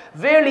الْقَلْبُ.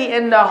 Verily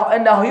in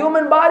the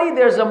human body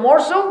there's a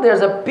morsel,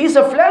 there's a piece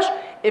of flesh.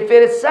 If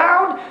it is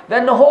sound,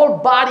 then the whole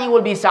body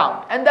will be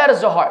sound. And that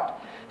is the heart.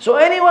 So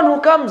anyone who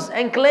comes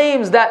and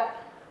claims that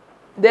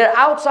their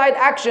outside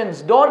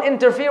actions don't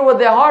interfere with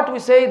their heart, we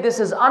say this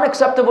is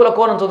unacceptable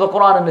according to the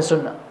Quran and the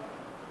Sunnah.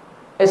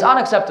 It's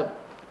unacceptable.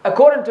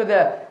 According to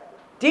the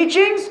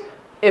teachings,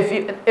 if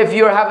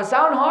you have a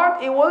sound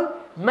heart, it will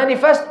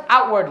manifest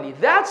outwardly.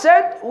 That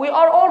said, we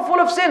are all full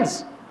of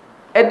sins.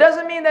 It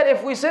doesn't mean that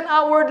if we sin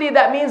outwardly,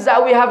 that means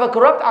that we have a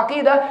corrupt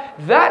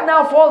aqidah. That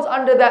now falls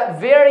under that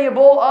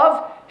variable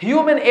of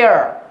human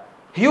error,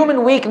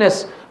 human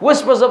weakness,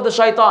 whispers of the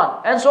shaitan.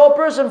 And so a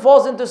person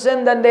falls into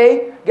sin, then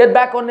they get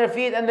back on their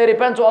feet and they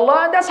repent to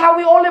Allah. And that's how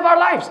we all live our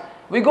lives.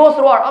 We go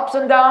through our ups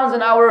and downs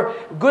and our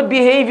good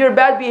behavior,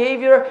 bad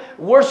behavior,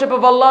 worship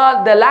of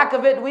Allah, the lack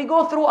of it. We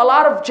go through a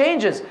lot of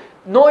changes,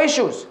 no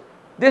issues.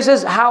 This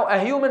is how a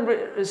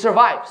human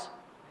survives.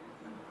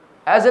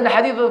 As in the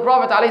hadith of the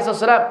Prophet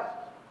ﷺ,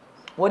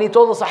 when he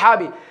told the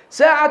Sahabi,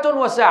 Sa'atun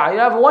wa sa'a. You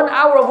have 1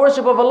 hour of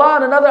worship of Allah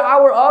and another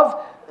hour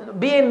of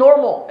being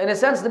normal. In a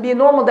sense, to be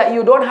normal, that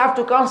you don't have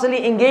to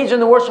constantly engage in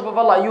the worship of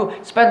Allah. You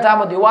spend time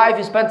with your wife,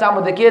 you spend time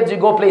with the kids, you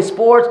go play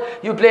sports,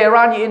 you play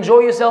around, you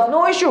enjoy yourself.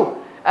 No issue.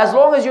 As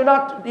long as you're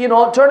not,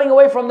 turning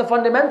away from the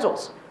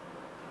fundamentals.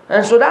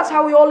 And so that's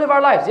how we all live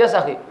our lives. Yes,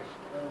 Akhi. A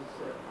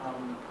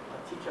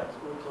teacher at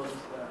school told us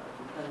that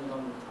depending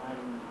on the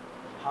time,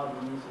 how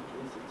the music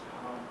is, it's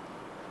how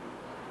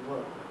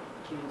what.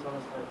 Can you tell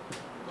us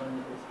when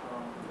it is how,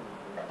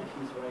 if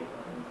he's right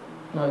or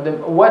anything?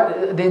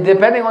 No,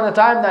 depending on the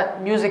time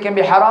that music can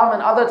be haram,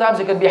 and other times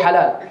it can be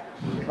halal.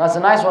 That's a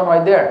nice one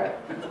right there.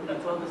 He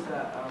told us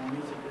that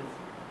music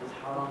is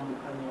haram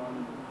depending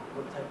on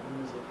what type of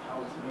music,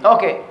 how it's made.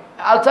 Okay,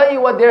 I'll tell you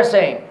what they're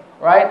saying,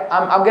 right?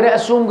 I'm going to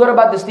assume good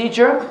about this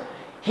teacher.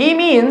 He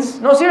means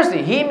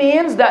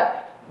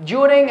that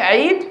during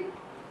Eid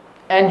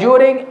and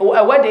during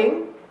a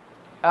wedding,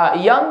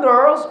 young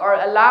girls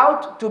are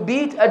allowed to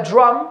beat a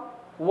drum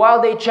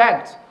while they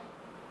chant.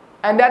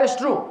 And that is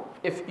true.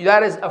 If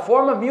that is a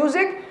form of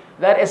music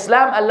that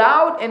Islam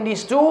allowed in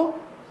these two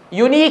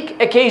unique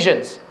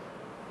occasions,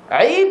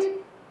 Eid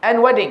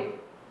and wedding.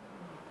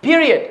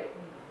 Period.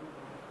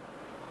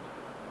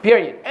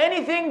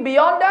 Anything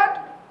beyond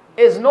that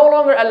is no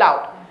longer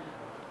allowed.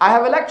 I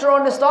have a lecture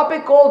on this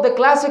topic called The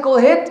Classical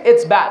Hit,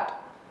 It's Bad.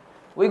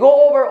 We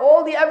go over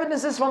all the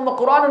evidences from the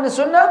Quran and the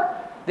Sunnah.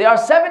 There are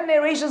 7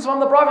 narrations from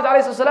the Prophet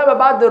ﷺ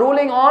about the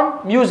ruling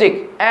on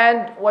music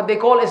and what they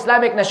call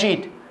Islamic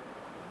nasheed.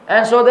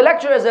 And so the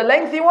lecture is a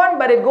lengthy one,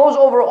 but it goes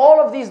over all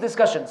of these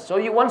discussions. So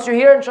once you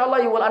hear,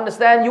 inshallah, you will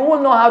understand, you will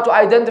know how to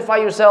identify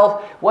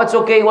yourself, what's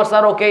okay, what's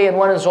not okay, and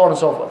when and so on and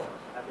so forth.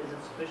 Is it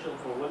special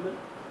for women?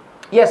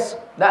 Yes,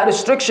 that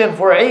restriction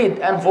for Eid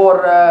and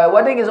for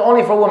wedding is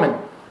only for women.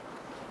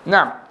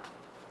 Now,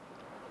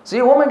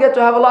 see, women get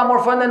to have a lot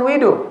more fun than we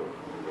do.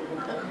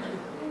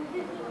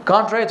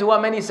 Contrary to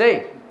what many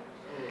say.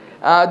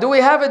 Do we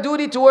have a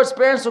duty towards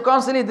parents to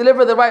constantly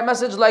deliver the right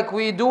message like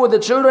we do with the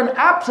children?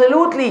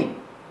 Absolutely.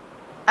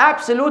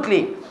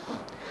 Absolutely.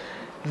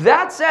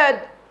 That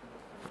said,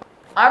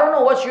 I don't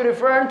know what you're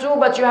referring to,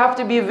 but you have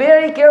to be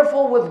very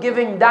careful with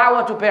giving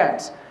da'wah to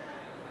parents.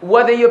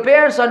 Whether your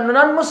parents are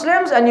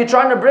non-Muslims and you're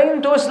trying to bring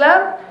them to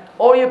Islam,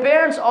 or your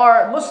parents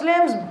are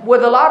Muslims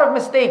with a lot of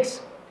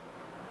mistakes.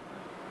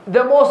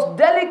 The most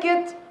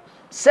delicate,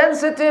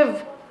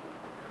 sensitive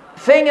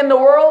thing in the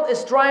world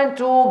is trying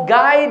to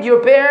guide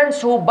your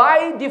parents who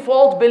by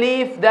default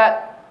believe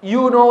that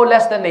you know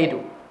less than they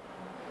do.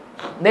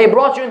 They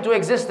brought you into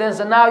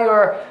existence and now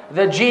you're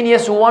the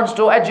genius who wants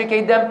to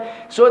educate them.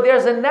 So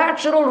there's a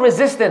natural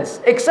resistance,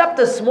 except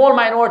a small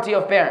minority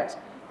of parents.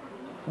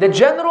 The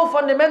general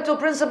fundamental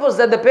principles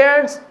that the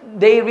parents,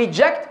 they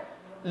reject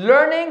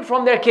learning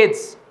from their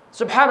kids.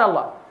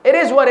 Subhanallah. It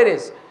is what it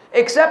is.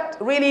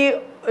 Except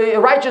really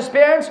righteous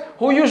parents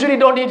who usually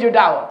don't need your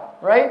da'wah,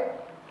 right?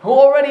 Who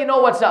already know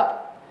what's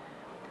up.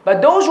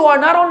 But those who are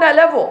not on that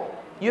level,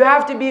 you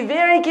have to be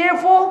very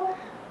careful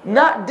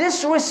not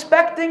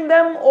disrespecting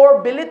them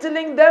or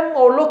belittling them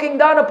or looking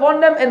down upon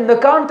them in the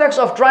context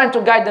of trying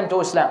to guide them to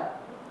Islam.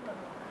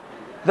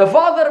 The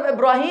father of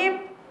Ibrahim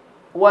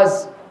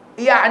was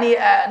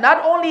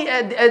not only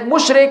a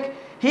mushrik,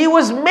 he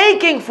was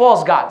making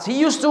false gods. He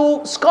used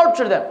to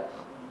sculpture them.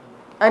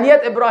 And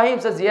yet Ibrahim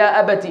says, Ya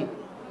abati,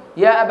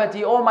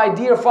 oh my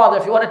dear father.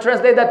 If you want to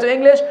translate that to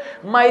English,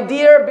 my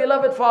dear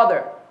beloved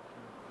father,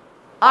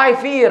 I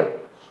fear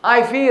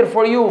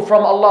for you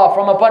from Allah,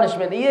 from a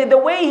punishment. The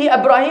way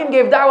Ibrahim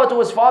gave da'wah to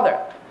his father.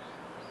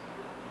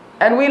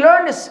 And we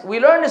learn this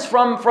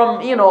from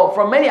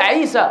many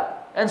Isa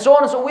and so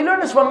on and so. We learn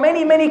this from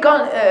many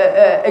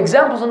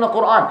examples in the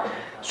Quran.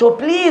 So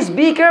please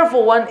be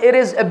careful when it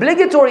is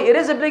obligatory. It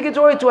is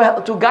obligatory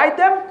to guide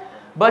them,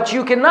 but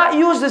you cannot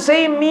use the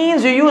same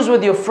means you use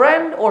with your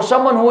friend or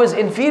someone who is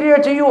inferior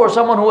to you or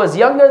someone who is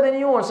younger than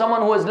you or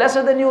someone who is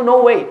lesser than you.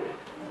 No way.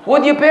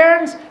 With your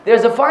parents,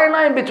 there's a fine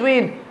line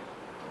between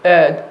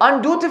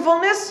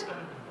undutifulness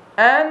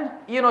and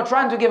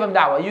trying to give them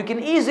da'wah. You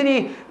can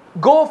easily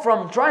go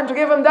from trying to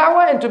give them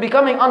da'wah into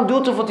becoming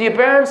undutiful to your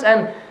parents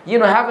and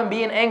have them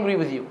being angry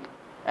with you.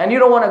 And you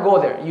don't want to go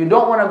there. You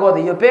don't want to go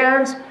there. Your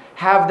parents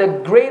have the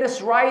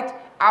greatest right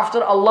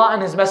after Allah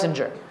and His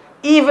Messenger.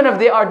 Even if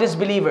they are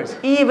disbelievers.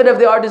 Even if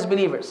they are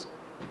disbelievers.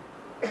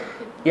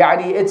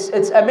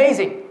 It's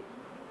amazing.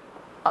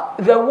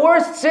 The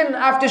worst sin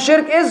after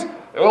shirk is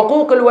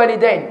uquq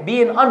al-walidain,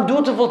 being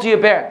undutiful to your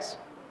parents.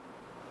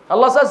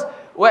 Allah says,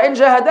 وَإِنْ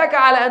جَاهَدَكَ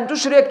عَلَى أَن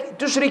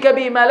تُشْرِكَ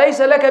بِي مَا لَيْسَ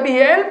لَكَ بِهِ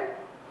عِلْمٍ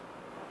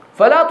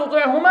فَلَا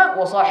تُطِعْهُمَا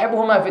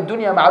وَصَاحِبْهُمَا فِي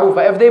الدُّنْيَا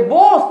مَعْرُوفًا. If they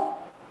both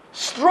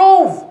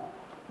strove,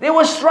 they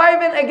were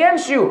striving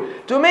against you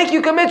to make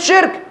you commit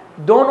shirk,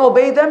 don't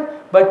obey them,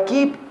 but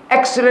keep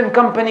excellent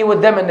company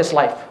with them in this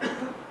life.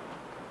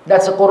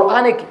 That's a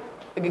Quranic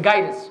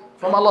guidance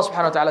from Allah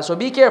subhanahu wa ta'ala. So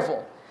be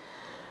careful.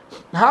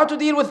 How to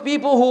deal with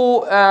people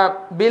who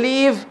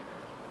believe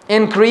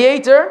in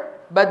Creator,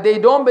 but they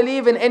don't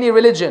believe in any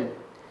religion.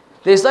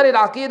 They studied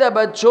Aqidah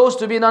but chose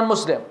to be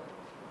non-Muslim.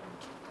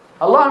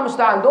 Allah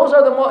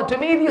al-Musta'an. To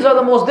me, these are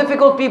the most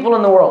difficult people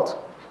in the world.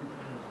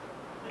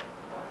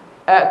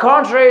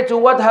 Contrary to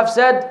what have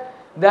said,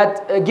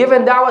 that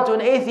giving da'wah to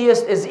an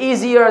atheist is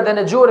easier than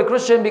a Jew or a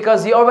Christian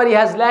because he already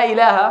has La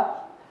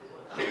ilaha.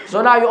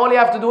 So now you only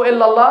have to do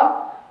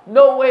illallah.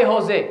 No way,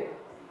 Jose.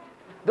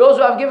 Those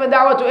who have given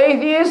da'wah to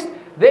atheists,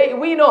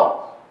 we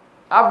know.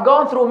 I've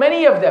gone through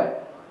many of them.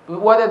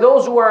 Whether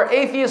those who were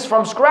atheists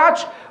from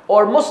scratch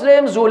or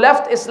Muslims who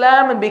left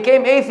Islam and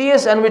became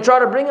atheists and we try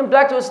to bring them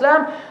back to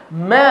Islam.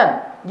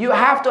 Man, you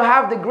have to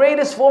have the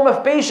greatest form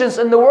of patience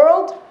in the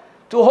world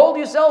to hold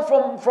yourself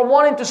from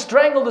wanting to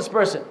strangle this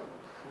person.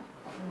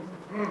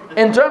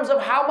 In terms of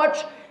how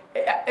much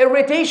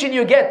irritation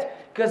you get.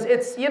 Because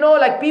it's,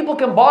 like people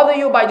can bother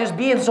you by just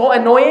being so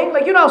annoying.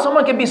 Like, how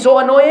someone can be so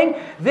annoying?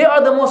 They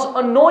are the most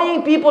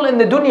annoying people in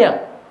the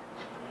dunya.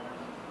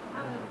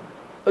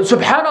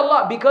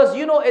 Subhanallah, because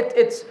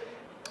it's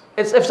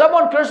if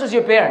someone curses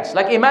your parents,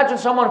 like imagine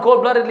someone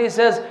cold-bloodedly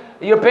says,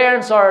 your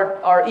parents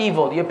are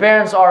evil, your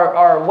parents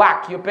are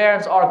whack, your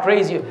parents are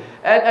crazy.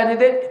 And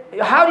then,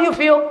 how do you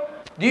feel?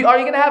 Are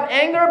you going to have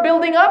anger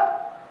building up?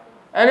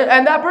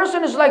 And that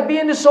person is like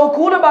being just so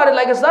cool about it,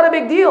 like it's not a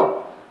big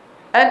deal.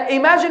 And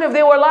imagine if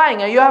they were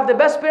lying and you have the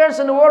best parents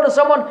in the world and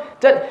someone,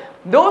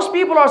 those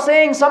people are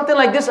saying something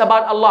like this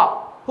about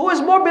Allah, who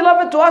is more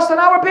beloved to us than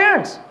our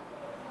parents.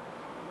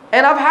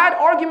 And I've had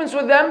arguments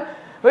with them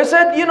where they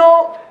said,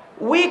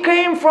 we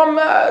came from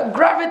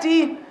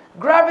gravity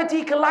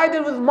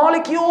collided with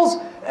molecules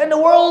and the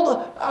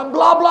world,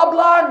 blah, blah,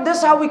 blah, and this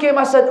is how we came.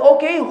 I said,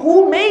 okay,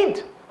 who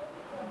made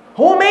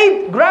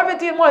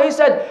gravity and what? He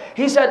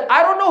said,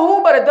 I don't know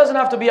who, but it doesn't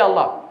have to be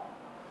Allah.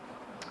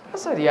 I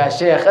said, Ya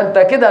Shaykh,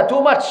 anta kida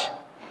too much.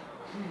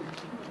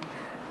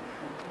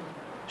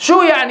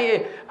 Shoo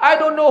yani, I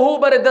don't know who,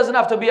 but it doesn't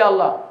have to be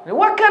Allah.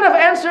 What kind of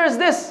answer is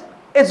this?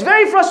 It's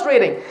very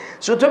frustrating.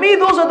 So to me,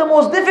 those are the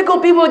most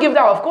difficult people to give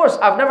da'wah. Of course,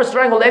 I've never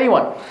strangled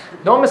anyone.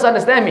 Don't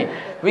misunderstand me.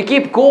 We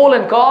keep cool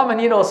and calm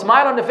and,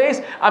 smile on the face.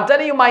 I'm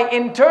telling you my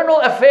internal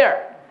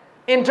affair.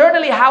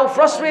 Internally, how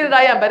frustrated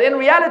I am. But in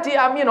reality,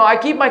 I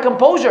keep my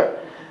composure.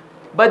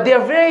 But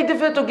they're very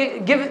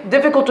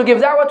difficult to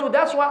give da'wah to.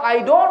 That's why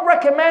I don't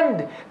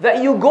recommend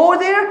that you go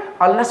there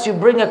unless you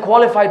bring a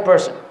qualified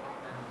person.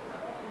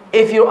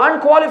 If you're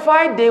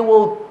unqualified, they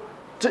will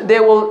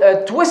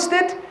twist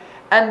it,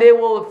 and they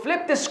will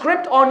flip the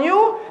script on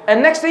you,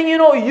 and next thing you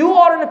know, you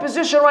are in a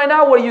position right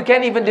now where you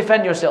can't even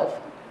defend yourself.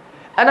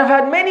 And I've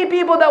had many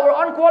people that were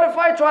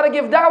unqualified try to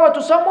give da'wah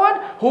to someone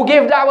who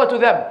gave da'wah to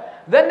them.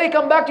 Then they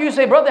come back to you and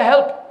say, brother,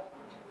 help.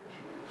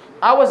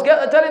 I was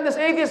telling this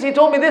atheist, he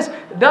told me this.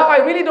 Now I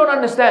really don't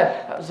understand.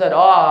 I said,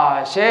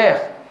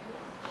 Sheikh,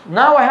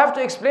 now I have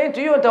to explain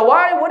to you.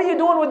 Why? What are you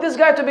doing with this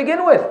guy to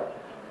begin with?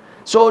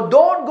 So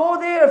don't go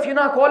there if you're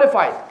not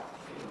qualified.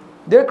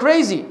 They're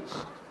crazy.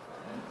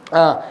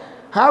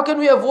 How can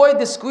we avoid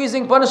the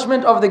squeezing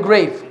punishment of the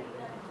grave?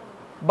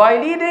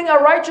 By leading a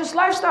righteous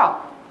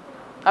lifestyle.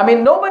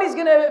 Nobody's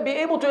going to be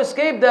able to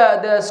escape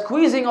the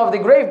squeezing of the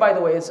grave, by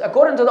the way. It's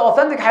according to the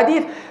authentic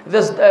hadith,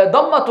 this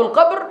dammatul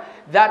qabr,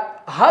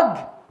 that hug,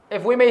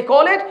 if we may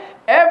call it,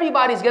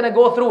 everybody's going to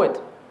go through it.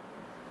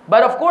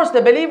 But of course,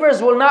 the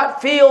believers will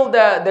not feel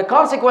the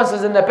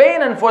consequences and the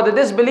pain, and for the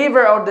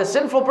disbeliever or the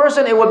sinful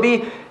person, it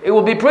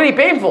will be pretty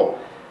painful.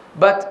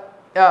 But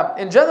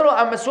in general,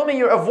 I'm assuming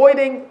you're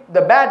avoiding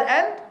the bad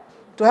end.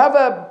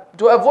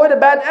 To avoid a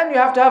bad end, you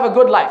have to have a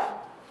good life.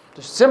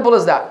 Just simple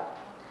as that.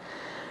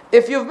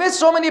 If you've missed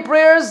so many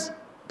prayers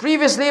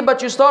previously,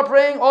 but you start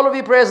praying all of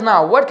your prayers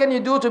now, what can you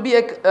do to be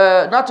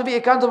not to be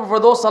accountable for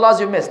those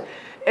salahs you've missed?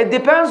 It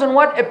depends on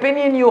what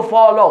opinion you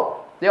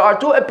follow. There are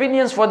two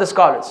opinions for the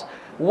scholars.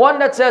 One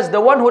that says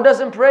the one who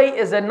doesn't pray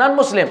is a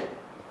non-Muslim.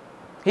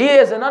 He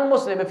is a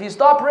non-Muslim. If you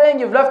stop praying,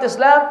 you've left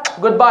Islam,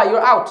 goodbye,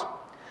 you're out.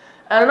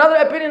 And another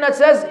opinion that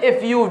says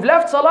if you've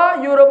left salah,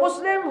 you're a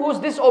Muslim who's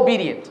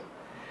disobedient.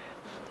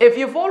 If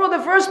you follow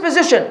the first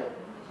position,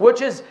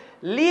 which is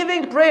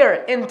leaving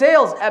prayer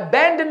entails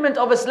abandonment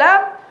of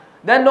Islam,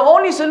 then the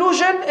only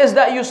solution is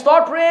that you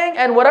start praying,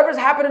 and whatever's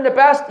happened in the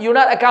past, you're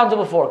not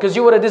accountable for, because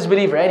you were a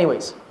disbeliever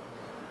anyways.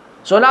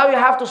 So now you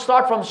have to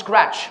start from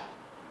scratch.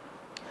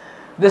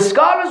 The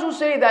scholars who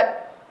say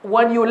that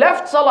when you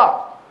left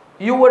salah,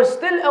 you were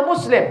still a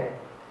Muslim,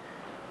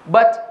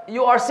 but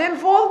you are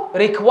sinful,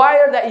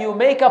 require that you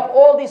make up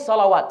all these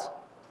salawat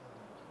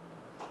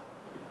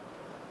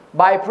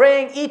by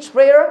praying each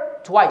prayer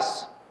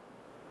twice.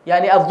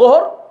 Yani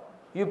al-dhuhr,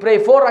 you pray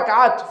 4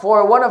 rak'at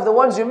for one of the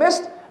ones you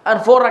missed, and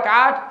 4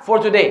 rak'at for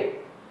today.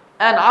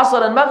 And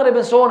Asr and Maghrib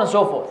and so on and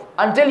so forth.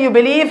 Until you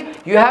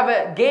believe you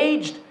have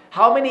gauged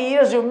how many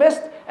years you've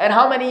missed and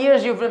how many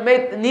years you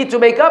need to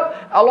make up,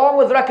 along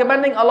with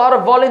recommending a lot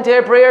of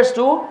voluntary prayers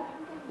to,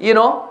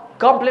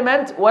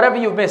 complement whatever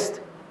you've missed.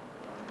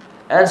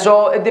 And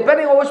so,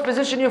 depending on which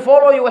position you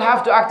follow, you will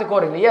have to act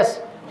accordingly. Yes?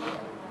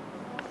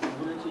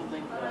 Wouldn't you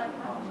think that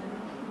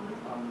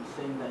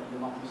saying that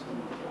you're not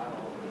Muslim is kind of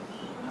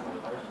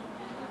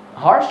harsh?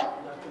 Harsh?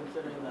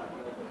 Considering that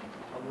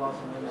Allah's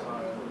name is the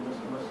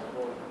most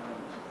merciful and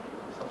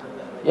something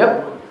like that. Yep.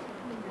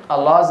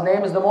 Allah's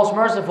name is the most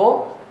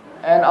merciful.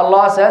 And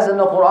Allah says in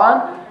the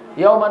Quran,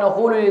 يَوْمَ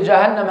نَقُولُ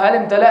لِجَهَنَّمْ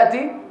هَلْ امْتَلَأْتِ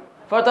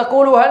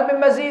فَتَقُولُ هَلْ مِن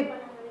مَزِيدٍ.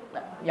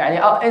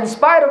 In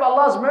spite of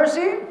Allah's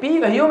mercy,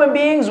 human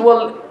beings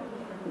will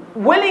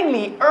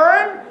willingly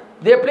earn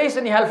their place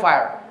in the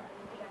hellfire.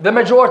 The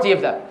majority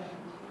of them.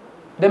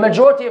 The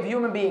majority of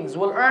human beings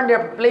will earn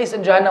their place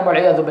in Jahannam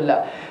wal-'iyadhu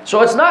billah.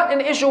 So it's not an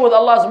issue with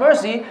Allah's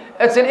mercy,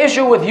 it's an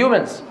issue with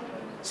humans.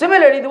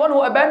 Similarly, the one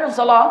who abandons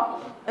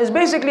salah is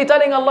basically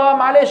telling Allah,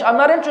 Ma'alish, I'm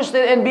not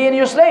interested in being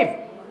your slave.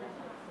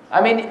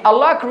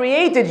 Allah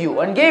created you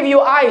and gave you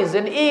eyes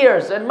and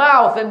ears and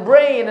mouth and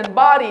brain and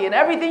body and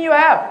everything you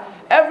have.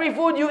 Every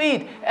food you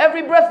eat,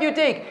 every breath you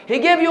take. He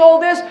gave you all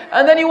this,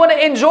 and then you want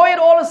to enjoy it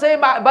all and say,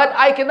 but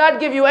I cannot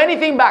give you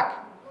anything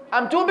back.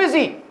 I'm too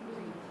busy.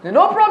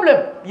 No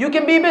problem. You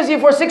can be busy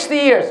for 60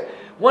 years.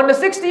 When the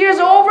 60 years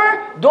are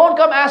over, don't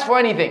come ask for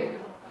anything.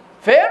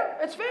 Fair?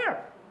 It's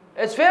fair.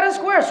 It's fair and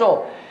square.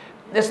 So,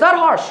 it's not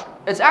harsh.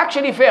 It's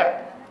actually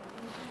fair.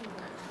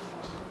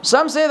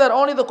 Some say that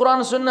only the Quran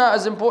and Sunnah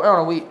is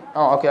important.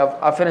 Okay,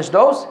 I've finished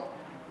those.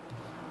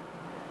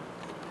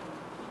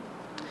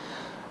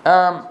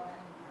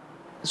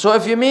 So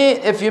if you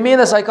mean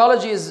the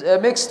psychology is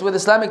mixed with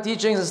Islamic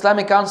teachings,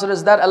 Islamic counselors,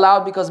 is that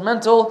allowed? Because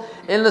mental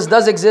illness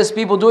does exist.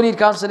 People do need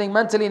counseling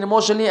mentally and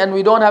emotionally, and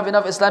we don't have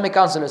enough Islamic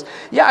counselors.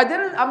 Yeah,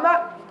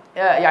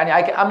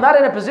 I'm not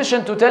in a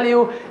position to tell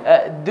you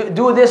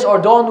do this or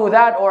don't do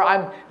that, or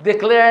I'm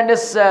declaring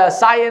this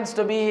science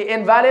to be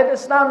invalid.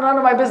 It's none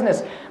of my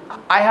business.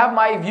 I have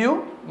my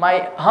view,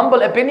 my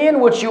humble opinion,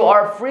 which you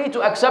are free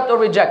to accept or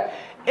reject.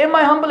 In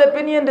my humble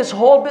opinion, this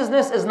whole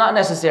business is not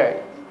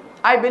necessary.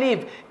 I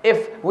believe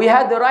if we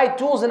had the right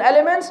tools and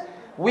elements,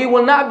 we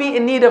will not be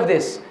in need of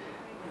this.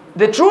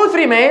 The truth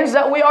remains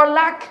that we are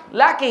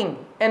lacking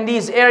in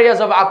these areas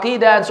of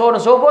aqidah and so on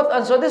and so forth,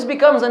 and so this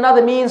becomes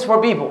another means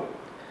for people.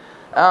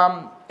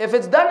 If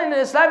it's done in an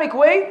Islamic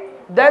way,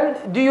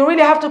 then do you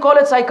really have to call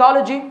it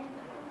psychology?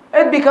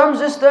 It becomes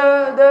just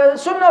the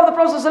sunnah of the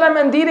Prophet ﷺ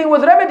and dealing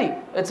with remedy.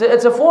 It's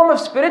a form of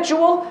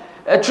spiritual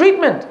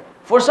treatment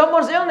for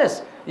someone's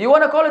illness. You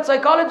want to call it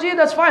psychology,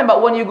 that's fine.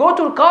 But when you go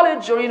to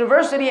college or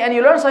university and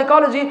you learn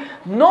psychology,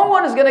 no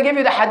one is going to give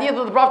you the hadith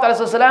of the Prophet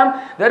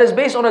ﷺ that is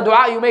based on a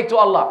dua you make to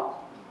Allah.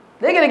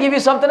 They're going to give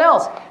you something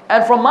else.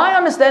 And from my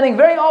understanding,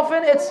 very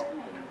often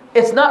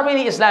it's not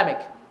really Islamic.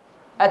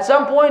 At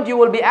some point you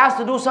will be asked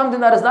to do something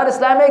that is not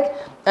Islamic,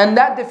 and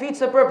that defeats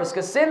the purpose,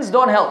 because sins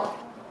don't help.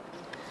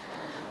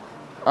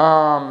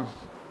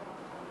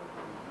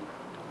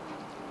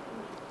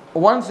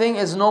 One thing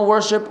is no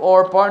worship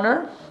or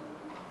partner.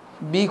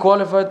 Be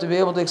qualified to be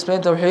able to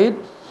explain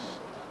Tawheed.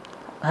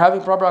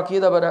 Having proper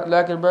Aqidah but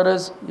lacking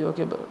brothers. You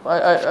okay?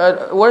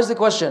 Where's the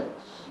question?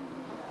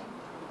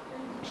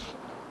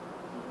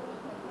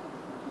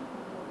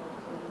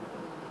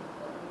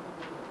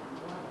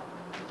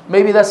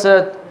 Maybe that's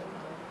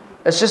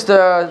it's just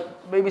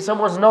maybe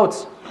someone's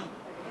notes.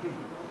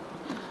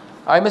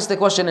 I missed the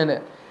question in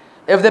it.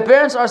 If the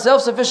parents are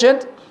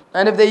self-sufficient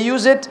and if they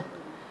use it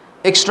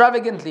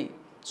extravagantly,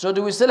 so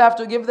do we still have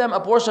to give them a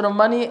portion of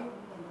money,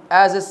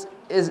 as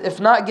is if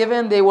not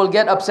given they will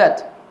get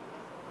upset?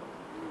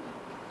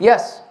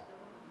 Yes.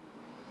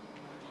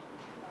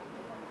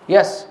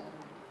 Yes.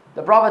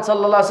 The Prophet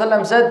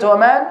ﷺ said to a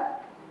man,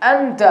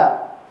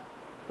 Anta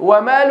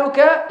wa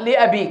maluka li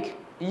abik.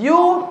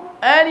 You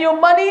and your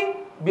money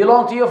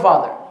belong to your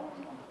father.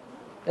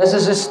 This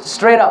is just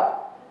straight up.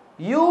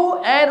 You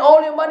and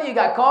all your money, you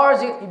got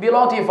cars, you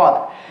belong to your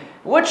father.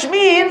 Which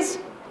means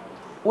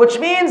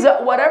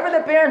that whatever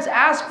the parents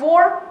ask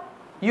for,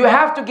 you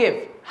have to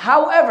give.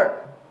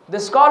 However, the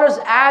scholars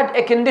add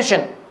a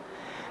condition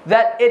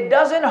that it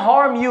doesn't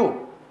harm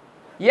you.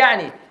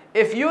 Yani,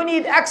 if you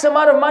need X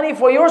amount of money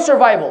for your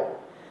survival,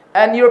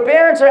 and your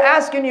parents are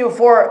asking you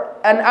for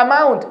an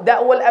amount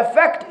that will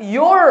affect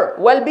your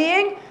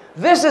well-being,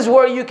 this is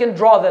where you can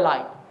draw the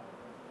line.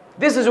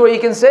 This is where you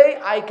can say,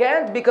 I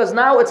can't, because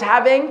now it's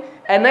having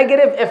a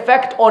negative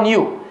effect on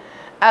you.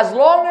 As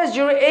long as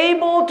you're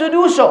able to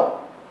do so,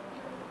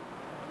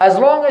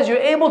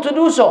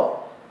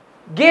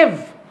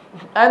 give.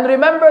 And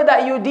remember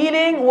that you're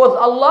dealing with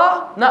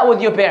Allah, not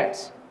with your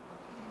parents.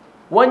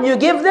 When you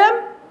give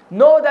them,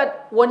 know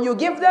that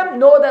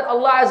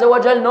Allah Azza wa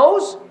Jal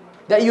knows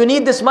that you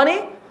need this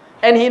money,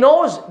 and He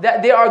knows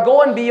that they are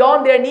going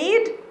beyond their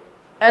need,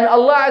 and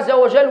Allah Azza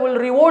wa Jal will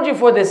reward you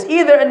for this,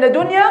 either in the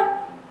dunya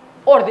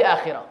or the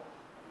akhirah.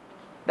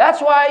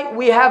 That's why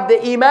we have the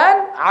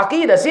iman,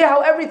 aqidah. See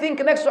how everything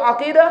connects to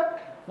aqidah?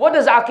 What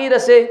does aqidah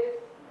say?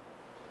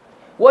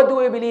 What do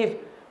we believe?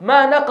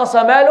 مَا نَقَصَ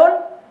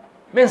مَالٌ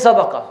مِنْ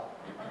صَدَقَةٍ.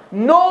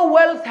 No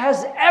wealth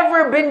has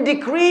ever been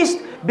decreased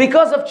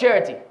because of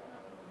charity.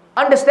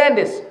 Understand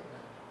this.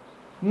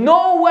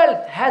 No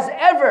wealth has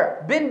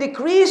ever been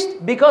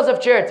decreased because of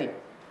charity.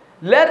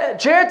 Let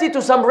charity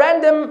to some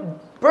random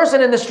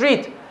person in the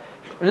street,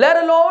 let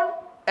alone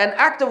an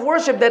act of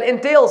worship that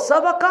entails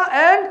sadaqah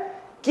and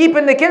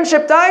keeping the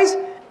kinship ties.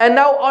 And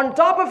now on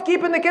top of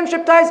keeping the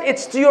kinship ties,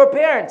 it's to your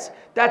parents.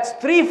 That's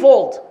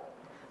threefold.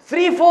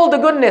 Threefold the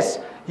goodness.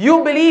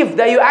 You believe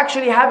that you're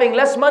actually having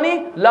less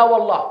money? La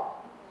wallah.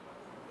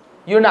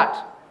 You're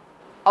not.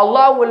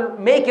 Allah will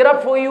make it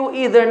up for you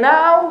either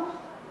now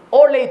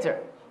or later.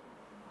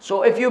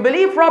 So if you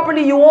believe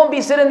properly, you won't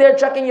be sitting there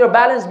checking your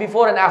balance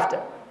before and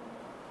after.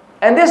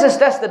 And this is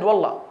tested,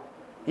 wallah.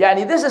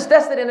 Yani this is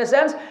tested in a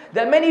sense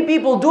that many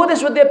people do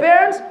this with their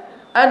parents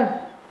and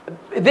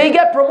they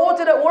get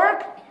promoted at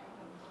work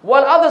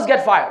while others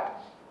get fired.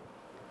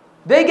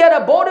 They get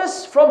a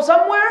bonus from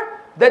somewhere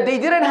that they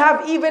didn't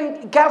have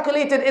even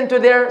calculated into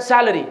their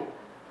salary.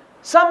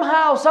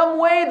 Somehow, some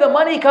way the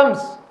money comes.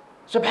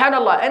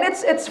 Subhanallah. And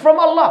it's from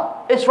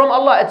Allah. It's from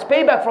Allah. It's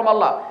payback from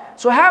Allah.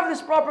 So have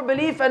this proper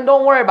belief and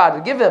don't worry about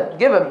it. Give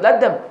them, let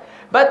them.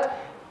 But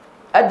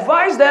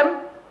advise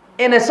them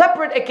in a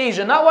separate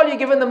occasion, not while you're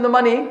giving them the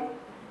money.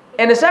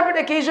 In a separate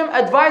occasion,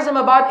 advise them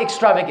about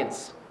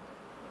extravagance.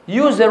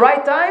 Use the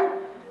right time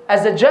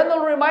as a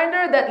general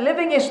reminder that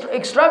living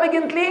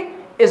extravagantly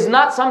is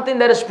not something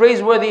that is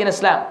praiseworthy in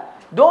Islam.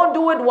 Don't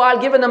do it while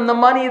giving them the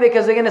money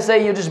because they're going to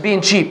say you're just being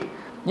cheap.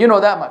 You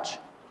know that much.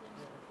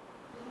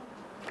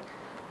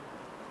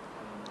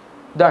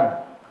 Done.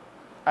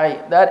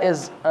 That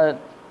is a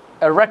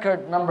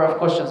record number of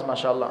questions,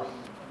 mashallah.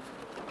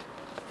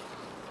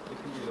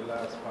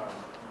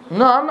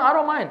 No, I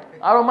don't mind.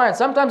 I don't mind.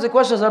 Sometimes the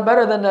questions are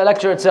better than the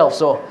lecture itself.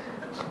 So,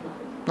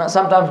 not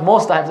sometimes,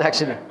 most times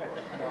actually.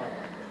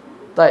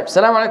 طيب.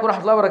 Assalamu alaikum wa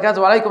rahmatullahi wa barakatuh.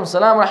 Wa alaikum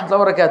assalam wa rahmatullahi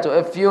wa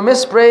barakatuh. If you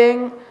miss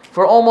praying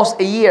for almost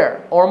a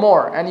year or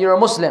more and you're a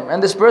Muslim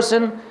and this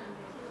person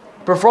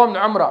performed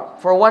Umrah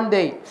for one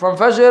day from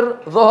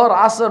Fajr, Dhuhr,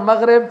 Asr,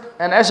 Maghrib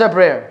and Isha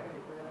prayer,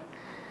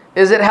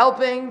 is it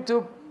helping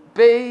to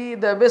pay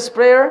the missed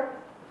prayer?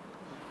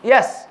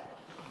 Yes.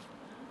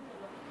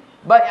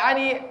 But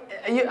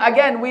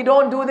again, we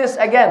don't do this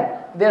again.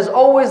 There's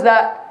always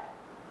that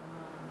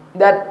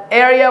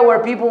area where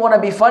people want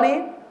to be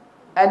funny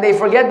and they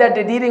forget that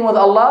they're dealing with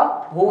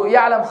Allah. Who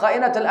يعلم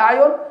خائنة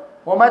الأعين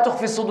وما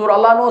تخفي الصدور.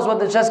 Allah knows what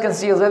the chest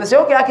conceals. They say,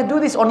 okay, I can do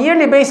this on a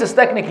yearly basis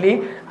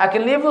technically. I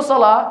can leave the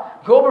salah,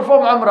 go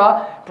perform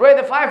umrah, pray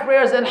the 5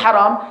 prayers in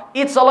haram,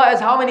 eat salah as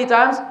how many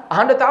times?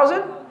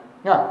 100,000?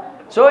 Yeah.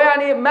 So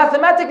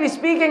mathematically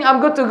speaking,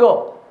 I'm good to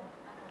go.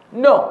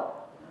 No.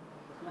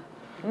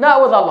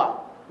 Not with Allah.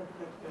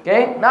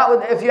 Okay? Not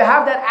with, if you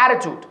have that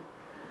attitude.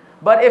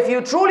 But if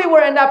you truly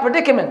were in that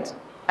predicament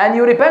and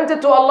you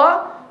repented to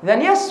Allah,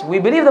 then yes, we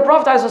believe the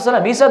Prophet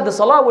ﷺ. He said the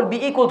salah will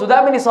be equal to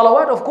that many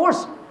salawat, of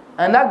course.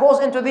 And that goes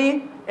into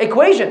the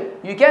equation.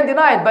 You can't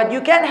deny it. But you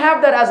can't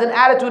have that as an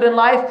attitude in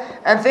life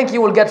and think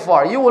you will get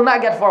far. You will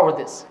not get far with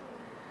this.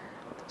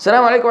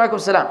 Assalamu alaikum wa alaikum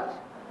salam.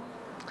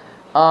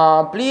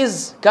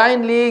 Please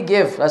kindly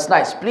give, that's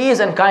nice, please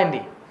and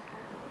kindly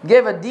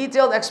give a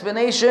detailed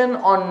explanation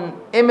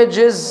on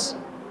images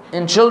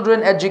in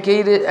children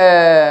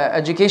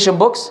education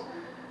books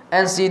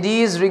and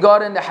CDs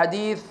regarding the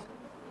hadith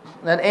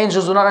that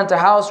angels do not enter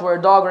house where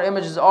a dog or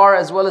images are,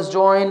 as well as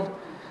join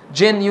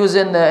jinn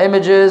using the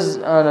images.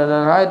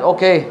 Right?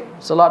 Okay,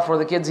 it's a lot for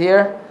the kids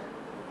here.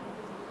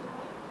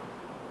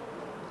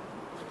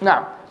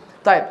 Now,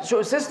 type.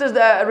 So sisters,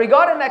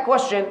 regarding that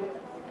question,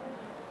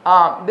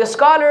 the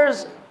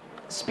scholars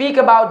speak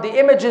about the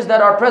images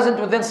that are present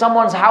within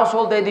someone's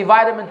household. They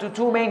divide them into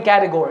 2 main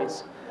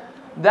categories.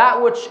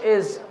 That which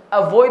is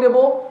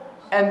avoidable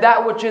and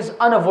that which is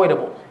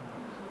unavoidable.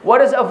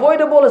 What is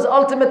avoidable is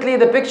ultimately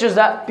the pictures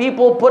that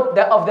people put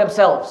of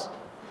themselves.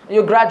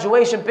 Your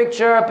graduation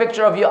picture, a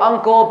picture of your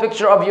uncle, a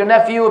picture of your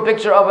nephew, a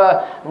picture of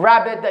a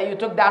rabbit that you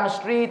took down the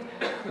street.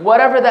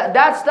 Whatever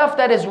that stuff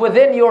that is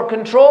within your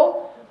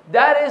control,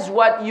 that is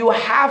what you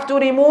have to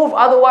remove.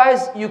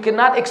 Otherwise, you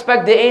cannot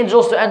expect the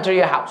angels to enter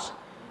your house.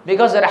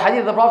 Because in the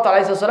hadith of the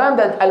Prophet ﷺ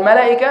that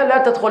al-malaika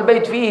la tadkhul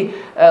bayt fihi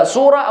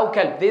surah aw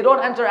kalb. They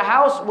don't enter a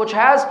house which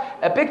has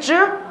a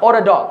picture or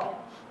a dog.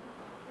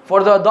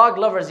 For the dog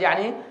lovers,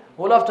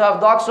 who love to have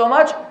dogs so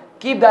much,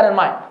 keep that in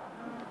mind.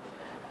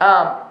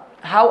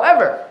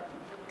 However,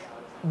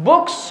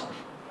 books,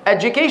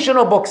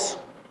 educational books,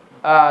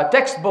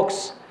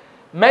 textbooks,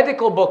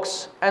 medical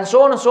books, and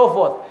so on and so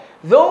forth,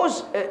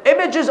 those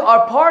images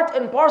are part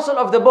and parcel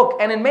of the book.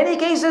 And in many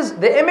cases,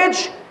 the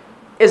image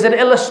is an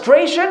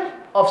illustration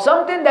of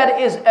something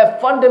that is a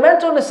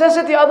fundamental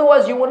necessity,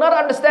 otherwise you will not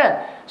understand.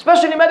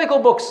 Especially medical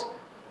books.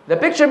 The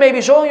picture may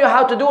be showing you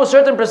how to do a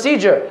certain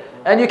procedure,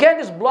 and you can't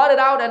just blot it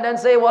out and then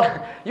say, well,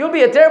 you'll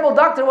be a terrible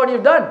doctor when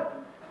you've done.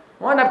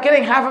 Well, I'm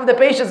killing half of the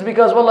patients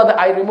because, wallah,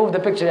 I removed the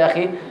picture, ya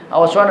akhi. I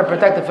was trying to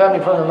protect the family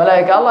from the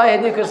malaika. Allah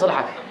yahdik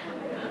yusalhak.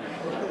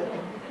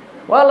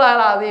 Wallah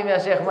al-azim, ya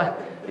shaykh man.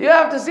 You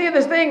have to see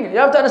this thing. You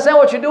have to understand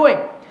what you're doing.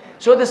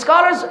 So the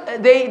scholars,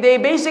 they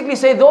basically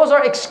say those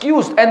are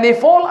excused, and they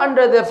fall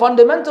under the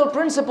fundamental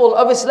principle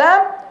of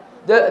Islam,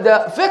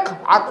 the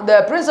fiqh,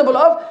 the principle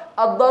of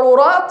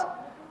ad-darurat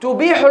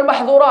tubihul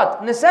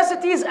mahdhurat.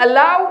 Necessities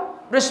allow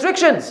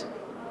restrictions.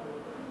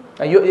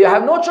 You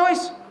have no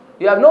choice.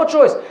 You have no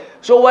choice.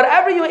 So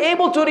whatever you're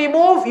able to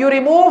remove, you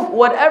remove.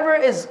 Whatever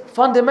is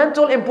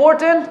fundamental,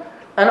 important,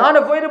 and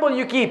unavoidable,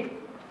 you keep.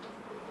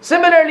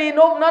 Similarly,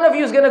 none of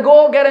you is going to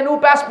go get a new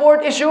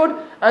passport issued,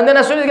 and then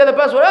as soon as you get the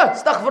passport,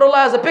 astaghfirullah,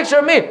 has a picture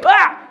of me.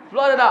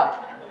 Blot it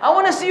out. I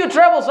want to see you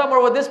travel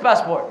somewhere with this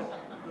passport.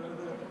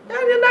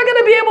 You're not going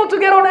to be able to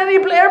get on any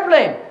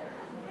airplane.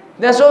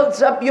 So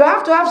you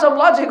have to have some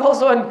logic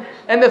also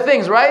in the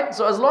things, right?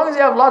 So as long as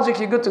you have logic,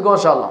 you're good to go,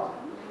 inshallah.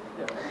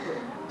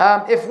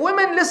 If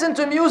women listen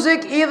to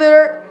music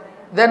either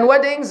than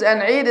weddings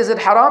and Eid, is it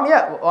haram?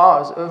 Yeah.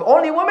 If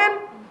only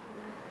women?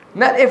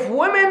 Now, if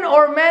women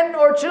or men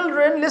or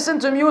children listen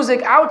to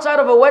music outside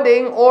of a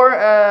wedding or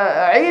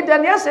Eid,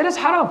 then yes, it is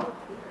haram.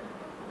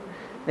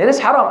 It is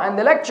haram. And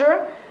the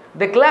lecture,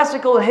 the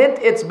classical hit,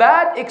 it's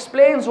bad,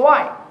 explains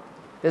why.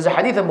 There's a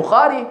hadith in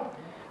Bukhari,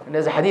 and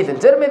there's a hadith in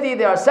Tirmidhi.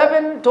 There are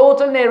 7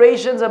 total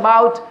narrations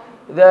about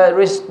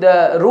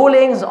the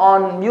rulings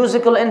on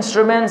musical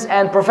instruments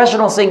and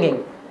professional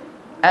singing.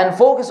 And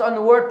focus on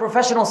the word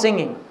professional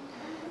singing.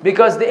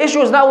 Because the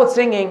issue is not with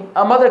singing.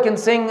 A mother can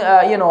sing,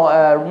 a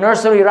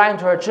nursery rhyme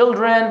to her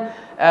children.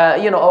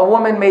 A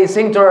woman may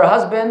sing to her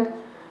husband.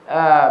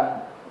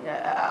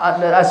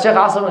 As Shaykh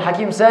Asim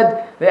al-Hakim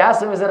said, they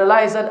asked him, is it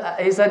allowed?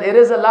 He said, it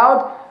is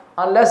allowed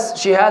unless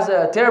she has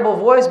a terrible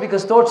voice,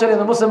 because torturing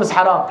the Muslim is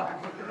haram.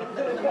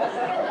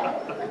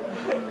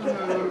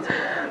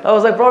 That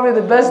was like probably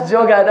the best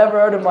joke I'd ever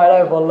heard in my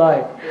life,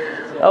 wallahi.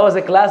 That was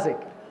a classic.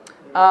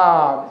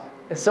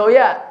 So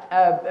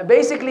yeah,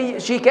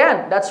 basically she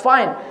can, that's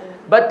fine.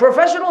 But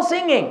professional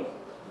singing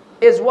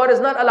is what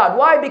is not allowed.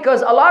 Why?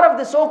 Because a lot of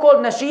the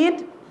so-called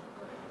nasheed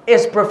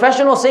is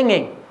professional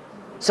singing.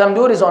 Some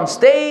dude is on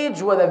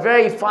stage with a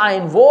very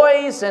fine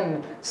voice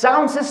and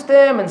sound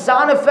system and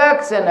sound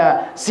effects and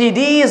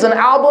CDs and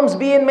albums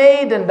being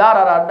made and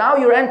da-da-da. Now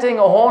you're entering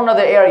a whole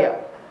other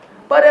area.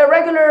 But a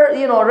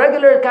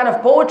regular kind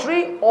of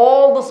poetry,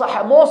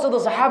 most of the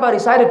Sahaba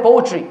recited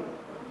poetry.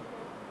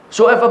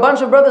 So if a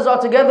bunch of brothers are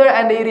together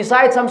and they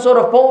recite some sort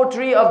of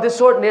poetry of this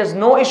sort, there's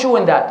no issue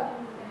in that.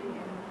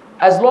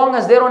 As long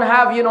as they don't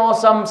have,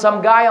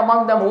 some guy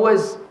among them who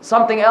is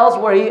something else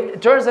where he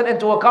turns it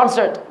into a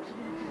concert,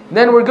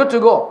 then we're good to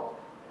go.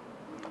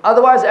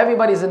 Otherwise,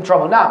 everybody's in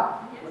trouble. Now,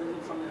 What if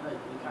it's something like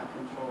you can't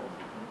control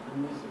the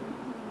music?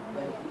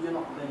 Like you're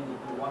not playing it,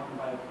 you're walking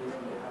by a place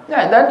and you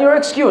have yeah, then you're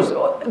excused.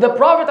 The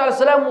Prophet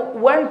ﷺ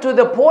went to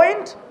the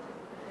point,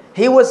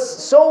 he was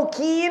so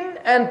keen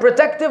and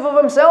protective of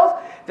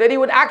himself that he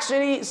would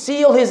actually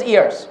seal his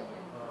ears.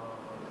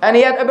 And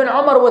he had Ibn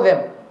Umar with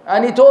him.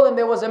 And he told him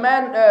there was a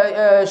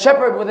man,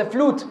 shepherd with a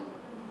flute.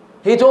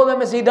 He told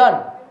him, is he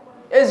done?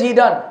 Is he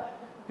done?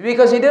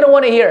 Because he didn't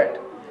want to hear it.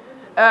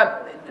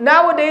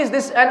 Nowadays,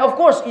 and of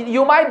course,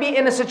 you might be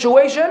in a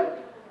situation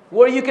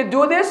where you could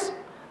do this,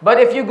 but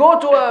if you go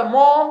to a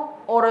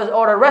mall or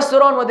a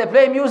restaurant where they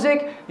play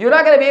music, you're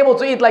not going to be able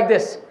to eat like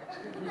this.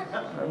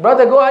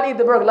 Brother, go ahead, eat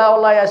the burger. La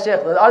wallah ya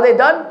shaykh. Are they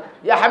done?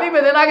 Ya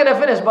habibi, they're not going to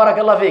finish,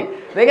 barakallah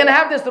feek. They're going to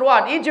have this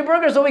throughout. Eat your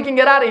burger so we can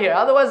get out of here.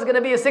 Otherwise, it's going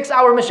to be a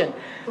 6-hour mission.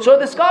 So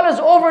the scholars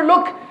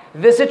overlook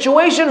the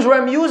situations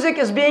where music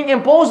is being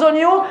imposed on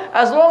you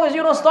as long as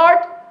you don't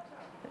start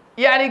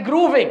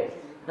grooving.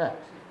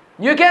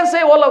 You can't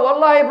say,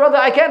 wallahi brother,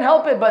 I can't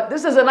help it, but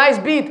this is a nice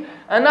beat.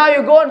 And now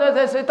you go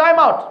and say, time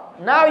out.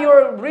 Now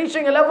you're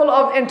reaching a level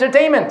of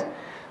entertainment.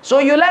 So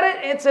you let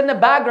it, it's in the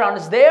background,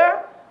 it's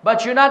there,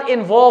 but you're not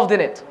involved in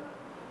it.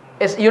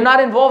 You're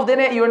not involved in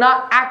it, you're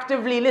not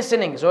actively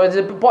listening. So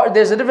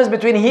there's a difference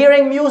between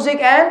hearing music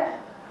and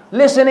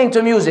listening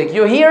to music.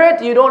 You hear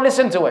it, you don't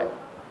listen to it.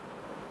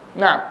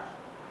 Now,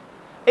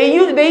 there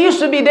used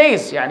to be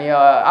days,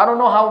 I don't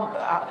know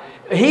how,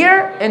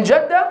 here in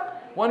Jeddah,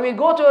 when we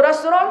go to a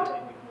restaurant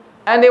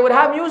and they would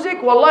have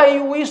music, wallahi,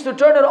 we used to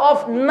turn it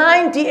off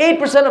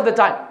 98% of the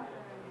time.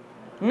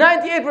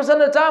 98% of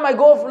the time I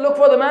go look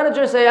for the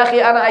manager and say,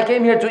 Akhi, I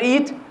came here to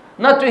eat,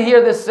 not to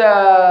hear this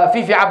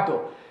Fifi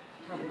Abdo.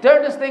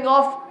 Turn this thing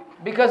off,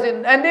 because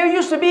and they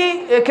used to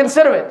be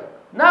considerate.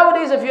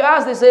 Nowadays, if you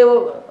ask, they say,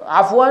 well,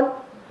 Afwan,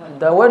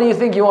 where do you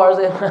think you are?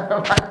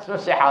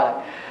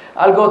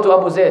 I'll go to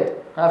Abu Zaid,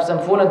 have some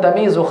fool and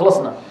tamiz wa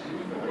khlasna.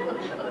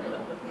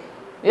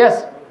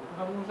 Yes?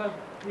 Abu Mussab,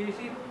 is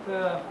it,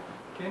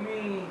 can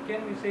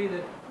we say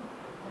that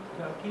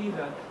the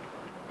Aqidah,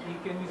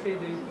 can we say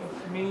that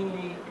it's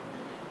mainly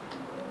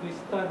the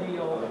study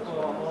of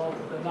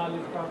the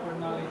knowledge, proper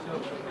knowledge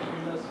of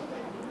Allah's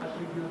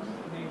attributes,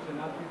 names and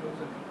attributes,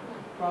 and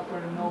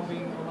proper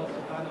knowing Allah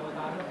subhanahu wa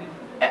ta'ala?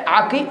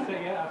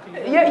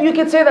 Yeah, you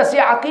could say that's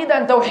Aqidah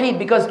and Tawheed,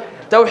 because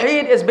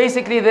Tawheed is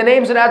basically the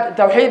names and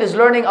Tawheed is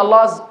learning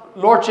Allah's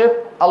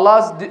lordship,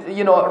 Allah's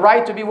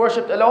right to be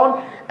worshipped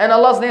alone, and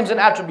Allah's names and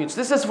attributes.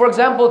 This is, for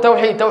example,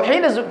 Tawheed.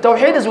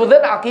 Tawheed is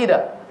within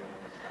Aqidah.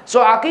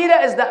 So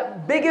Aqidah is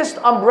the biggest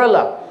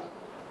umbrella.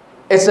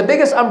 It's the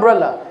biggest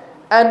umbrella.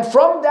 And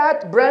from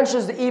that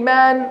branches the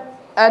Iman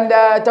and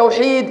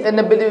Tawheed, and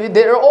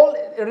they're all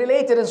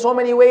related in so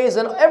many ways,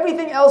 and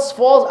everything else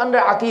falls under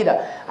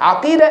Aqidah.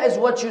 Aqidah is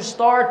what you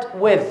start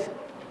with.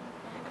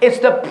 It's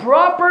the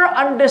proper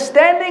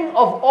understanding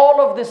of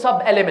all of the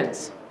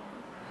sub-elements.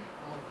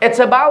 It's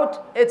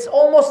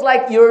almost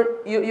like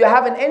you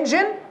have an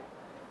engine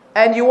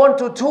and you want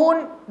to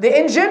tune the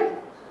engine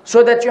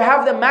so that you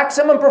have the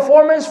maximum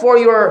performance for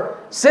your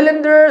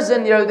cylinders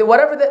and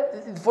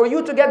for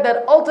you to get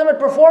that ultimate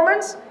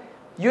performance,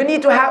 you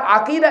need to have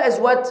Aqidah is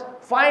what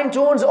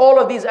fine-tunes all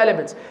of these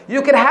elements.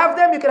 You can have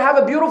them, you can have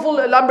a beautiful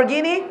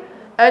Lamborghini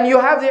and you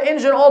have the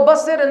engine all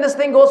busted and this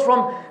thing goes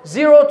from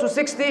 0 to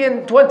 60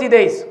 in 20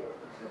 days.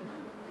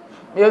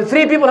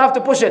 3 people have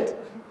to push it.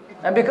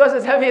 And because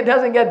it's heavy, it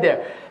doesn't get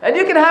there. And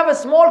you can have a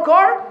small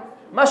car,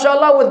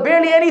 mashallah, with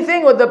barely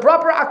anything, with the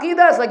proper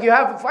aqidah. It's like you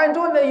have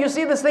fine-tuned, you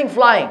see this thing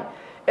flying.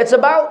 It's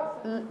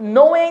about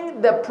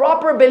knowing the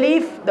proper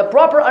belief, the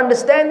proper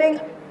understanding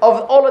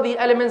of all of the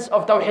elements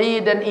of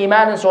Tawheed and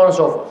Iman and so on and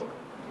so forth.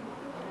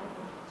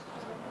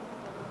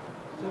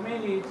 So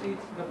mainly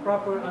it's the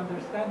proper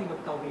understanding of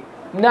Tawheed.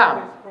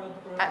 Now,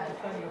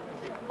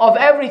 of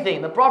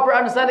everything, the proper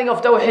understanding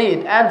of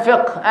Tawheed and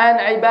fiqh and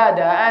ibadah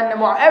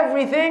and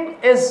everything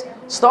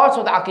starts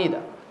with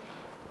aqidah.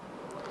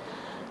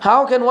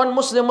 How can one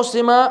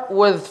Muslimah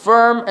with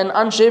firm and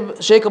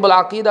unshakable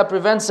aqidah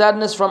prevent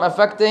sadness from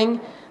affecting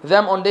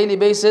them on daily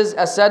basis,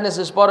 as sadness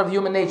is part of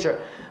human nature?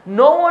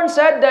 No one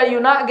said that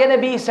you're not going to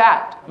be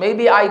sad.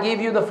 Maybe I gave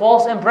you the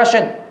false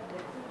impression.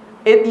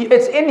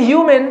 It's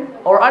inhuman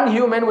or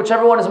unhuman,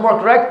 whichever one is more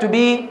correct,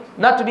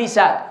 not to be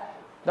sad.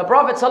 The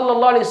Prophet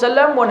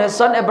ﷺ, when his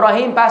son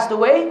Ibrahim passed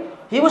away,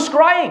 he was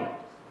crying.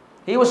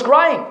 He was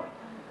crying.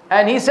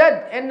 And he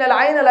said, إِنَّ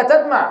الْعَيْنَ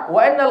لَتَدْمَعُ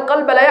وَإِنَّ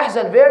الْقَلْبَ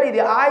لَيَحْزَنُ. Verily,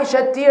 the eyes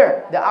shed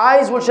tear. The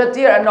eyes will shed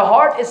tear. And the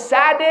heart is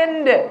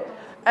saddened.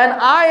 And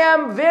I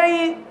am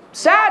very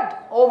sad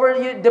over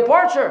your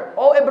departure,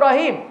 O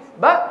Ibrahim.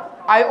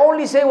 But I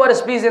only say what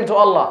is pleasing to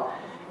Allah.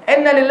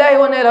 إِنَّ لِلَّهِ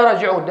وَإِنَّا إِلَيْهِ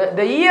رَاجِعُونَ.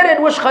 The year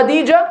in which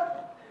Khadija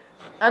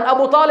and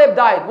Abu Talib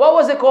died, what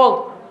was it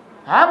called?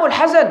 Amul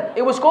Hazan.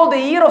 It was called the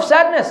year of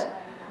sadness.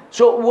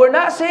 So we're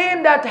not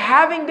saying that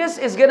having this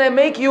is gonna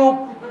make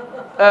you,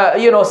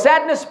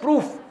 sadness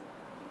proof.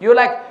 You're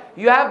like,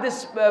 you have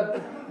this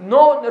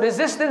no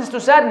resistance to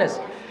sadness.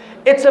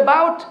 It's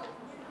about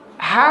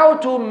how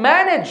to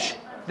manage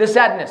the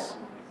sadness.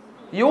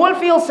 You will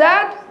feel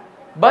sad,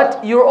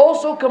 but you're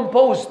also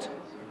composed.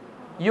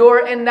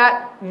 You're in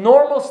that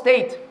normal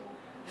state.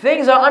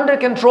 Things are under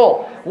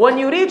control. When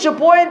you reach a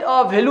point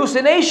of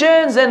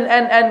hallucinations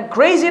and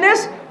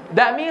craziness,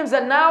 that means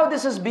that now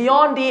this is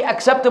beyond the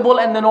acceptable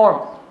and the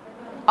norm.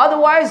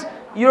 Otherwise,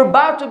 you're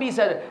about to be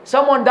sad.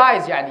 Someone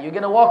dies, yani, you're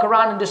going to walk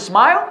around and just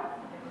smile?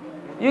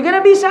 You're going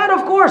to be sad,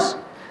 of course.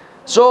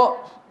 So,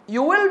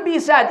 you will be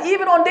sad.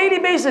 Even on daily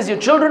basis, your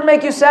children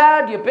make you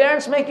sad, your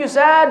parents make you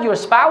sad, your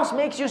spouse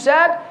makes you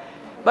sad.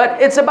 But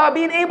it's about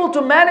being able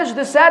to manage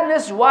the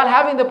sadness while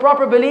having the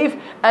proper belief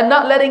and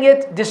not letting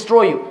it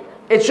destroy you.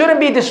 It shouldn't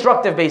be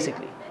destructive,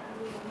 basically.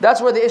 That's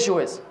where the issue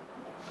is.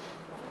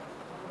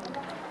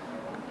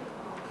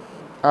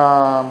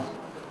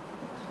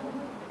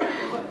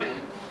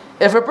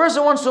 If a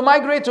person wants to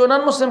migrate to a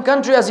non-Muslim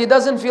country as he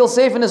doesn't feel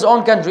safe in his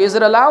own country, is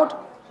it allowed?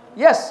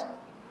 Yes.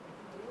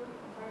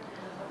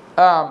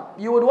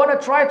 You would want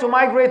to try to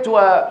migrate to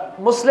a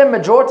Muslim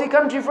majority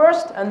country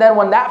first, and then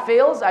when that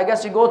fails, I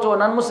guess you go to a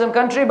non-Muslim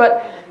country.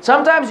 But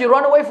sometimes you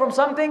run away from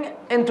something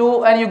and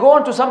you go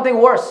into something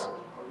worse.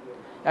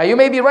 You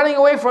may be running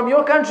away from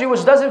your country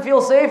which doesn't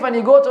feel safe, and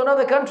you go to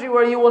another country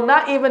where you will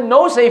not even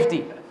know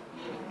safety.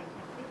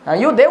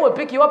 They will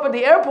pick you up at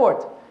the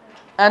airport,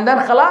 and then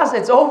khalas,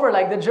 it's over,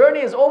 like the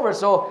journey is over.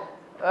 So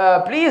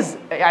please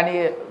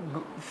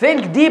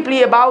think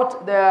deeply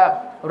about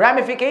the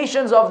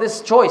ramifications of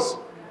this choice.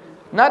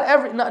 Not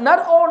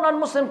all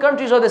non-Muslim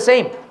countries are the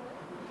same.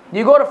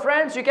 You go to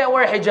France, you can't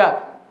wear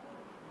hijab.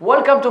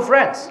 Welcome to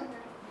France.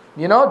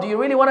 Do you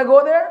really want to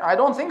go there? I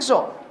don't think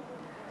so.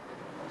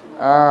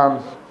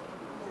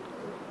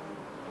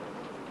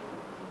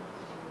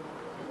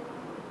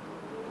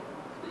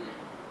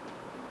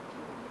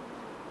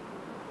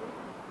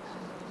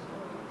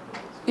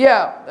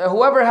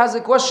 Whoever has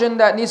a question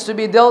that needs to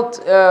be dealt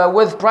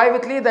with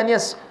privately, then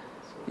yes,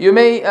 you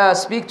may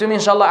speak to me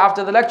inshallah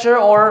after the lecture,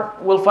 or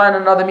we'll find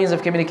another means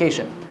of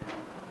communication.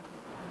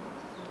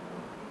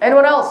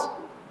 Anyone else?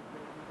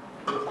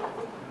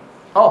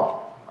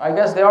 Oh, I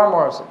guess there are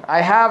more.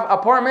 I have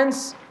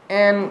apartments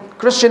in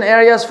Christian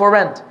areas for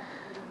rent.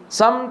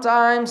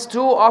 Sometimes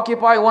two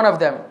occupy one of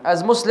them.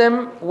 As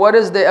Muslim, what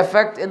is the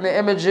effect in the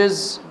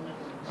images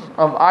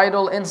of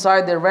idol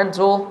inside the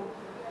rental?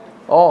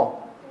 Well,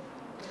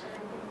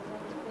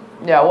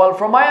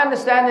 from my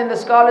understanding, the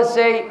scholars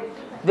say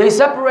they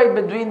separate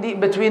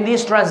between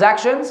these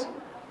transactions,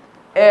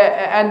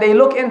 and they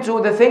look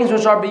into the things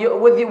which are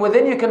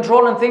within your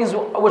control and things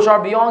which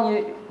are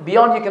beyond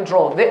your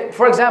control.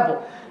 For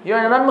example, you're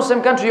in a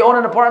non-Muslim country, you own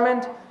an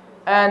apartment,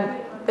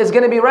 and it's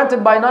going to be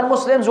rented by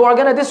non-Muslims who are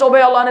going to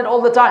disobey Allah in it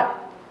all the time.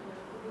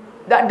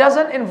 That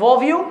doesn't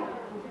involve you.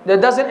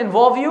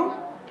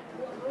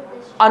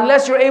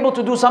 Unless you're able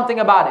to do something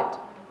about it.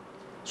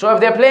 So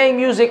if they're playing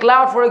music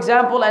loud, for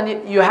example,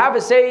 and you have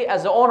a say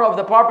as the owner of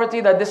the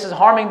property that this is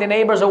harming the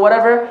neighbors or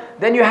whatever,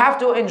 then you have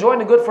to enjoin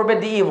the good,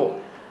 forbid the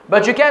evil.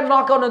 But you can't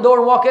knock on the door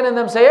and walk in and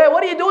them say, hey,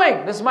 what are you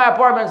doing? This is my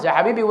apartment. Say,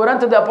 Habibi, we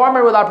rented the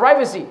apartment without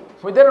privacy.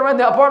 We didn't rent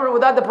the apartment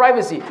without the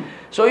privacy.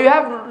 So you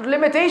have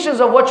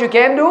limitations of what you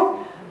can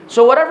do.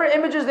 So whatever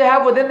images they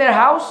have within their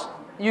house,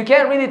 you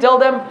can't really tell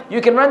them,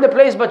 you can rent the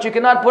place, but you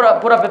cannot put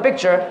up a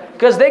picture,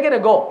 because they're going to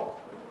go.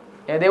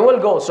 Yeah, they will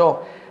go.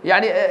 So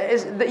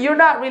you're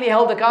not really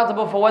held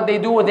accountable for what they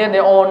do within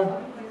their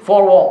own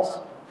four walls.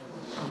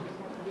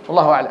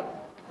 Allahu A'lam.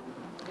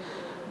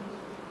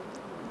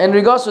 In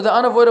regards to the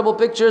unavoidable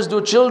pictures,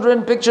 do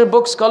children picture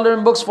books,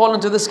 coloring books fall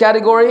into this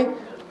category?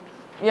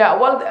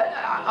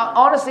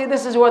 Honestly,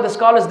 this is where the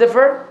scholars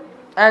differ,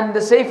 and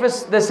the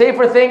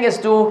safer thing is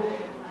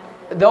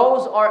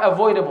those are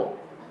avoidable,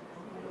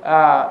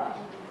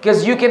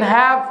 because you can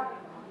have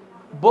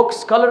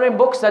books, coloring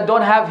books that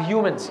don't have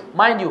humans.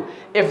 Mind you,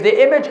 if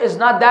the image is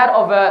not that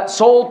of a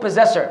soul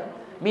possessor,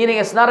 meaning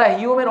it's not a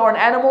human or an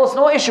animal, it's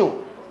no issue.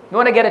 You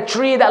want to get a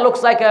tree that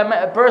looks like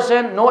a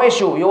person, no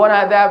issue. You want to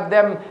have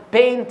them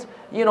paint,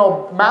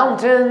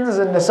 mountains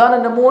and the sun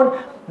and the moon.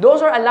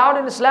 Those are allowed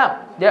in Islam.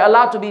 They're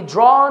allowed to be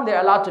drawn, they're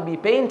allowed to be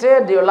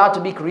painted, they're allowed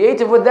to be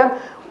creative with them.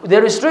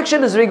 The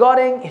restriction is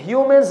regarding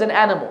humans and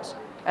animals.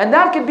 And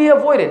that can be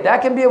avoided.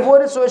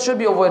 So it should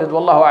be avoided.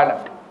 Wallahu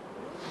a'lam.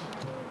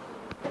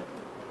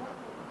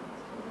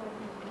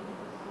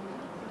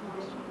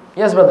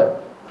 Yes, brother.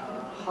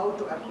 How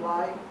to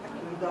apply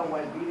Aqidah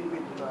while dealing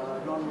with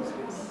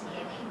non-Muslims?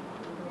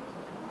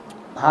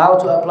 How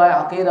to apply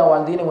Aqidah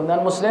while dealing with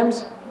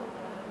non-Muslims?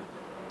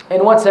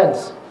 In what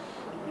sense?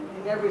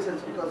 In every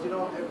sense, because in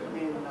our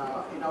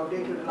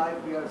day-to-day life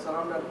we are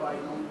surrounded by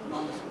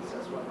non-Muslims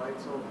as well,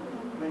 right? So,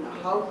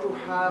 how to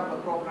have a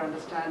proper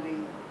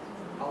understanding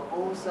our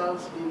own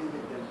selves dealing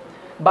with them?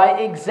 By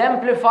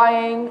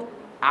exemplifying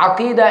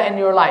Aqidah in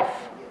your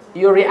life.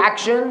 Your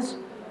reactions,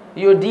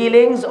 your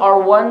dealings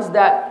are ones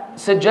that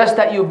suggest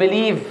that you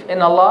believe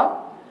in Allah,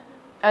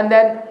 and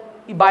then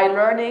by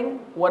learning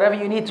whatever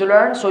you need to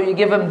learn, so you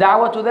give them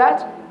da'wah to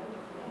that,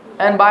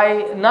 and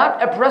by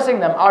not oppressing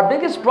them. Our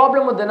biggest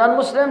problem with the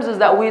non-Muslims is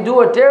that we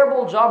do a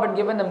terrible job in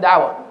giving them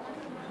da'wah.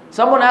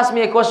 Someone asked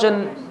me a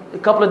question a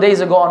couple of days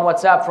ago on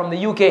WhatsApp from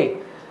the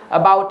UK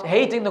about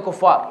hating the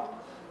kuffar.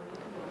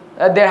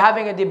 They're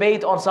having a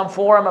debate on some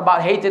forum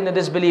about hating the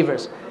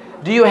disbelievers.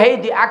 Do you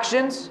hate the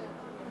actions,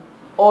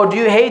 or do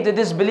you hate the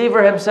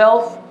disbeliever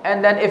himself?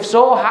 And then if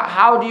so,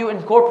 how do you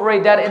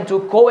incorporate that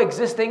into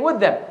coexisting with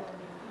them?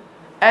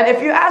 And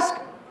if you ask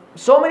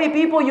so many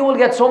people, you will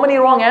get so many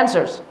wrong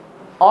answers.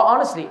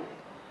 Honestly.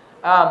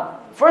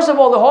 First of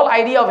all, the whole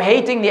idea of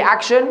hating the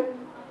action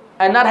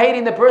and not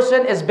hating the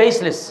person is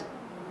baseless.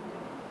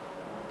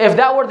 If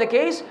that were the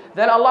case,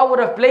 then Allah would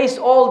have placed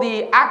all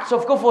the acts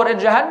of kufr in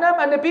Jahannam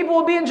and the people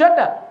will be in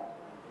Jannah.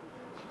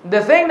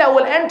 The thing that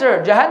will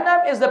enter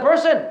Jahannam is the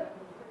person.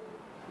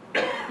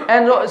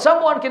 And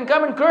someone can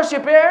come and curse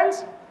your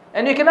parents,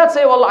 and you cannot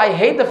say, well, I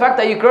hate the fact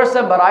that you curse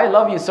them, but I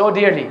love you so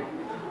dearly.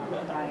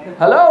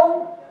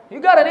 Hello? You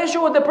got an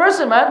issue with the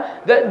person,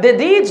 man. The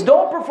deeds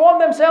don't perform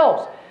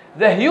themselves.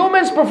 The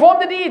humans perform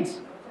the deeds.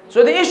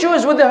 So the issue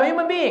is with the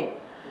human being.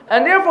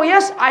 And therefore,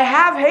 yes, I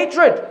have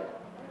hatred.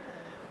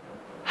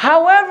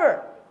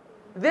 However,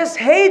 this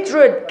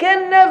hatred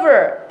can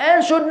never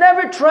and should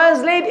never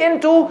translate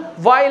into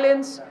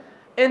violence,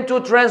 into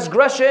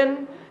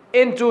transgression,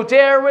 into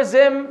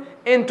terrorism,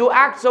 into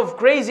acts of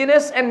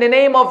craziness in the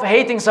name of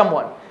hating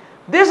someone.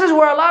 This is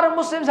where a lot of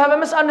Muslims have a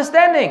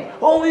misunderstanding.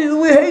 Oh,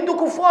 we hate the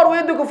kuffar, we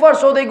hate the kuffar.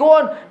 So they go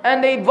on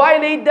and they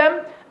violate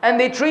them and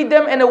they treat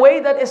them in a way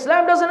that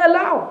Islam doesn't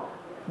allow.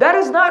 That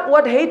is not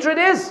what hatred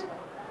is.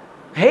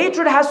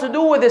 Hatred has to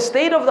do with a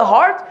state of the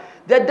heart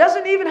that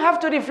doesn't even have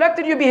to reflect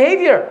in your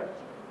behavior.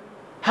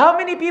 How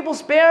many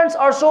people's parents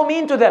are so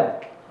mean to them?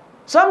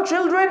 Some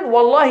children,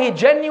 wallahi,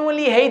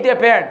 genuinely hate their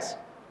parents.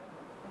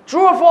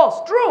 True or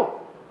false? True.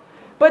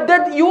 But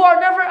that you are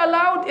never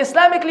allowed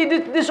Islamically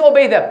to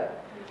disobey them.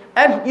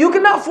 And you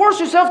cannot force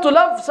yourself to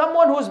love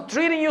someone who's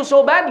treating you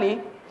so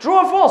badly. True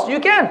or false? You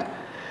can't.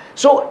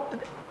 So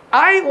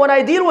when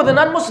I deal with a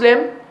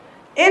non-Muslim,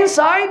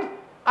 inside,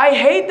 I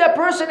hate that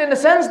person in the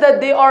sense that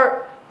they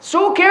are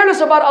so careless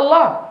about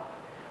Allah.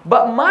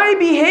 But my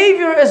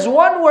behavior is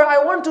one where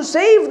I want to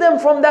save them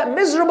from that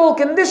miserable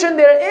condition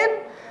they're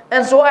in.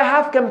 And so I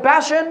have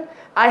compassion,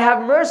 I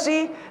have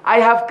mercy,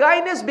 I have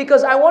kindness,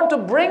 because I want to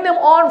bring them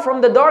on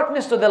from the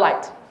darkness to the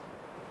light.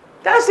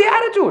 That's the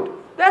attitude.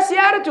 That's the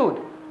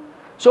attitude.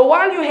 So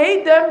while you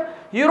hate them,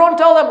 you don't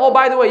tell them, oh,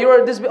 by the way,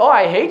 you're this. Oh,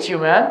 I hate you,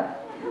 man.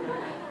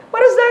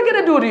 What is that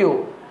going to do to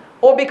you?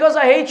 Or because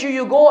I hate you,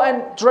 you go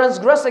and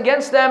transgress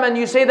against them and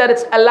you say that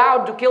it's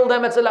allowed to kill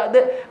them. It's allowed.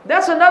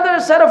 That's another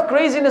set of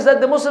craziness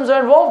that the Muslims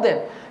are involved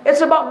in. It's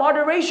about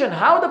moderation.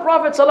 How the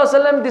Prophet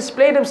ﷺ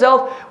displayed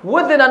himself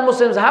with the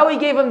non-Muslims, how he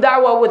gave them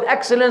da'wah with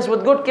excellence,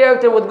 with good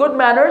character, with good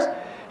manners.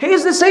 He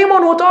is the same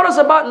one who taught us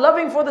about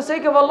loving for the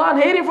sake of Allah and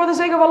hating for the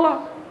sake of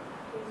Allah.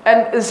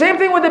 And the same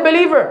thing with the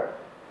believer.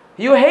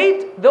 You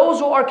hate those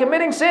who are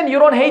committing sin. You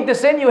don't hate the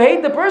sin, you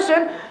hate the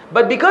person.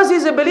 But because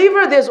he's a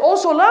believer, there's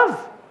also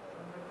love.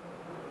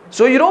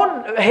 So you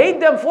don't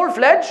hate them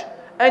full-fledged,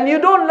 and you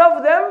don't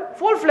love them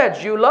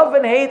full-fledged. You love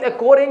and hate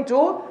according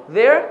to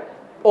their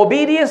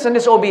obedience and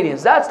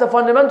disobedience. That's the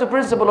fundamental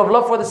principle of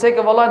love for the sake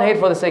of Allah and hate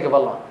for the sake of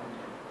Allah.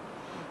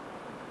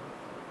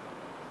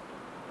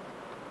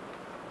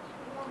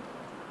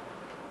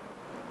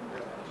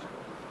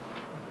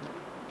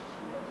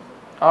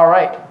 All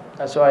right.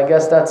 So I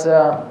guess that's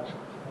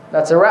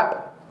a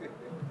wrap.